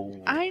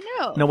 Whoa. I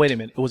know. No, wait a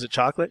minute. Was it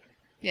chocolate?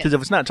 Yeah. Because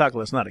if it's not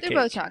chocolate, it's not a They're cake.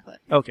 both chocolate.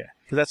 Okay.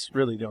 Because that's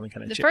really the only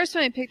kind of The chip. first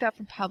one I picked out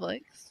from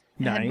Publix.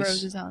 It had Nice.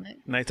 roses on it.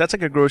 Nice. That's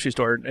like a grocery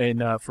store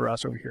for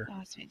us over here.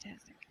 Oh, it's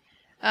fantastic.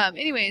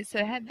 Anyways, so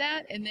I had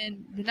that, and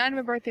then the night of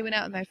my birthday went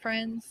out with my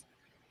friends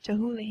to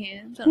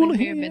Houlihan's. I don't know if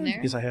you've ever been there.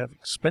 Yes, I have.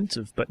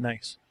 Expensive, but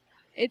nice.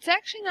 It's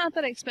actually not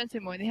that expensive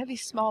anymore. They have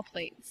these small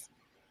plates.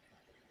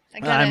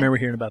 I remember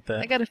hearing about that.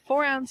 I got a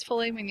 4-ounce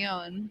filet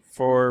mignon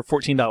For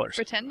 $14.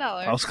 for $10.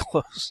 I was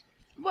close.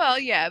 Well,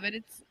 yeah, but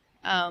it's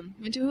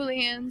went to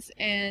Houlihan's,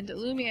 and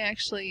Lumia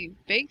actually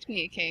baked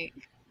me a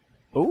cake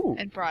Ooh.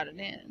 and brought it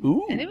in.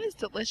 Ooh. And it was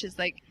delicious.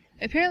 Like,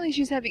 apparently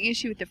she's having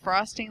issue with the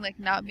frosting, like,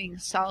 not being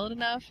solid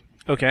enough.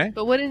 Okay.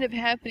 But what ended up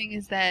happening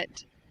is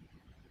that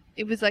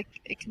it was like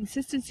a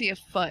consistency of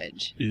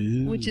fudge,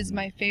 Ooh. which is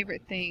my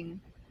favorite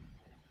thing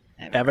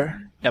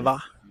Ever?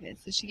 Yeah,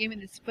 so she gave me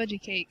this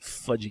fudgy cake.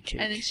 Fudgy cake.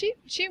 And then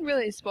she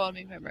really spoiled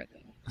me for my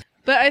birthday.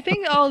 But I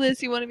think all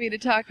this you wanted me to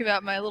talk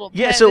about my little pet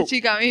Yeah, so that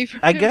you got me for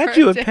I my got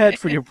you a birthday. pet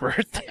for your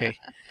birthday,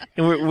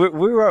 and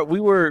we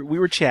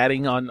were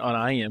chatting on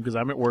IM because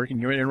I'm at work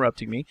and you're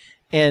interrupting me,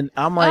 and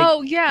I'm like,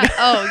 Oh yeah.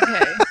 Oh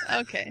okay.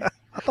 Okay.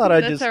 I thought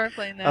That's how we're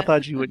playing that. I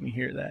thought you wouldn't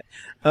hear that.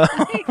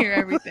 I hear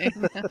everything.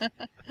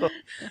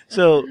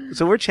 So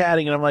we're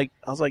chatting, and I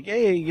was like,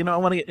 hey, I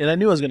want to get, and I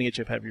knew I was going to get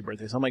you a pet for your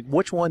birthday. So I'm like,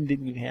 which one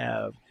didn't you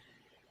have?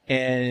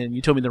 And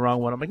you told me the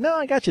wrong one. I'm like, no,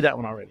 I got you that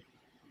one already.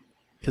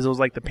 Because it was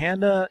like the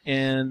panda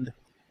and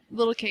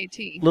Little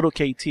KT. little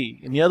KT,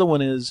 and the other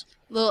one is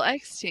Little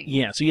XT.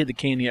 yeah. So you had the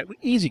K and the X.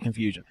 Easy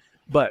confusion,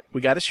 but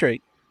we got it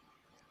straight,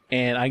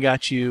 and I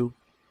got you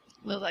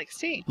Little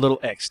XT. little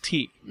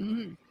XT.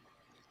 Mm-hmm.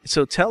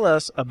 So tell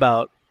us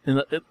about.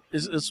 And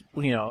it's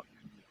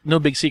no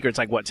big secret. It's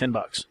like what,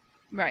 $10.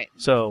 Right.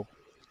 So,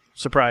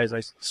 surprise! I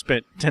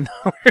spent $10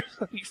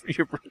 for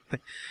your birthday.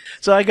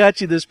 So I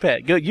got you this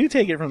pet. Go, you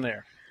take it from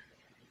there.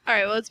 All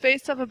right. Well, it's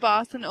based off of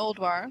Boston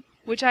Oldwar,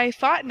 which I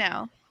fought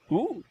now,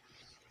 Ooh.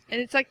 and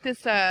it's like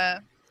this.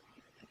 The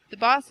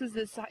boss is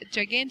this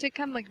gigantic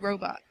kind of like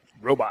robot,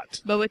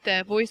 Robot. but with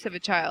the voice of a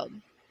child.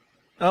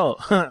 Oh,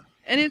 huh.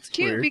 And it's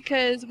cute Weird.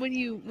 because when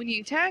you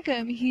attack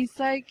him, he's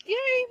like, "Yay,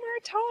 more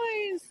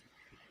toys!"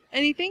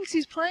 And he thinks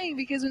he's playing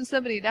because when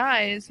somebody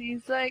dies,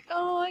 he's like,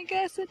 "Oh, I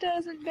guess it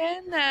doesn't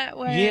bend that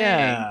way."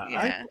 Yeah.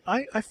 Yeah.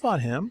 I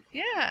fought him.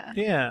 Yeah.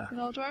 Yeah. An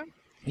old dwarf.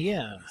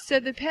 Yeah. So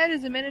the pet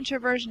is a miniature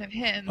version of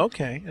him.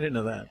 Okay. I didn't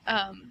know that.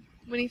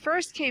 When he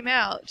first came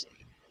out,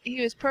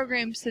 he was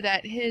programmed so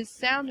that his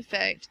sound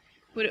effect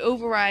would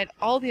override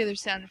all the other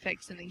sound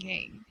effects in the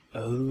game,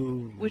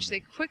 Oh. which they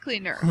quickly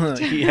nerfed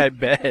Yeah, I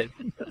bet.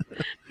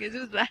 because it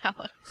was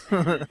loud.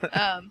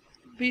 But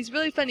he's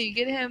really funny. You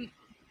get him.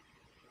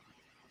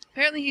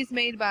 Apparently, he's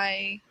made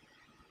by.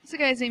 What's the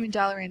guy's name in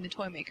Dalaran, the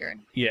toy maker?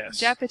 Yes.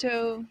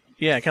 Geppetto.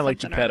 Yeah, kind of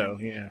like something or Geppetto.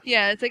 other. Yeah.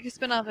 Yeah, it's like a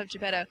spin-off of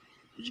Geppetto.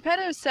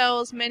 Geppetto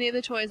sells many of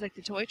the toys, like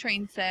the toy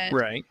train set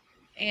Right.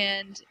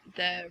 and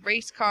the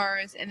race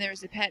cars, and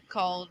there's a pet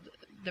called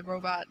the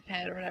robot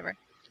pet or whatever.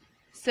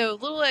 So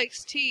Little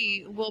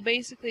XT will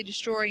basically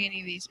destroy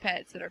any of these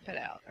pets that are put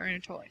out or in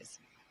toys.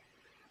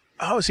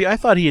 Oh, see, I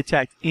thought he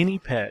attacked any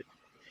pet.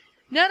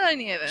 Not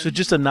any of them. So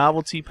just a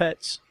novelty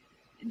pets.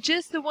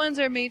 Just the ones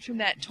that are made from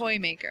that toy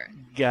maker.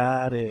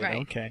 Got it.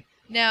 Right. Okay.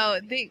 Now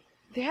they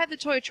had the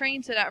toy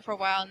train set out for a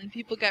while, and then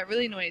people got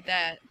really annoyed at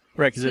that.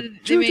 Right. So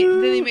Because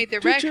then they made the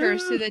wrecker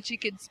so that you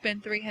could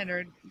spend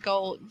 300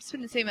 gold,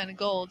 spend the same amount of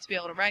gold to be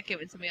able to wreck it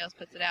when somebody else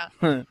puts it out.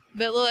 Huh.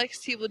 But Little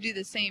XT will do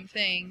the same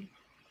thing.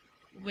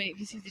 When if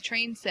he sees the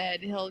train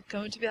set, he'll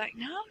go to be like,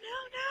 no,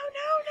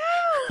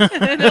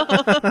 and Those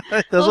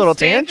he'll little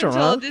stamp tantrum,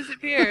 until huh? it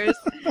disappears.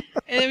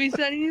 And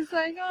then he's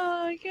like,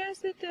 oh, I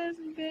guess it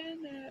doesn't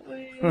bend that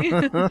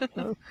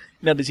way.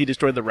 Now, does he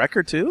destroy the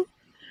wrecker too?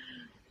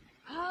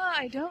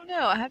 I don't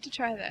know. I have to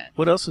try that.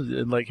 What else is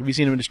it? Like, have you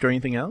seen him destroy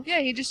anything else? Yeah,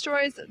 he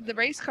destroys the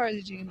race cars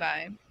that you can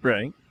buy.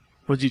 Right.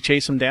 Would you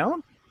chase him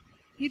down?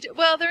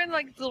 Well, they're in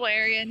like this little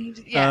area, and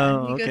he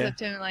Oh, he okay. goes up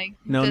to him and like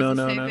No, does no, the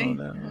no, same no, thing.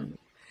 no.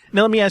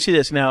 Now, let me ask you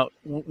this. Now,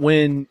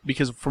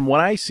 because from what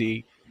I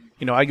see,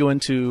 I go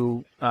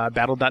into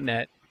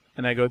battle.net,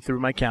 and I go through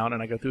my account,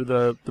 and I go through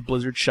the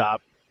Blizzard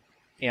shop,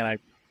 and I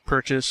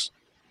purchase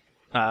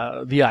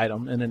the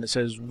item, and then it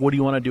says, what do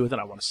you want to do with it?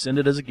 I want to send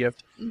it as a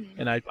gift,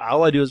 and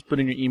all I do is put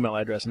in your email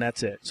address, and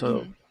that's it.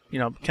 So,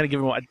 kind of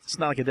giving, it's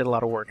not like I did a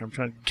lot of work. I'm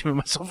trying to give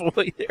myself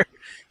away there.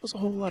 It was a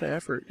whole lot of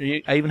effort.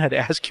 I even had to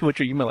ask you what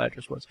your email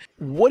address was.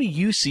 What do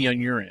you see on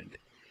your end?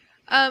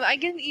 I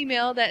get an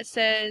email that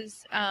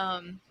says,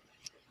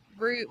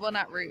 Root, well,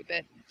 not Root,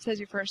 but says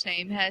your first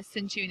name, has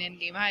sent you an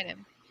in-game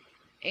item.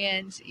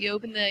 And you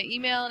open the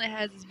email, and it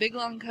has this big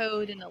long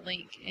code and a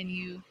link. And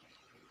you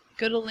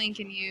go to the link,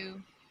 and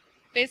you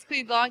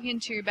basically log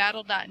into your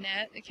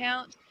battle.net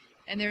account,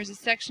 and there's a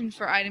section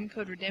for item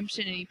code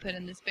redemption, and you put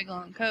in this big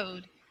long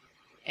code.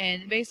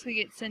 And it basically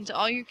gets sent to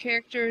all your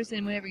characters,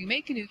 and whenever you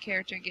make a new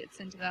character, it gets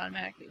sent to that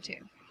automatically,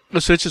 too.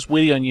 So it's just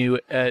waiting on you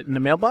in the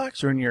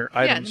mailbox or in your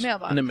items? Yeah,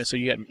 in the mailbox. So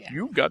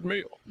you got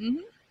mail. Mm-hmm.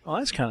 Oh,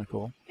 that's kind of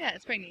cool. Yeah,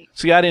 it's pretty neat.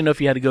 See, I didn't know if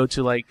you had to go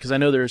to, because I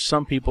know there's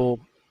some people,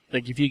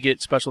 like if you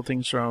get special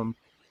things from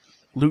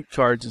loot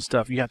cards and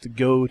stuff, you have to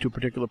go to a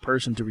particular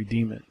person to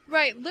redeem it.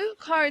 Right. Loot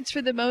cards,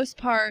 for the most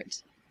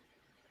part,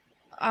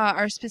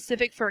 are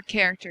specific for a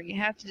character. You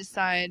have to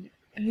decide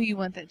who you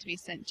want that to be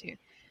sent to.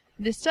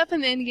 The stuff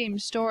in the in-game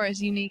store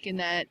is unique in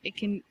that it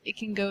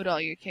can go to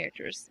all your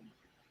characters.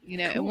 Cool.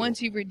 And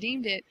once you've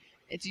redeemed it,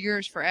 it's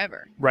yours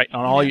forever. Right.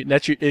 On all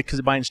that's because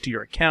it binds to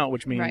your account,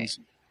 which means Right.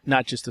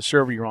 not just the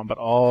server you're on, but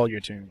all your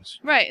tunes.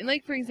 Right. And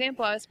like, for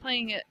example, I was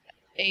playing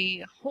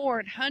a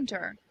Horde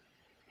Hunter,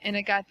 and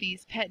I got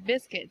these pet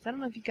biscuits. I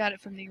don't know if you got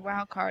it from the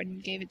WoW card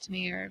and gave it to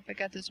me, or if I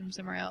got this from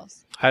somewhere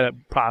else.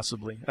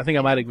 Possibly. I think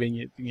I might have been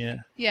you. Yeah.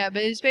 Yeah,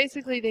 but it's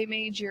basically they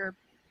made your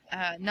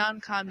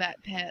non-combat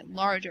pet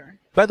larger.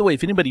 By the way,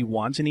 if anybody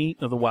wants any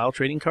of the WoW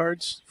trading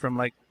cards from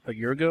like a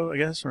year ago, I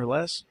guess, or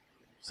less,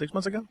 6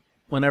 months ago,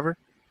 whenever,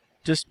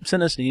 just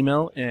send us an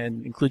email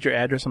and include your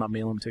address, and I'll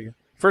mail them to you.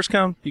 First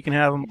come, you can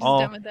have them Just all.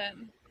 done with that.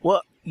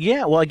 Well,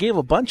 yeah. Well, I gave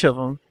a bunch of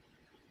them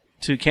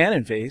to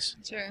Cannon Face,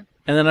 Sure.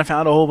 and then I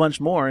found a whole bunch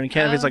more, and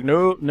Cannon Face Oh. like,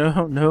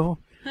 no.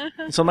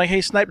 And so I'm like,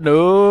 hey, Snipe,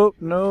 no.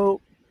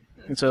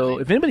 And so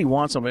if anybody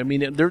wants them, I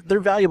mean, they're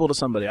valuable to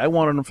somebody. I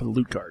wanted them for the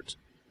loot cards,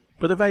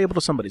 but they're valuable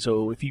to somebody.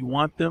 So if you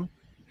want them,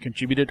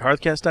 contribute at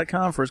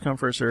hearthcast.com. First come,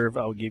 first serve.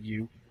 I'll give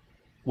you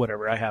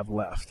whatever I have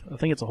left. I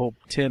think it's a whole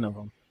 10 of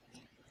them.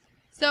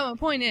 So my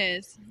point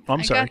is, I'm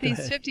I sorry, got go these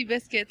ahead. 50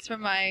 biscuits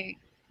from my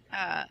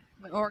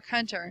Orc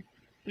Hunter,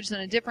 which is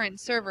on a different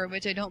server,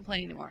 which I don't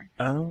play anymore.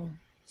 Oh.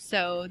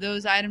 So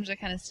those items are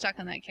kind of stuck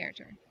on that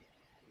character.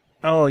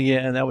 Oh, yeah,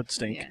 and that would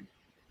stink. Yeah.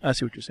 I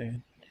see what you're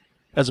saying.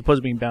 As opposed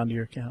to being bound to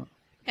your account.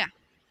 Yeah.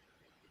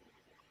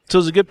 So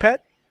it's a good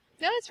pet?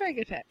 No, it's a very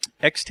good pet.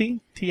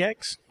 XT?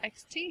 TX?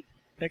 XT.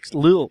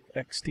 Lil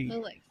XT.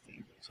 Little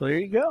XT. So there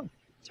you go.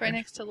 It's right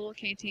next to little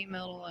KT,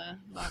 my little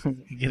box.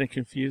 You getting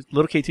confused.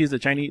 Little KT is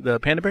the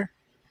panda bear?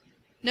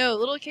 No,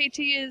 little KT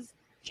is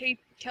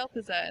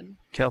Kel'Thuzad.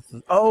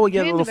 Oh,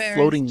 yeah, the Panda little bear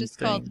floating is just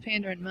thing. called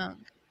Panda and Monk.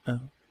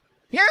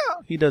 Yeah,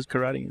 he does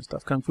karate and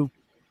stuff, kung fu.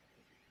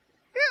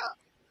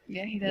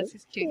 Yeah, he does.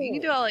 He's cute. You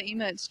can do all the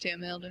emotes to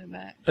him. He'll do it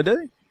back. Oh, does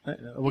he?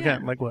 What Yeah.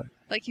 kind? Like what?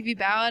 Like if you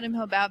bow at him,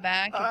 he'll bow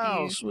back.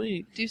 Oh, If you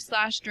sweet. do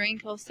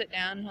 /drink, he'll sit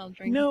down and he'll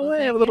drink. No the whole way,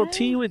 thing. have a little Yeah.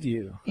 tea with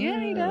you. Yeah,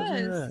 he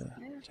does.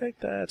 Yeah. Yeah. Check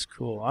that. That's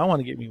cool. I want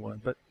to get me one,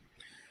 but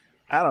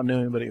I don't know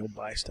anybody who'll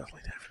buy stuff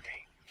like that for me.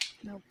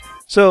 Nope.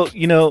 So,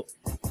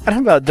 that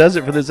about does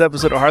it for this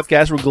episode of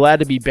Hearthcast. We're glad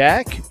to be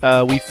back.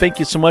 We thank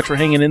you so much for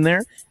hanging in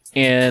there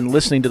and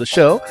listening to the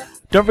show.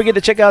 Don't forget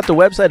to check out the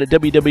website at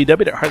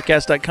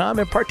www.hearthcast.com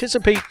and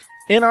participate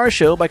in our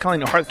show by calling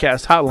the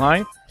Hearthcast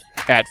hotline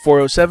at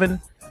 407.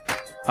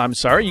 I'm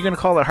sorry, you're going to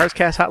call the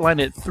Hearthcast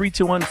hotline at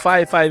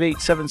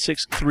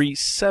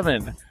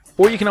 321-558-7637.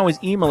 Or you can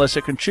always email us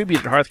at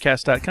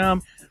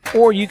contribute@hearthcast.com,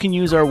 or you can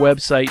use our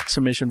website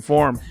submission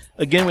form.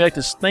 Again, we'd like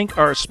to thank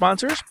our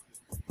sponsors,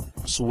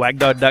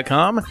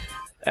 swagdog.com.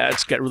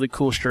 It's got really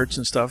cool shirts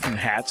and stuff and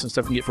hats and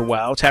stuff you can get for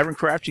WoW. Tavern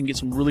Craft, you can get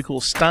some really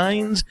cool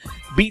steins.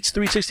 Beats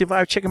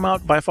 365, check them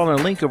out by following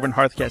a link over in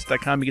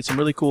hearthcast.com. You get some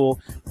really cool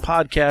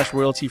podcast,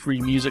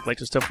 royalty-free music like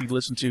the stuff we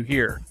listen to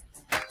here.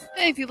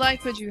 And if you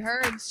liked what you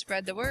heard,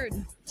 spread the word.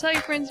 Tell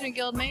your friends and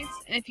your guildmates,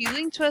 and if you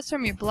link to us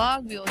from your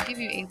blog, we will give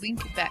you a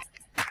link back.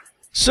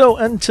 So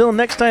until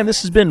next time,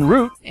 this has been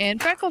Root And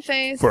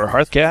Freckleface. for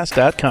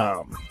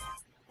hearthcast.com.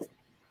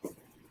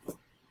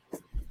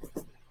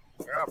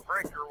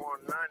 Breaker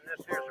 19,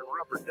 this here's a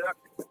rubber duck.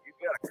 You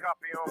got a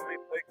copy on me,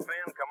 Big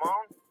Ben? Come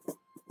on.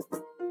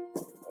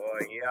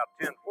 Yeah,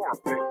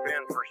 10-4, Big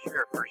Ben, for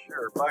sure.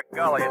 By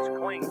golly, it's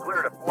clean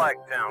clear to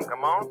Flagtown.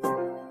 Come on.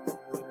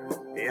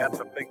 Yeah, it's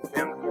a big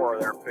 10-4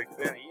 there, Big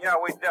Ben. Yeah,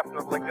 we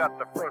definitely got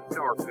the front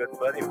door, good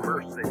buddy.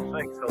 Mercy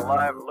sakes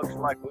alive, looks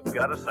like we've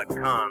got us a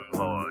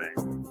convoy.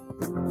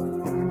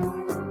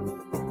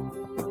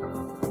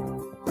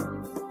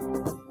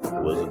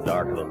 It was the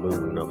dark of the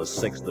moon on the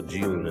 6th of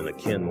June in a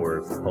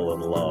Kenworth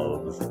pulling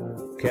logs.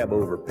 Cab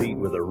over Pete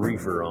with a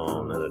reefer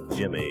on and a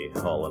Jimmy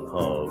hauling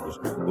hogs.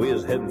 We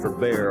was heading for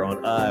Bear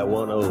on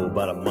I-10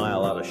 about a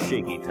mile out of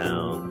Shaky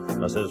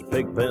Town. I says,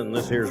 Pig Pen,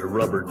 this here's a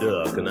rubber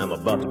duck and I'm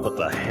about to put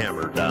the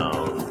hammer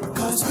down.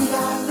 'Cause we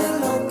got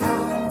little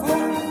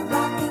convoy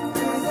rocking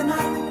through the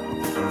night.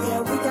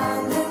 Yeah, we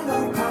got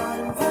little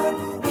convoy.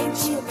 Ain't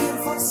she a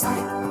beautiful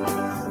sight?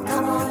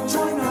 Come on,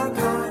 join our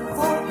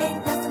convoy.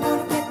 Ain't nothing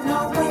gonna get in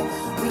our way.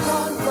 We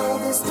gonna go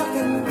this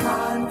trucking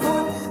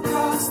convoy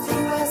across the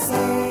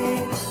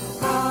USA.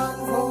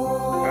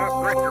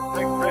 Convoy. Breaker,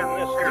 Big Ben,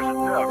 this here's a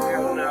duck.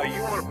 Now,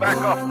 you want to back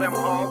off them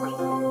hogs?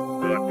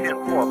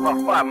 10-4, about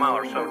 5 mile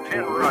or so.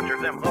 10 Roger,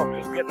 them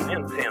hogs is getting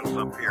intense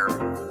up here.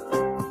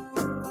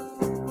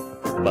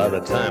 By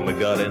the time we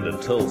got into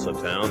Tulsa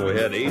town, we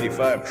had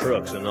 85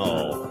 trucks in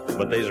all.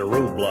 But there's a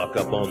roadblock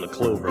up on the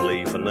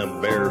Cloverleaf, and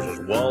them bears was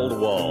wall to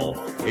wall.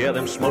 Yeah,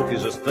 them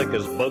smokies as thick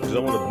as bugs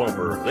on a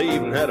bumper. They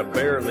even had a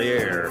bear in the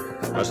air.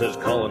 I says,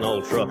 calling all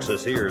trucks,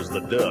 says, here's the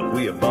duck.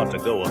 We about to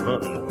go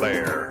a-hunting the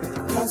bear.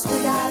 'Cause we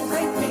got a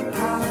great big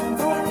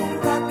convoy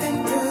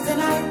rocking through the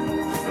night.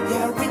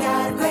 Yeah, we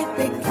got a great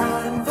big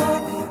convoy.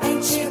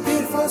 Ain't she a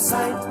beautiful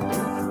sight?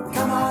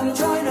 Come on and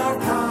join our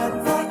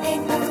convoy.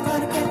 Ain't nothing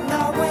gonna get in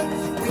our way.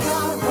 We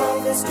gonna roll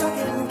this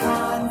trucking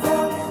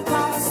convoy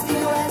across the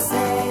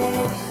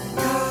USA.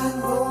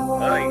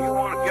 Convoy. You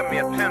want to give me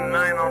a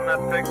 10-9 on that,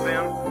 Big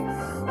Ben?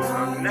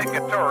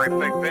 Negatory,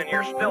 Big Ben.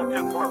 You're still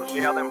too close.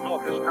 Yeah, them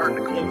hogs is starting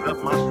to close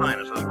up my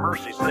sinuses.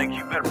 Mercy sakes,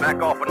 you better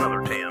back off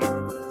another 10.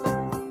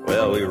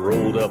 Well, we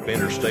rolled up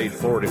Interstate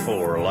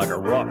 44 like a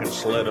rocket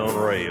sled on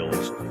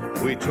rails.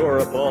 We tore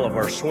up all of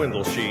our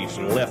swindle sheets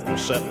and left them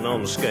setting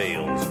on the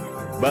scales.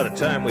 By the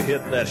time we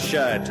hit that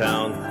shy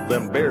town,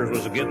 them bears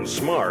was getting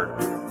smart.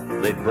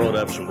 They'd brought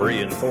up some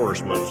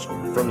reinforcements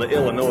from the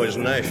Illinois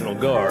National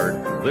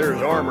Guard.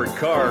 There's armored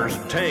cars,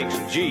 tanks,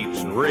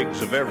 jeeps, and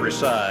rigs of every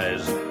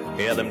size.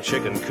 Yeah, them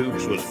chicken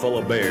coops was full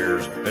of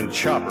bears, and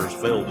choppers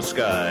filled the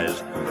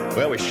skies.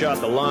 Well, we shot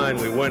the line,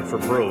 we went for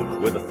broke,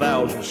 with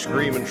 1,000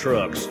 screaming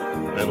trucks,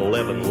 and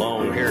 11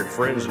 long-haired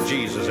friends of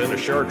Jesus in a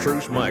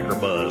chartreuse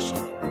microbus.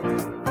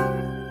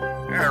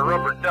 Yeah,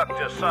 rubber duck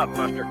to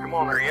Sodbuster. Come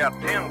on there, yeah,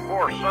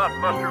 10-4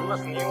 Sodbuster.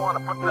 Listen, you want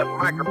to put that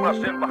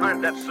microbus in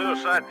behind that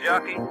suicide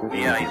jockey?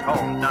 Yeah, he's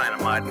hauling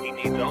dynamite, and he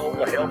needs all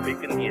the help he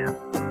can get.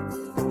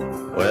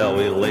 Well,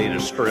 we laid a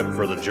strip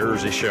for the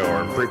Jersey Shore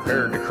and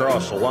prepared to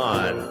cross the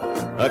line.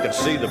 I could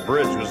see the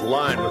bridge was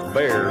lined with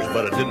bears,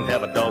 but it didn't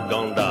have a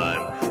doggone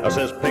dime. I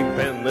says,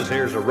 Pigpen, this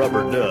here's a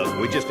rubber duck.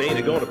 We just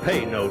ain't going to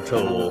pay no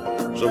toll.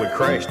 So we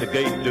crashed the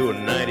gate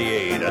doing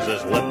 98. I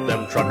says, let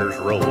them truckers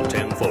roll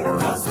 10-4.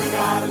 'Cause we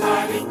got a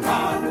mighty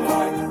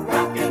convoy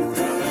rocking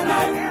through the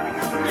night.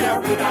 Yeah,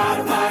 we got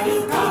a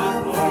mighty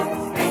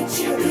convoy. Ain't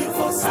she a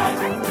beautiful sight?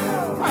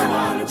 Come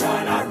on and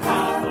join our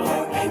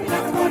convoy. Ain't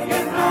nothing gonna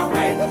get in our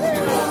way.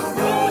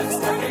 Rolling,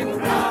 stuck in the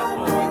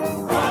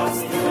convoy. Cross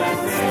the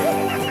USA.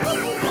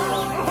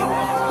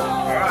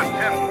 All right,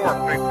 10-4,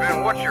 Big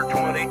Ben. What's your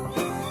 20?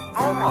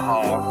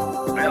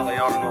 Omaha. Well, they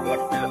ought to know what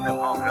to do with them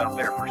honks out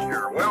there for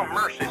sure. Well,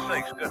 mercy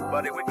sakes, good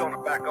buddy. We're going to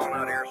back on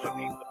out here, so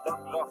keep the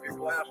bumps off your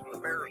glass and the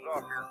bears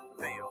off your